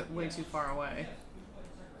here? Is it way too far away?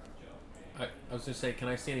 I was gonna say, can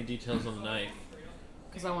I see any details on the knife?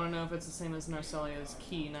 Because I want to know if it's the same as Narcelia's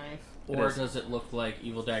key knife. It Or is. does it look like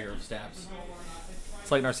Evil Dagger of Stabs?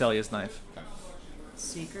 It's like Narcelia's knife.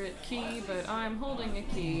 Secret key, but I'm holding a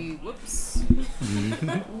key. Whoops.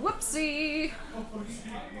 Whoopsie.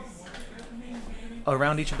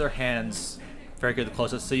 Around each of their hands, very good, the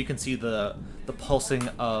closest, so you can see the pulsing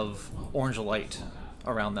of orange light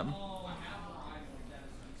around them.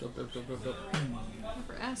 Dup, dup, dup, dup, dup.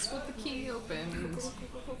 Never asked what the key opens.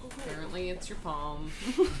 Apparently it's your palm.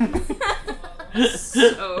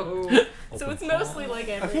 So it's mostly like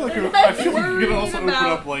I feel like everything. I feel like you Worried can also open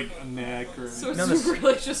about- up like a neck or. So it's No, this-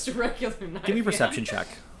 really just a regular knife. Give me a yeah? perception check.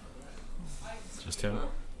 Just him.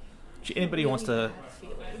 Anybody who wants to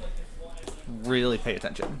really pay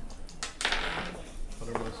attention.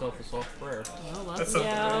 Utter myself a soft prayer. Well, That's that's a-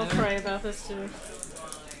 Yeah, I'll pray about this too.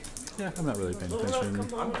 Yeah, I'm not really paying Oh, attention.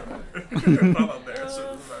 come on. Not on there, so it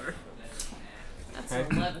doesn't matter. That's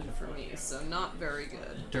 11 for me, so not very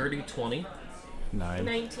good. Dirty 20. 9.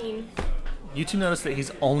 19. You two notice that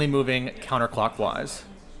he's only moving counterclockwise.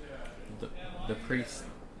 The priest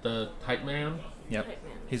The hype man. Yep.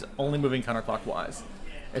 He's only moving counterclockwise.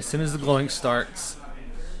 As soon as the glowing starts,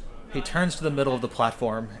 he turns to the middle of the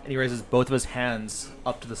platform and he raises both of his hands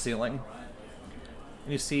up to the ceiling.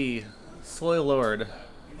 And you see, slowly lowered,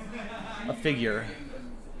 a figure,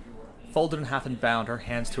 folded in half and bound, her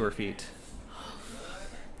hands to her feet.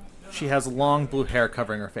 She has long blue hair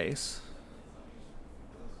covering her face.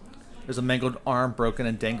 There's a mangled arm broken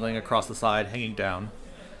and dangling across the side, hanging down.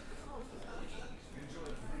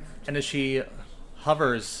 And as she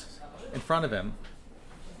hovers in front of him,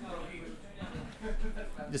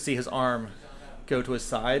 you see his arm go to his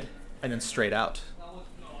side and then straight out.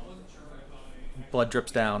 Blood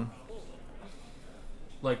drips down.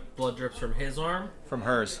 Like blood drips from his arm? From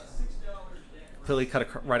hers. Completely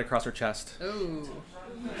cut right across her chest. Ooh.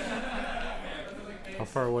 How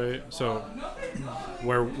far away? So,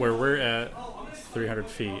 where we're at, 300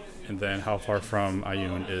 feet, and then how far from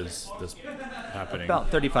Ayun is this happening? About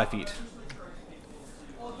 35 feet.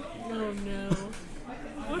 Oh no.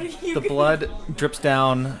 What are you The blood drips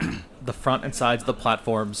down the front and sides of the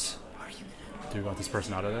platforms Do we want this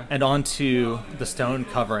person out of there? and onto the stone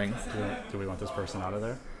covering. Do we want this person out of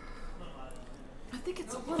there? I think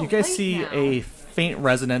it's a little You guys late see now. a faint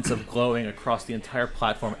resonance of glowing across the entire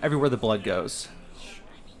platform, everywhere the blood goes.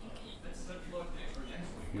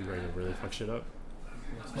 We ready to really fuck shit up?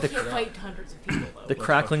 We can't fight hundreds of people though. The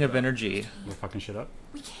crackling of energy We're fucking shit up?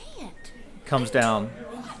 We can't. comes down.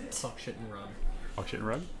 Fuck shit and run. Fuck shit and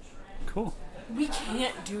run? Cool. We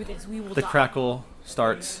can't do this. We will The die. crackle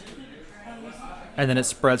starts, and then it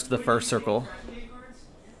spreads to the first circle.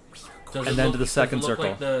 Does And it then look, to the second does it look circle.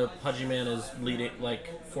 like the pudgy man is leading,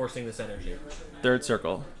 like forcing this energy. Third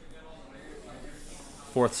circle.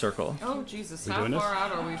 Fourth circle. Oh Jesus! We How doing this? far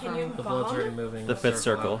out are we Can from? you The blood's bomb? already moving. The fifth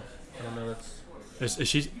circle. I don't know. That's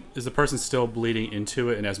Is the person still bleeding into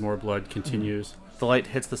it, and as more blood continues? The light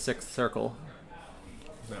hits the sixth circle,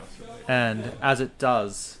 no. It's really, and as it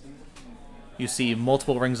does, you see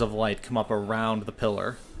multiple rings of light come up around the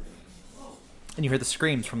pillar. And you hear the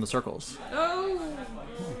screams from the circles. Oh.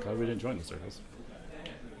 Oh, glad we didn't join the circles.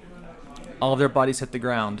 All of their bodies hit the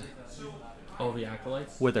ground, all the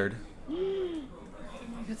acolytes. withered.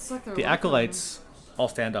 It's like they're The looking- acolytes all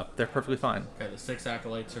stand up. They're perfectly fine. Okay, the 6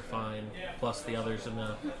 acolytes are fine, plus the others in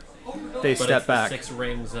the. They But step it's back. the 6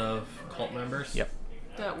 rings of cult members. Yep.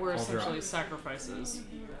 that were All their essentially eyes. sacrifices.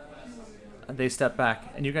 They step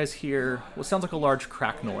back, and you guys hear what sounds like a large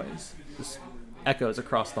crack noise. This echoes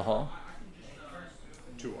across the hall.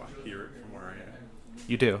 Do I hear it from where I am?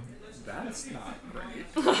 You do. That's not great.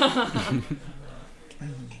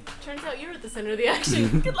 Turns out you're at the center of the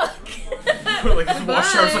action. Good luck. Like, just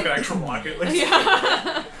watch out like an actual rocket. Like,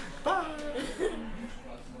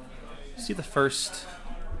 See the first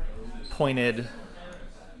pointed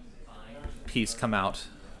piece come out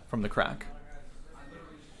from the crack.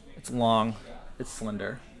 It's long, it's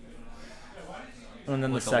slender. And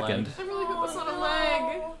then Like the a second, leg. I really hope it's not a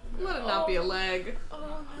leg. Let it not be a leg.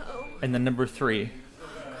 Oh no. and then number 3,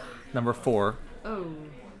 number 4, Oh.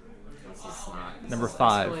 This is not. Number this is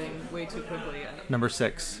 5. escalating way too quickly yet. number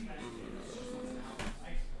 6,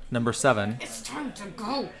 number 7, It's time to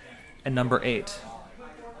go. and number 8.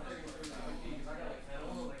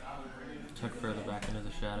 Tuck further back into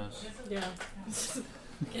the shadows. Yeah.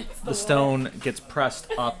 The stone gets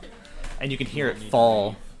pressed up, and you can hear it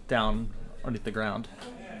fall down underneath the ground.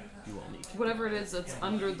 You all need. Whatever it is that's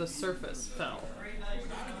under the surface fell.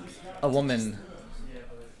 A woman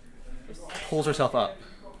pulls herself up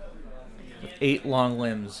with 8 long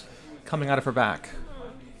limbs coming out of her back.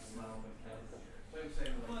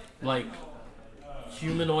 Like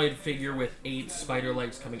humanoid figure with 8 spider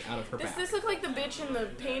legs coming out of her Does back. this look like the bitch in the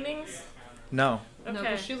paintings? No. No,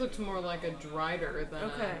 Okay. but she looked more like a drider than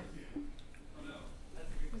Okay.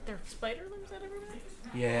 With their spider limbs out of her back?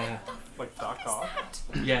 Yeah. like Doc Ock.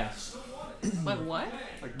 Yes. Like what?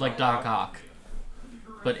 Like Doc Ock.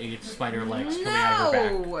 But 8 spider legs coming out of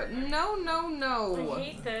her back. No, no, no, I no.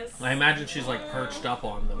 hate this. I imagine she's like perched up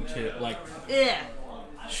on them too. Like Ugh.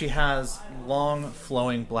 She has long,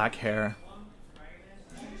 flowing black hair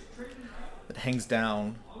that hangs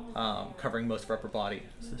down, covering most of her upper body.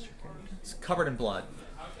 It's covered in blood.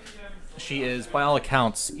 She is, by all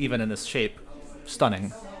accounts, even in this shape,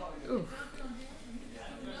 stunning. Oof.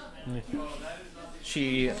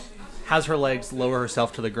 She has her legs lower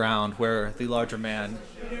herself to the ground, where the larger man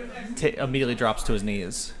immediately drops to his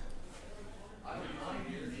knees.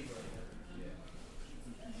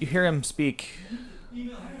 You hear him speak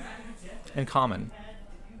in common.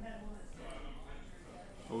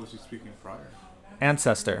 What was he speaking prior?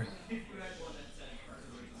 Ancestor,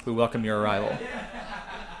 we welcome your arrival.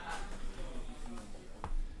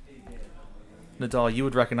 Nadal, you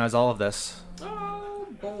would recognize all of this Oh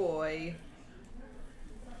boy.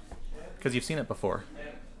 because you've seen it before.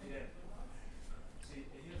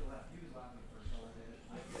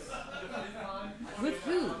 With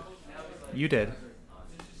who? You did.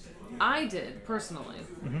 I did, personally.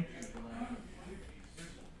 Mhm.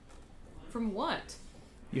 From what?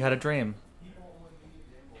 You had a dream.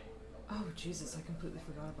 Oh, Jesus, I completely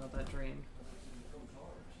forgot about that dream.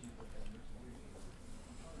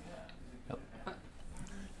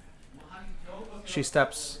 She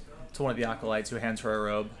steps to one of the acolytes who hands her a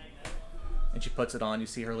robe, and she puts it on. You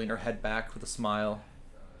see her lean her head back with a smile.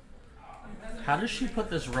 How does she put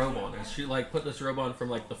this robe on? Does she like put this robe on from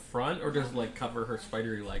like the front, or does it like cover her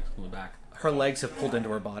spidery legs from the back? Her legs have pulled into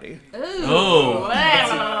her body. Ooh.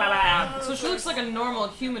 Oh. So she looks like a normal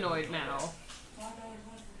humanoid now.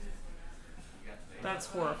 That's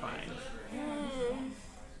horrifying.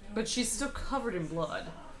 But she's still covered in blood.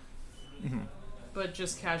 But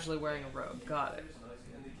just casually wearing a robe. Got it.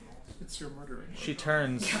 It's your murdering. She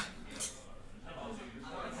turns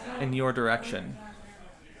in your direction,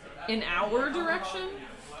 In our direction?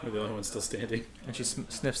 We're the only one still standing. and she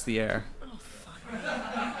sniffs the air.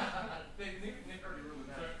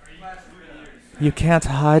 You can't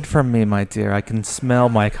hide from me, my dear. I can smell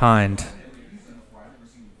my kind.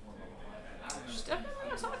 She's definitely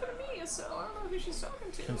not talking to me, so I don't know who she's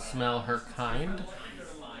talking to. Can smell her kind.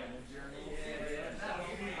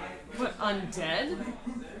 What, undead?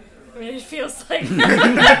 I mean, it feels like.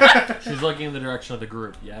 She's looking in the direction of the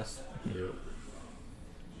group. Yes. Yep.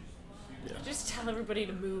 Just tell everybody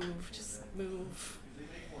to move. Just move.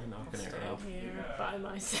 I'm not gonna Stay arrow. here by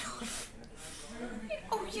myself.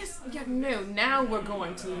 Oh, yes. Yeah, no, now we're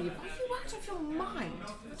going to leave. Are you out of your mind?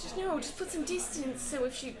 Just put some distance so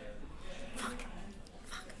if she. Fuck.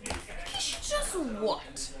 She just what?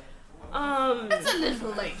 It's a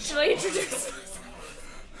little late. Should I introduce myself?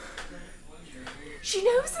 She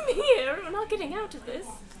knows I'm here. We're not getting out of this.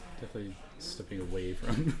 Definitely stepping away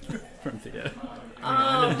from Thea.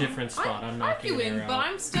 I'm in a different spot. I'm not arguing, but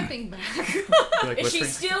I'm stepping back. Like Is she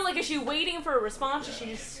whispering. still is she waiting for a response? Is she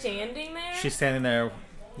just standing there? She's standing there,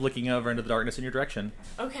 looking over into the darkness in your direction.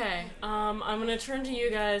 Okay. I'm gonna turn to you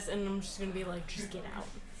guys and I'm just gonna be like, just get out.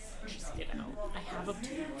 Just get out. I have a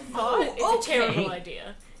thought. It's a terrible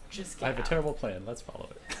idea. Just get I have a out. terrible plan. Let's follow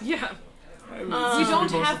it. Yeah. We Most don't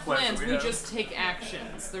of the have plans plans, that we have. just take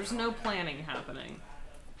actions. There's no planning happening.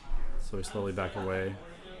 So we slowly back away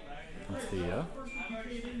from Thea.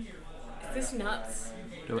 Is this nuts?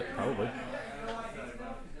 Do it. Probably.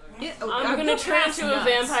 Yeah, I'm gonna turn to a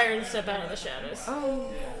vampire and step out of the shadows.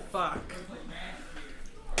 Oh, fuck.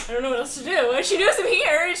 I don't know what else to do. She knows I'm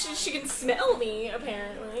here. She can smell me,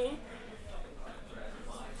 apparently.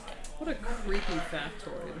 What a creepy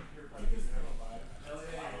factoid.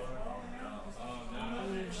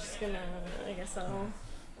 I'm just gonna, I guess I'll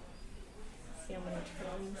see how many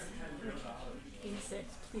turns. B6,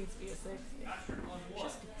 please be a 6. Just be a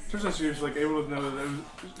 6. Turns out she was like able to know that it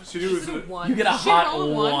was, she knew it was She's a an, one. You get a She hot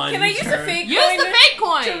rolled a one. Can I use a turn. fake Use coin the fake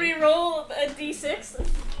coin! to re-roll a D6?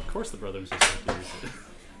 Of course, the brother and sister do it.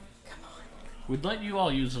 We'd let you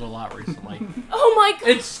all use it a lot recently. Oh my god!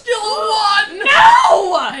 It's still a 1!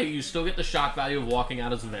 No! Hey, you still get the shock value of walking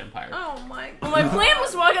out as a vampire. Oh my Well, my plan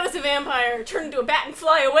was to walk out as a vampire, turn into a bat and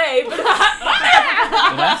fly away, but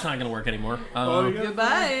Well, that's not gonna work anymore. Oh, you got-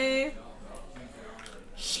 Goodbye.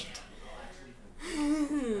 shit.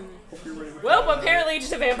 hope you're ready with Well, that. apparently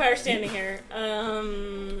just a vampire standing here.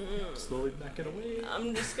 Slowly backing away.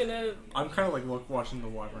 I'm just gonna. I'm kind of like watching the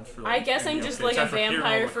wyverns for. I Like, guess any I'm just updates. like a After hearing all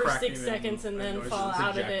vampire the for cracking 6 seconds and then noises. fall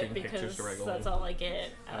out of it Projecting pictures because to regulate. that's all I get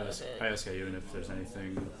out of I it. ask Ayun if there's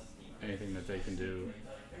anything that they can do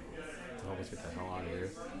to help us get the hell out of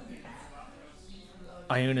here.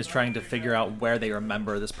 Ayun is trying to figure out where they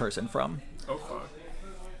remember this person from. Oh fuck.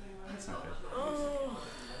 That's not good. Oh,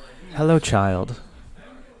 Hello, child.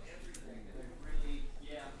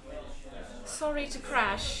 sorry to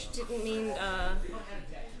crash. Didn't mean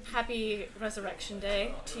happy Resurrection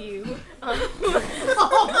Day to you.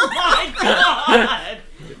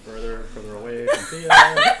 Get further away from Thea.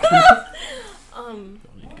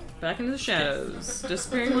 Back into the shadows,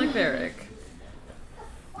 disappearing like Varric.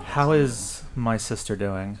 How is my sister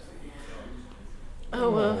doing?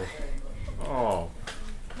 Oh, Oh.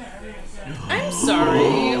 I'm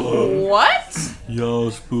sorry. What?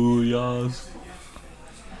 Yas, boo, yas.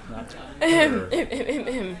 Not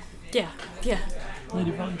Yeah.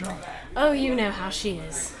 Lady Von Drop. Oh, you know how she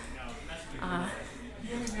is.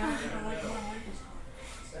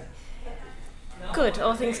 Good,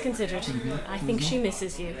 all things considered. I think she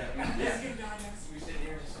misses you.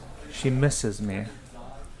 She misses me.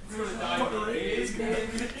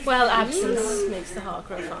 Well, absence makes the heart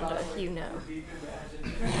grow fonder, you know. She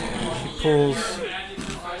pulls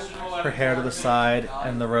her hair to the side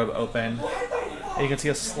and the robe open, and you can see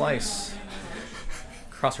a slice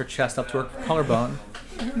across her chest up to her collarbone.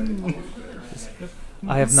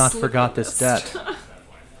 I have not forgot this debt.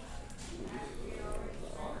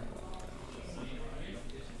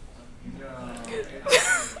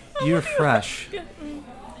 You're fresh.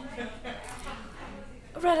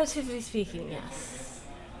 Relatively speaking, yes.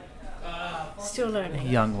 Still learning.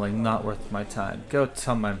 Youngling, not worth my time. Go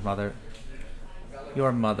tell my mother.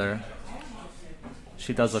 Your mother.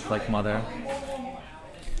 She does look like mother.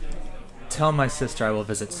 Tell my sister I will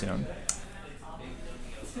visit soon.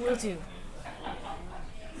 Will do.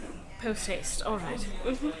 Post haste. All right.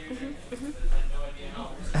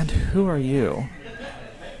 And who are you?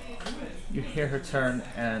 You hear her turn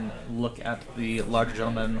and look at the larger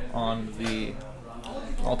gentleman on the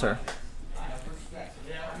altar.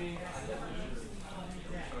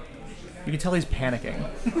 You can tell he's panicking.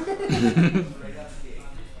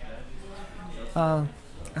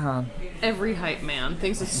 Every hype man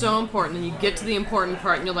thinks it's so important, and you get to the important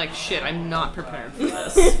part, and you're like, "Shit, I'm not prepared for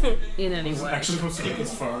this in any way." Actually, supposed to get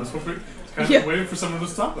this far. I was hoping, kind Yeah. of waiting for someone to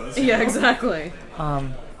stop us. Yeah, exactly.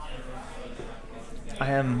 I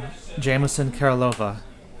am Jameson Karelovas,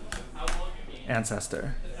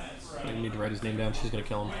 ancestor. I need to write his name down. She's gonna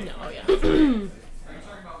kill him. Oh, yeah.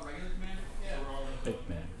 Hey,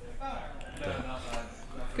 man.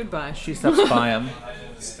 Goodbye. She steps by him,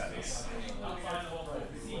 Status.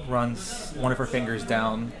 runs one of her fingers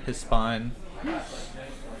down his spine.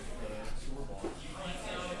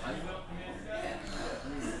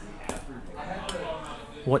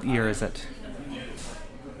 What year is it?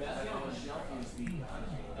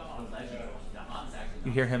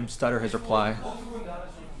 You hear him stutter his reply.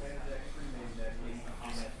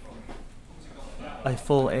 A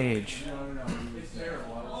full age.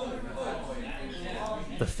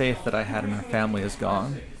 The faith that I had in her family is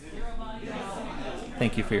gone.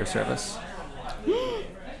 Thank you for your service.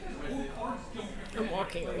 I'm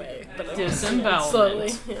walking away, but Disembowelment.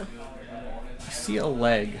 slowly. Yeah. You see a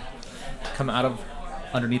leg come out of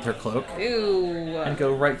underneath her cloak Ew. and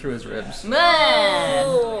go right through his ribs. Man.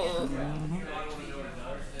 Oh.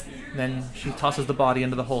 Then she tosses the body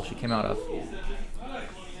into the hole she came out of.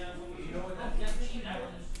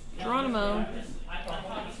 Geronimo.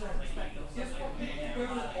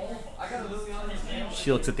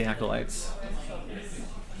 She looks at the acolytes.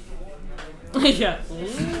 Yeah.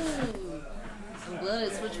 I'm glad I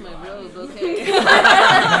switched my robe, okay?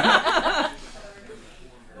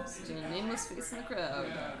 Just doing a nameless face in the crowd.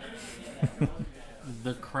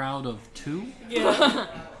 The crowd of two? Yeah.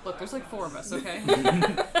 Look, there's like 4 of us, okay? There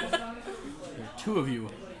are 2 of you.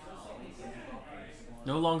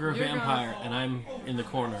 No longer a You're vampire, and I'm in the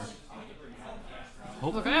corner.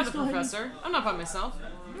 Look, Hopefully I have the still hanging. professor. I'm not by myself.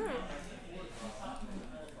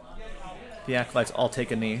 The acolytes all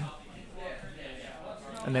take a knee.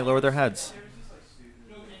 And they lower their heads.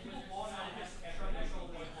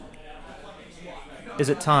 Is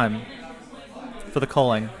it time for the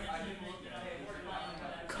culling?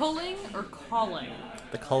 Culling or calling?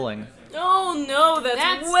 The culling. Oh no,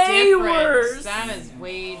 that's way different. worse. That is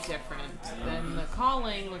way different than the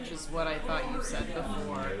calling, which is what I thought you said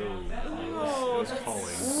before. Oh, It's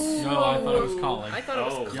calling. No, I thought it was calling. I thought it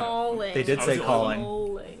was Oh. calling. They did I say was- calling.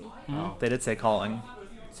 Calling. They did say calling.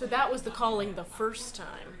 So that was the calling the first time.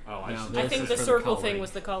 Oh, I No, see. this I think is the for circle calling. thing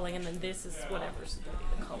was the calling, and then this is whatever's gonna be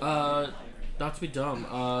the calling. Not to be dumb,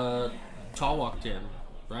 Tall walked in,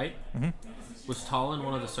 right? Mm-hmm. Was Tall in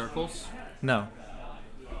one of the circles? No.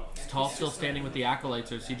 Is Tall still standing with the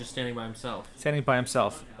acolytes, or is he just standing by himself? Standing by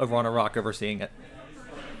himself over on a rock overseeing it.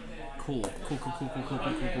 Cool. Cool.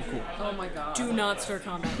 Oh my god. Do not stir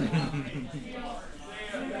combat right now.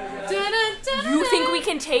 Dun-dun-dun-dun. You think we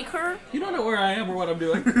can take her? You don't know where I am or what I'm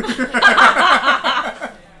doing.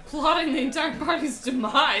 Plotting the entire party's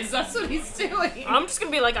demise. That's what he's doing. I'm just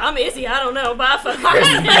gonna be like, I'm Izzy, I don't know, bye fucker.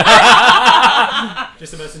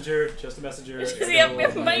 Just a messenger. Just a messenger. Yep,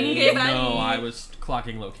 bye. No, I was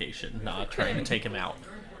clocking location, not trying to take him out.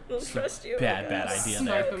 Don't trust you. Bad idea there.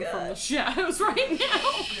 Snipe him from the shadows right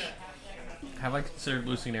now. Have I considered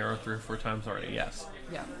loosing an arrow 3 or 4 times already? Yes.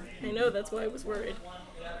 Yeah. I know, that's why I was worried.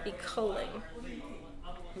 Be culling.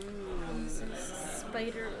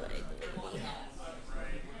 Spider leg.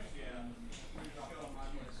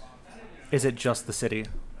 Is it just the city?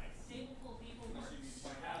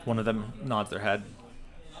 One of them nods their head.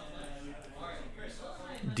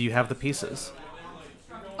 Do you have the pieces?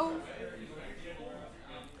 Oh.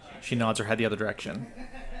 She nods her head the other direction.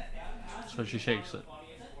 So she shakes it.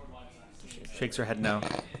 Shakes her head no.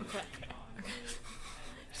 Okay.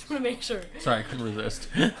 Just want to make sure. Sorry, I couldn't resist.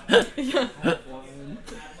 Yeah. Wait,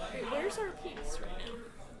 where's our piece right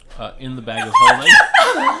now? In the bag of holding.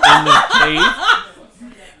 In the cave.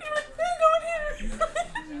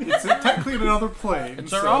 It's technically in another plane.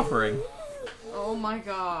 It's our offering. Oh my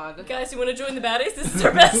god. Guys, you want to join the baddies? This is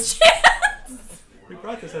our best chance. We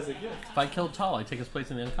brought this as a gift. If I kill Tal, I take his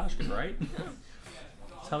place in the Ankashka, right?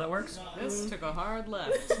 That's how that works? This took a hard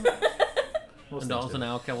left. And Dal's an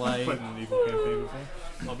alkali. Played in an evil campaign before.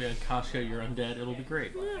 I'll be Ankashka, you're undead, it'll be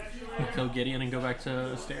great. I'll kill Gideon and go back to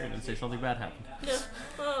Asterion and say something bad happened. Yeah.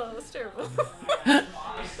 Oh, that's terrible.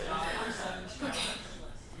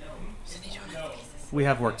 We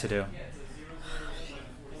have work to do.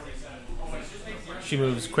 She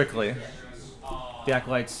moves quickly. The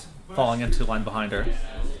acolytes falling into line behind her.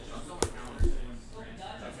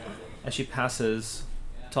 As she passes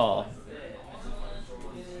Tal,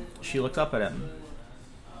 she looks up at him.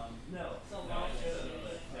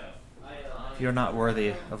 You're not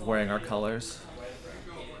worthy of wearing our colors,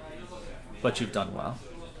 but you've done well.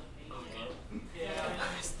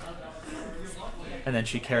 And then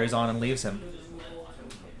she carries on and leaves him.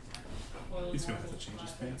 He's gonna have to change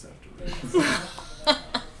his pants afterwards.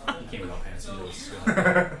 He came without pants. He was,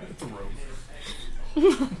 It's a robe.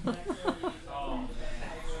 You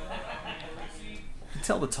can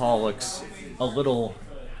tell the Tal looks a little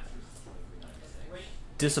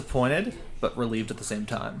disappointed, but relieved at the same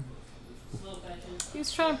time.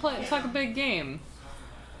 He's trying to talk a big game.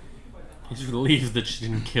 He's relieved that she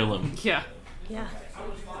didn't kill him. Yeah. Yeah.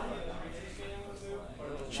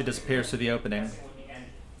 She disappears through the opening.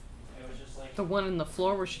 The one in the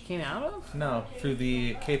floor where she came out of? No, through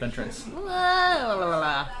the cave entrance. Walks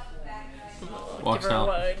Give her a out.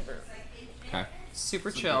 wide Okay.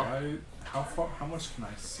 Super So chill. how much can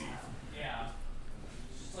I see?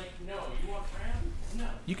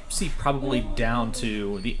 You can see probably down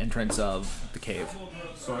to the entrance of the cave.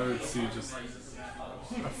 So I would see just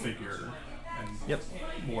a figure and Yep.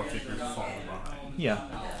 more figures falling behind. Yeah.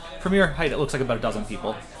 From your height, it looks like about a dozen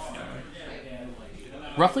people.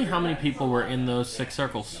 Roughly how many people were in those 6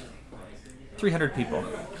 circles? 300 people.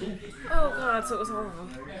 Oh god, so it was all of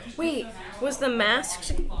them. Wait, was the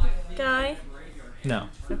masked guy? No.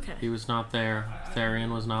 Okay. He was not there.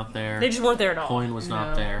 Therian was not there. They just weren't there at all. Coin was not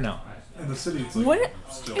No. there. No. In the city, it's like What?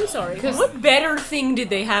 still. I'm sorry. What better thing did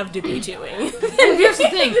they have to be doing? And here's the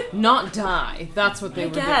thing, not die. That's what they I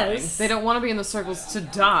were doing. guess. They don't want to be in the circles to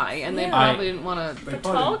die, and they Yeah. probably didn't want to. They Tal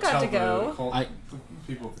probably got tell to go. The, cult, I- the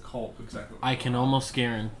people of the cult exactly. I can almost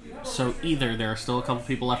guarantee. So either there are still a couple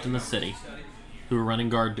people left in the city who are running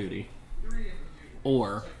guard duty,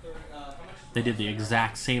 or they did the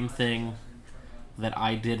exact same thing that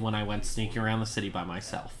I did when I went sneaking around the city by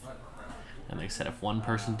myself. And they said if one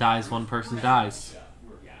person dies, one person dies.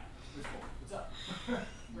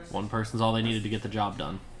 One person's all they needed to get the job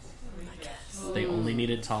done. They only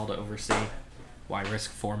needed Tal to oversee. Why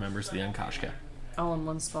risk 4 members of the Ankashka? All in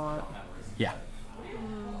one spot. Yeah.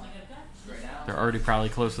 They're already probably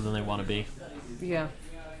closer than they want to be. Yeah.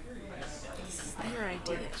 Their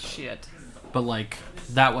idea. Shit. But, like,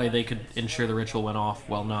 that way they could ensure the ritual went off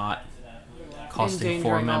while not costing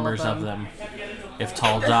 4 Endangering all of members of them. them. If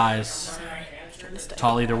Tal dies, Trying to stay.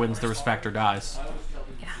 Tal either wins the respect or dies.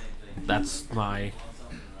 Yeah. That's my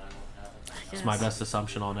Yes. best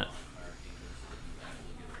assumption on it.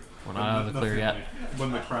 We're not out of the clear yet. Like,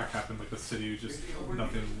 when the crack happened, like the city was just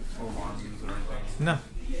nothing alarms or anything. No.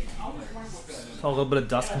 Saw a little bit of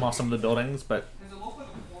dust come off some of the buildings, but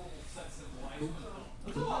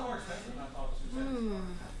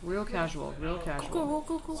Real casual. Real casual.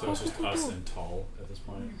 Cool. So it's just us and Tal at this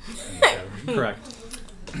point. correct.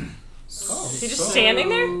 Is he just standing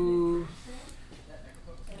there? Ooh.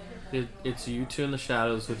 It's you two in the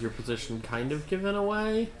shadows with your position kind of given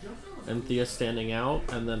away, and Thea standing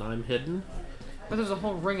out, and then I'm hidden. But there's a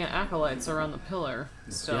whole ring of acolytes around the pillar.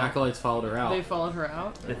 Still. The acolytes followed her out. They followed her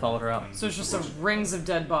out. They followed her out. So it's just some rings of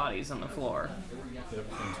dead bodies on the floor. Yep,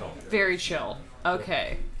 and Tal. Very chill.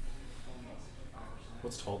 Okay.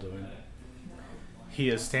 What's Tal doing? He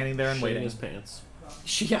is standing there and Shitting waiting. his pants.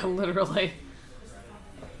 Yeah, literally.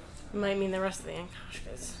 Might mean the rest of the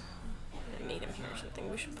Ankashkas need him here or something.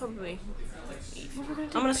 We should probably leave. I'm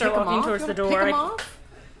gonna start Pick 'em walking off? towards You the wanna door. pick 'em I- off?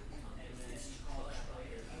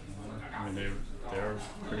 I mean, they're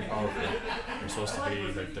pretty powerful. They're supposed to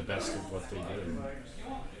be like the best of what they do.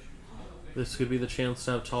 This could be the chance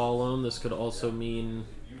to have Tal alone. This could also mean,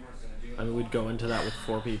 I mean, we'd go into that with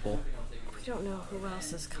 4 people. We don't know who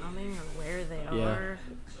else is coming or where they Yeah. are.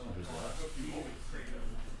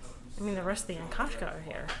 I mean, the rest of the Ankashka are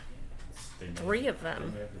here. They know- 3 of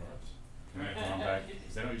them. they have lives. Can I come back?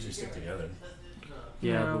 'Cause they don't usually stick together.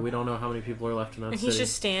 Yeah, No. but we don't know how many people are left in that And city. he's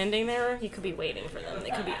just standing there. You could be waiting for them. They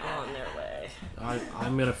could be on their way.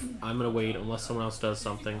 I'm gonna wait unless someone else does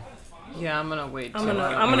something. Yeah, I'm gonna wait. I'm till-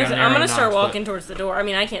 gonna I'm gonna start knock, walking towards the door. I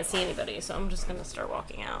mean, I can't see anybody, so I'm just gonna start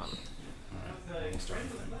walking out. We'll start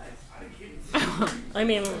with them. I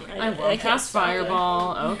mean, I will can't cast stop it.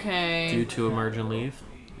 Fireball. Okay. Due to emerge and leave.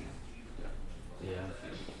 Yeah.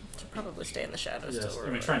 Should probably stay in the shadows. Yes. till I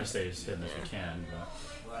we're- mean, trying to stay as hidden as we can,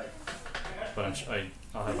 but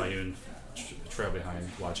I'll have Ayun trail behind,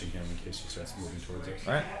 watching him in case he starts moving towards us.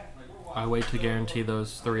 All right. I wait to guarantee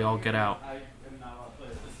those three all get out.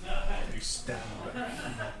 You stab him.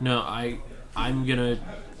 No, I'm gonna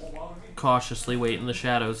cautiously wait in the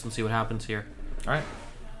shadows and see what happens here. All right.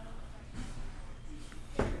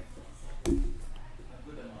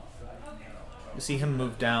 You see him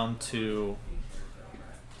move down to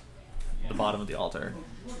the bottom of the altar,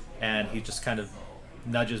 and he just kind of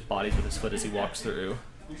nudges bodies with his foot as he walks through.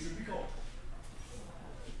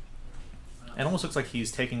 And almost looks like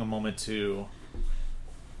he's taking a moment to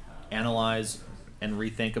analyze and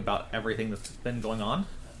rethink about everything that's been going on.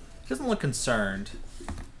 He doesn't look concerned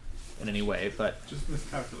in any way, but Just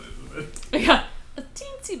miscalculated a bit. Yeah, a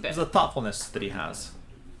teensy bit. there's a thoughtfulness that he has.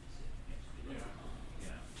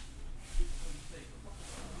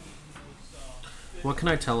 What can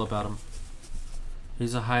I tell about him?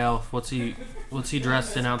 He's a high elf. What's he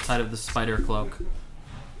dressed in outside of the spider cloak?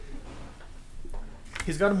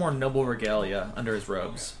 He's got a more noble regalia under his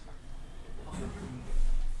robes.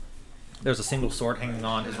 There's a single sword hanging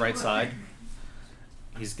on his right side.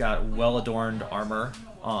 He's got well-adorned armor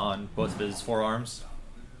on both of his forearms.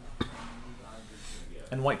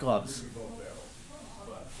 And white gloves.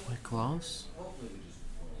 White gloves?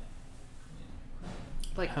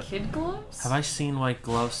 Like kid gloves? Have I seen white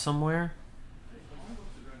gloves somewhere?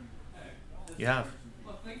 You have.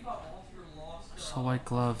 Saw white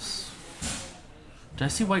gloves. Did I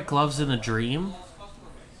see white gloves in a dream?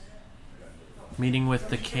 Meeting with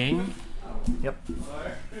the king? Yep.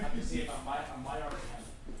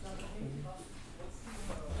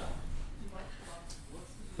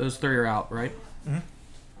 Those three are out, right? Mm-hmm.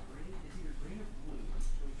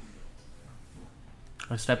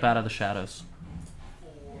 I step out of the shadows.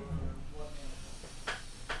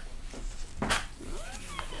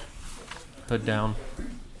 Hood down.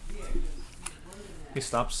 He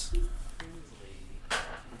stops.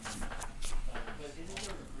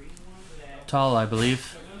 Tall, I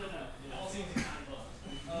believe.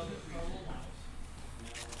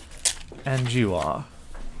 And you are.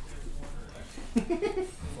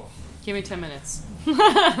 Give me 10 minutes.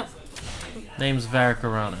 Name's Varric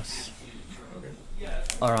Uranus.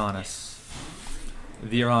 Uranus.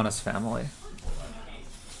 The Uranus family.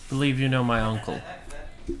 Believe you know my uncle.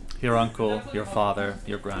 Your uncle, your father,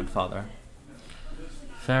 your grandfather.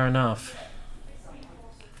 Fair enough.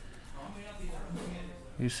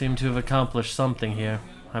 You seem to have accomplished something here.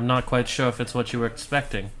 I'm not quite sure if it's what you were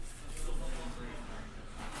expecting.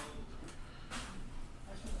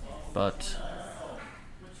 But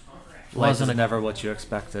Life is wasn't a, never what you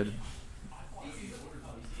expected.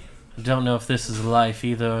 don't know if this is life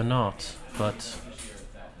either or not, but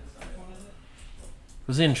it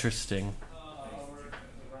was interesting.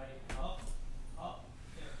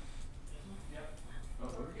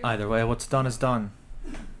 Either way, what's done is done.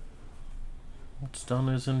 What's done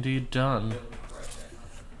is indeed done.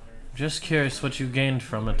 Just curious what you gained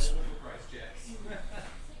from it.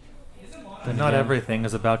 But not everything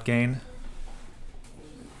is about gain.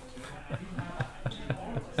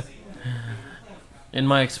 In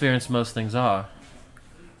my experience, most things are.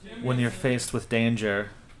 When you're faced with danger,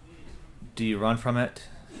 do you run from it?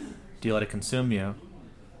 Do you let it consume you?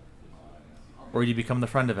 Or do you become the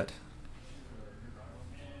friend of it?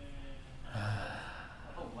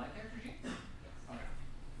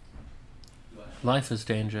 Life is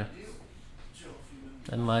danger.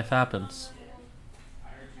 And life happens.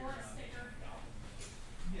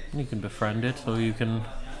 You can befriend it, or you can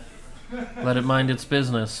let it mind its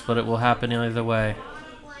business, but it will happen either way.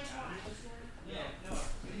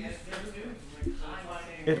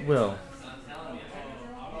 It will.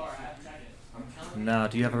 Now,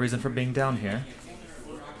 do you have a reason for being down here?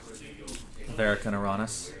 Varric and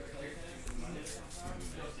Uranus.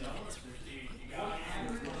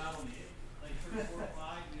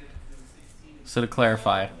 So to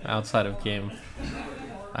clarify, outside of game,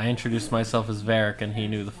 I introduced myself as Varric and he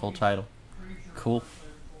knew the full title. Cool.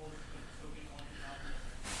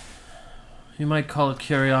 You might call it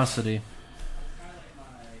curiosity.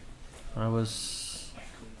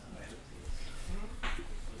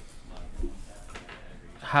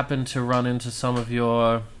 happen to run into some of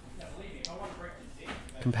your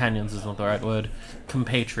companions, is not the right word,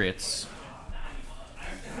 compatriots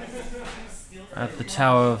at the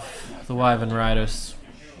Tower of the Wyvern Riders.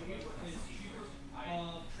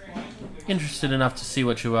 Interested enough to see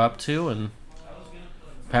what you were up to, and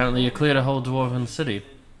apparently you cleared a whole dwarven city.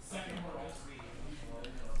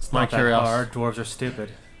 It's My not that curiosity. hard. Dwarves are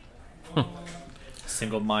stupid.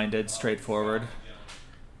 Single-minded, straightforward.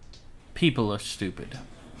 People are stupid.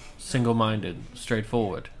 Single-minded,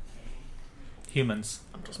 straightforward. Humans.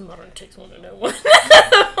 I'm just modern chicks want to know what.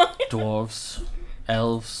 Dwarves,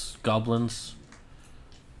 elves, goblins.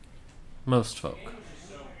 Most folk.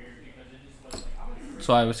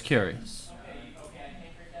 So I was curious.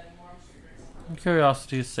 And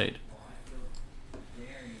curiosity is sated.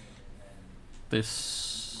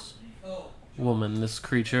 This woman, this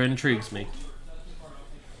creature intrigues me.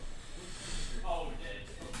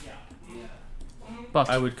 But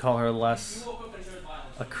I would call her less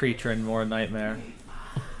a creature and more a nightmare.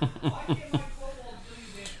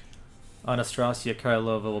 Anastasia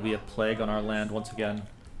Karelova will be a plague on our land once again.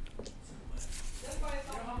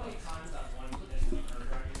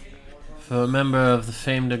 for a member of the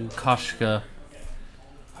famed Koshka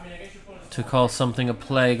to call something a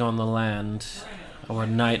plague on the land or a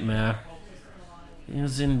nightmare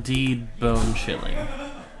is indeed bone-chilling.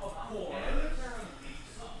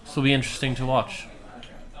 This will be interesting to watch.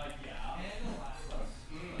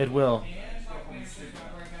 It will.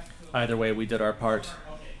 Either way, we did our part.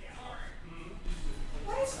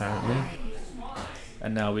 Apparently.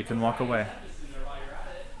 And now we can walk away.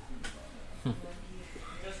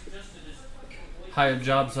 Hired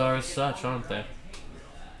jobs are as such, aren't they?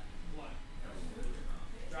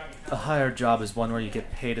 A hired job is one where you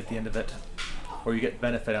get paid at the end of it, or you get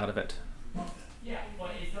benefit out of it.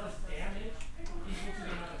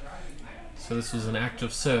 So this was an act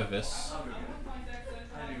of service?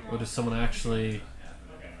 Or does someone actually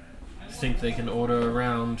think they can order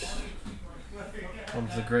around one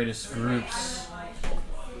of the greatest groups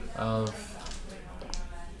of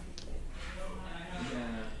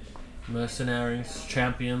mercenaries,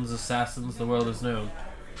 champions, assassins the world has known?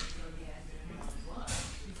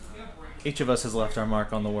 Each of us has left our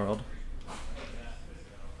mark on the world.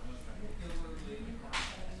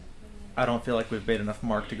 I don't feel like we've made enough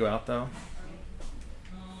mark to go out, though.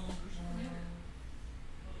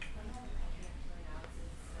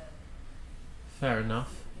 Fair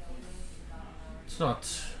enough. It's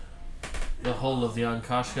not the whole of the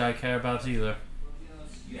Ankashka I care about either.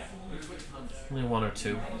 Only one or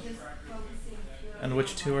two. And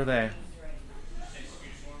which two are they?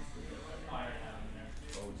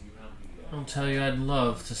 I'll tell you, I'd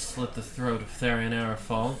love to slit the throat of Therian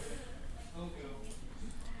Arafal.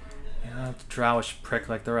 Yeah, a drowish prick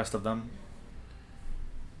like the rest of them.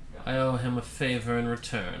 I owe him a favor in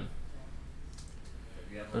return.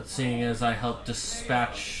 But seeing as I helped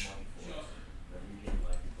dispatch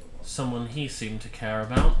someone he seemed to care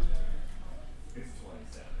about,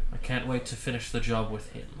 I can't wait to finish the job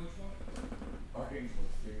with him.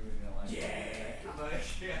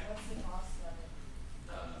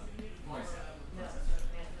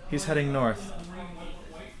 He's heading north.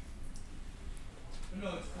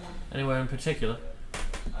 Anywhere in particular?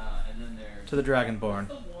 To the Dragonborn.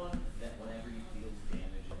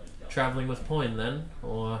 Traveling with Poin then,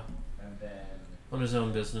 or on his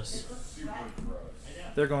own business?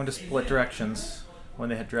 They're going to split directions when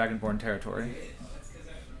they hit Dragonborn territory.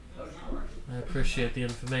 I appreciate the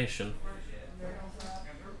information.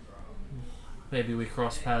 Maybe we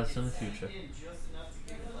cross paths in the future.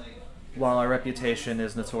 While our reputation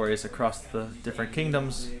is notorious across the different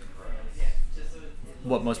kingdoms,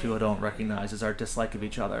 what most people don't recognize is our dislike of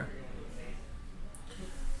each other.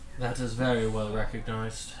 That is very well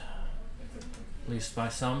recognized. At least by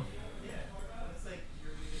some.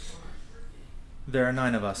 There are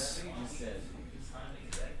 9 of us.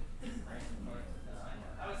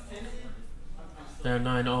 There are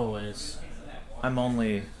 9 always. I'm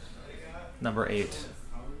only number 8.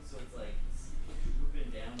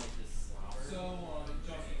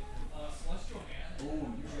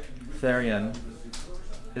 Therian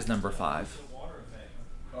is number 5.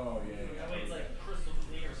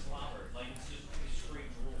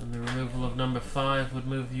 And the removal of number 5 would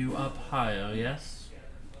move you up higher, yes?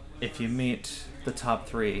 If you meet the top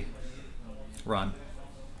 3, run.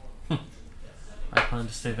 I plan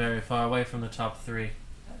to stay very far away from the top 3.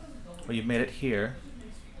 Well, you've made it here.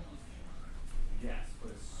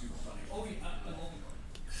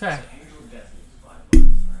 Fair.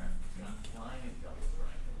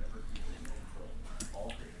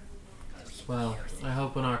 Well, I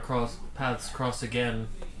hope when our paths paths cross again,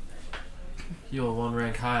 you are one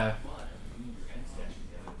rank higher.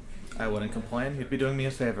 I wouldn't complain. You'd be doing me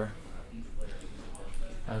a favor.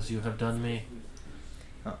 As you have done me.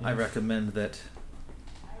 I recommend that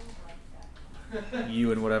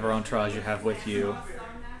you and whatever entourage you have with you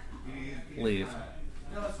leave.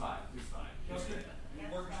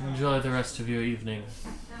 Enjoy the rest of your evening.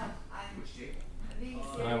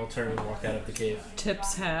 And I will turn and walk out of the cave.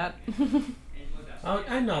 Tips hat.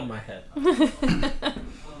 I nod my head.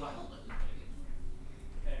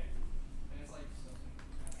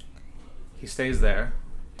 He stays there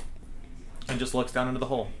and just looks down into the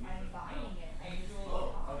hole.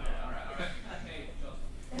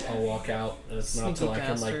 I'll walk out, and it's not Sneaky till I can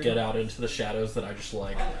like bastard. get out into the shadows that I just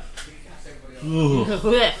like.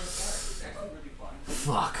 That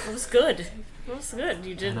Fuck. was good. That was good.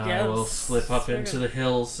 You did. And Yeah, I that will was slip up very into good. the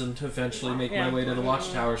hills and eventually make Yeah. my way to the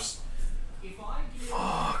watchtowers.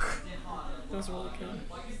 Fuck. That was really good.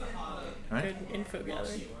 Alright? Good info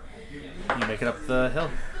gathering. You make it up the hill.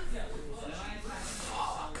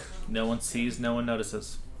 No one sees, no one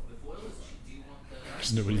notices.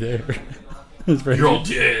 There's nobody there. There's very You're all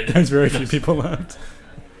few, dead. there's very few people left.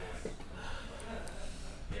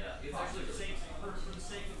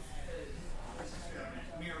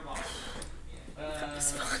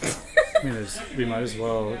 I mean, we might as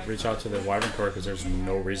well reach out to the Wyvern Corps because there's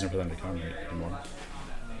no reason for them to come anymore.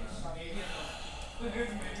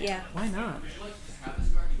 Yeah, Why not?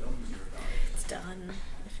 it's done.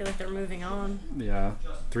 I feel like they're moving on. Yeah,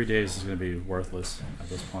 3 days is going to be worthless at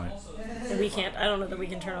this point. And we can't. I don't know that we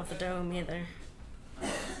can turn off the dome either.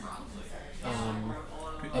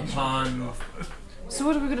 Upon So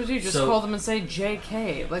what are we gonna do? Just So- call them and say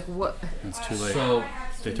JK? Like what? It's too late. so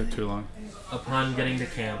They took too long. upon getting to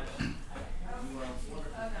camp,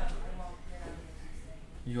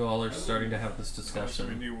 you all are starting to have this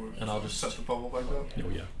discussion, and I'll just set the bubble back up. Oh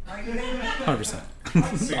yeah,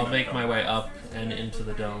 100%. I'll make my way up and into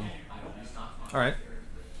the dome. Alright.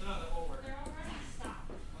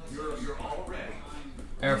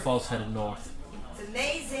 Airfall's headed north.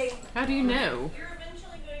 How do you know?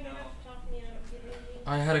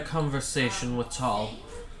 I had a conversation with Tal.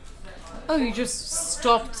 Oh, you just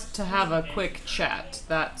stopped to have a quick chat.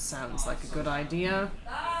 That sounds like a good idea.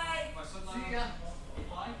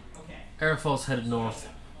 Airfall's headed north.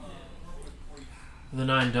 The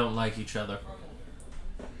Nine don't like each other.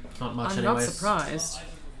 Not much, I'm anyways. not surprised.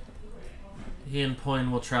 He and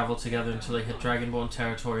Poyne will travel together until they hit Dragonborn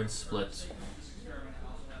territory and split.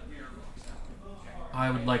 I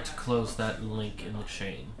would like to close that link in the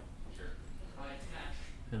chain.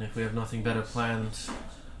 And if we have nothing better planned,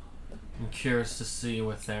 I'm curious to see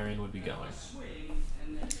where Tharian would be going.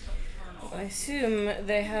 I assume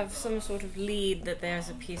they have some sort of lead that there's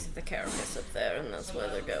a piece of the carapace up there, and that's where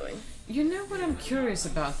they're going. You know what I'm curious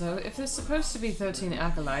about, though? If there's supposed to be 13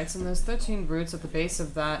 acolytes and there's 13 brutes at the base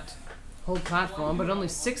of that whole platform, but only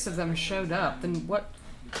 6 of them showed up, then what?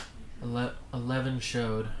 11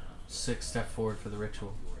 showed. 6 stepped forward for the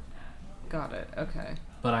ritual. Got it. Okay.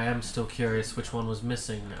 But I am still curious which one was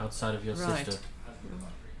missing outside of your Right. sister.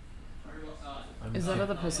 I'm Is that cu-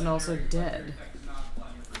 other person also dead?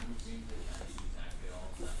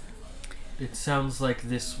 It sounds like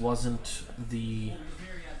this wasn't the...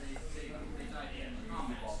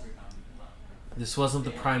 This wasn't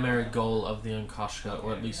the primary goal of the Ankashka,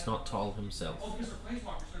 or at least not Tal himself.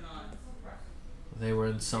 They were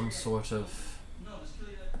in some sort of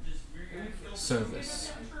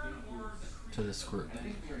service to this group.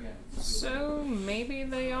 So maybe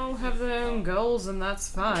they all have their own goals and that's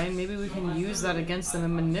fine. Maybe we can use that against them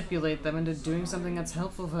and manipulate them into doing something that's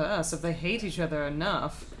helpful for us if they hate each other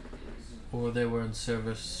enough. Or they were in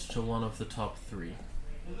service to one of the top 3.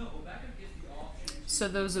 So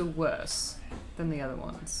those are worse than the other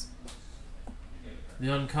ones. The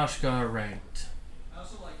Ankashka are ranked.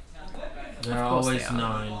 There are Of course always they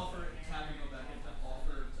are. 9.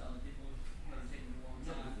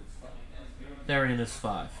 Tharian is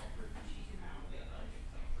 5.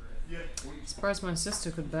 Surprised my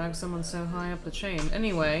sister could bag someone so high up the chain.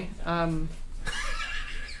 Anyway, I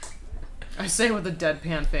say with a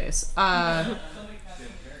deadpan face.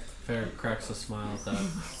 Ferret cracks a smile at that.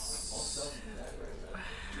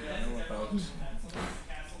 I know about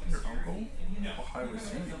your uncle. How high was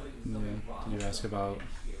he? Yeah. Did you ask about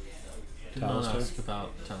Did not Talistar? ask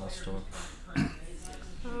about Talistor.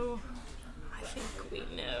 Oh, I think we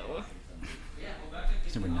know.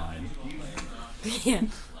 He's number 9. Yeah.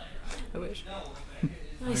 I wish.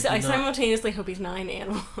 I simultaneously hope he's 9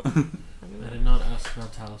 and 1. I did not ask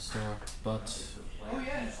about Talistar, but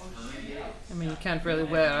I mean, you can't really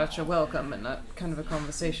wear out your welcome in that kind of a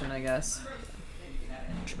conversation, I guess.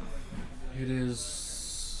 it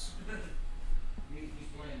is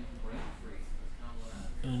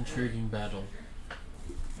an intriguing battle.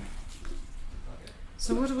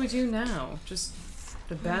 So what do we do now? Just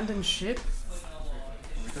abandon ship?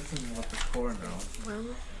 We definitely let the core know. Well,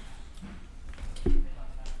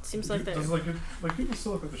 seems like they're... Does people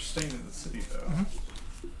still look like they're staying in the city though?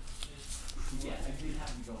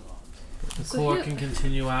 The So core here- can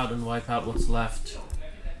continue out and wipe out what's left.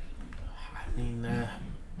 I mean,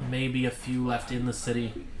 maybe a few left in the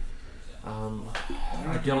city.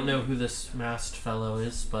 I don't know who this masked fellow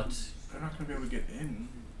is, but They're not going to be able to get in,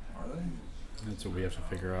 are they? That's what we have to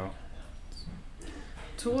figure out.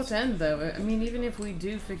 To what end, though? I mean, even if we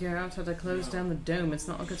do figure out how to close down the dome, it's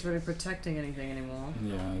not like it's really protecting anything anymore.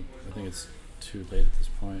 Yeah, I think it's too late at this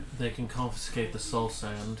point. they can confiscate the soul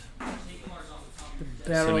sand, The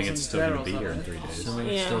barrels Assuming and it's still going to barrels be of here in it. 3 days. assuming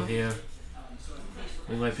it's still here.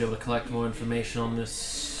 We might be able to collect more information on this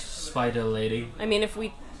spider lady. I mean, if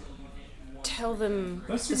we tell them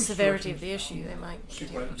Let's the see what severity she- of the issue, they might get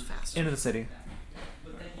here much faster. Into the city.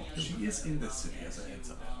 She is in the city as a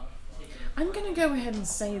heads up. I'm gonna go ahead and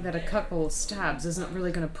say that a couple stabs isn't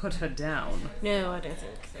really gonna put her down. No, I don't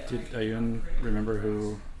think. Did Ayun remember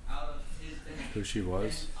who she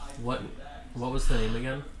was? What was the name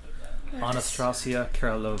again? Anastasia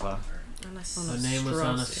Karelova. Her name was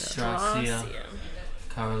Anastasia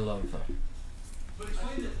Karelova.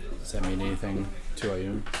 Does that mean anything to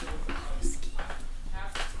Ayun?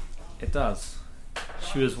 It does.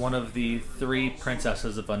 She was one of the 3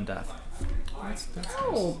 princesses of Undeath.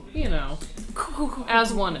 Oh, you know,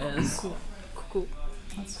 as one is. Cool.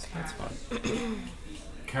 That's fine.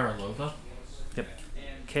 Karelova? Yep.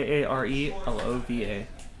 Karelova.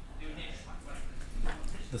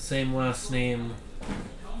 The same last name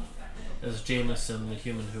as Jameson, the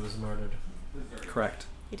human who was murdered. Correct.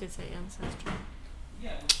 He did say ancestry.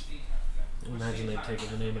 Imagine they'd taken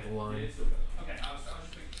the name of the line.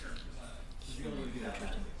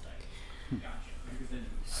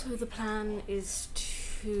 So the plan is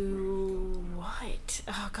to what?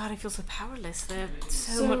 Oh god, I feel so powerless. There's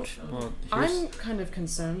so So- much. Well, I'm kind of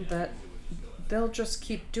concerned that they'll just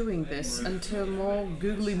keep doing this until more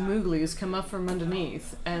googly mooglies come up from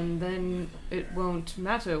underneath, and then it won't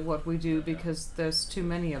matter what we do because there's too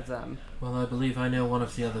many of them. Well, I believe I know one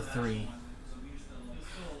of the other 3.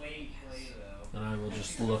 And I will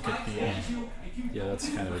just look at the yeah, that's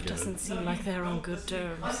kind of a given. Doesn't seem like they're on good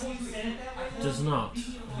terms. Does not.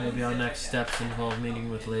 Maybe our next steps involve meeting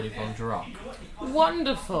with Lady Von Drock.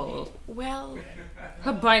 Wonderful! Well,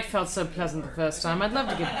 Her bite felt so pleasant the first time. I'd love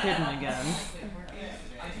to get bitten again.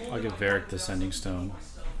 I'll give Varric the sending stone.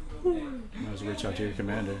 Might as well reach out to your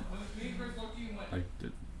commander. Like,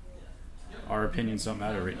 our opinions don't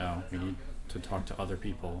matter right now. We need to talk to other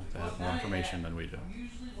people that have more information than we do.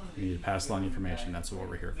 We need to pass along information. That's what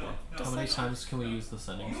we're here for. How many times can we use the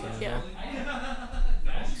sending stone? yeah.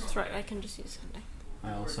 That's right, I can just use something.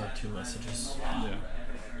 I also have 2 messages. Yeah.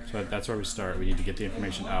 So that's where we start. We need to get the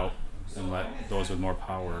information out and let those with more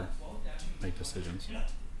power make decisions.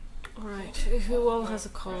 Alright, who all has a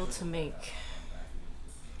call to make?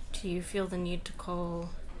 Do you feel the need to call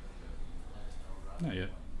Not yet.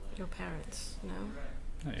 your parents? No?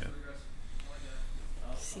 Not yet.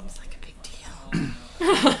 Seems like a big deal.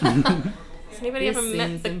 Has anybody This ever met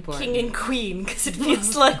seems the important. king and queen? Because it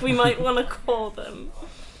feels like we might want to call them.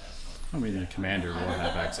 I mean, the commander will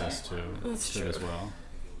have access to That's it as true. well.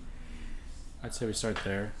 I'd say we start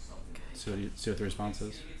there. See what the response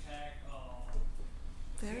is.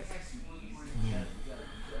 Varric?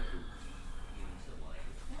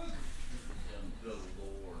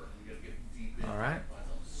 Alright.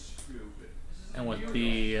 And with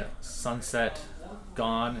the sunset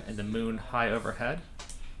gone and the moon high overhead,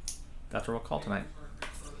 that's what we'll call tonight.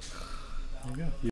 There you go.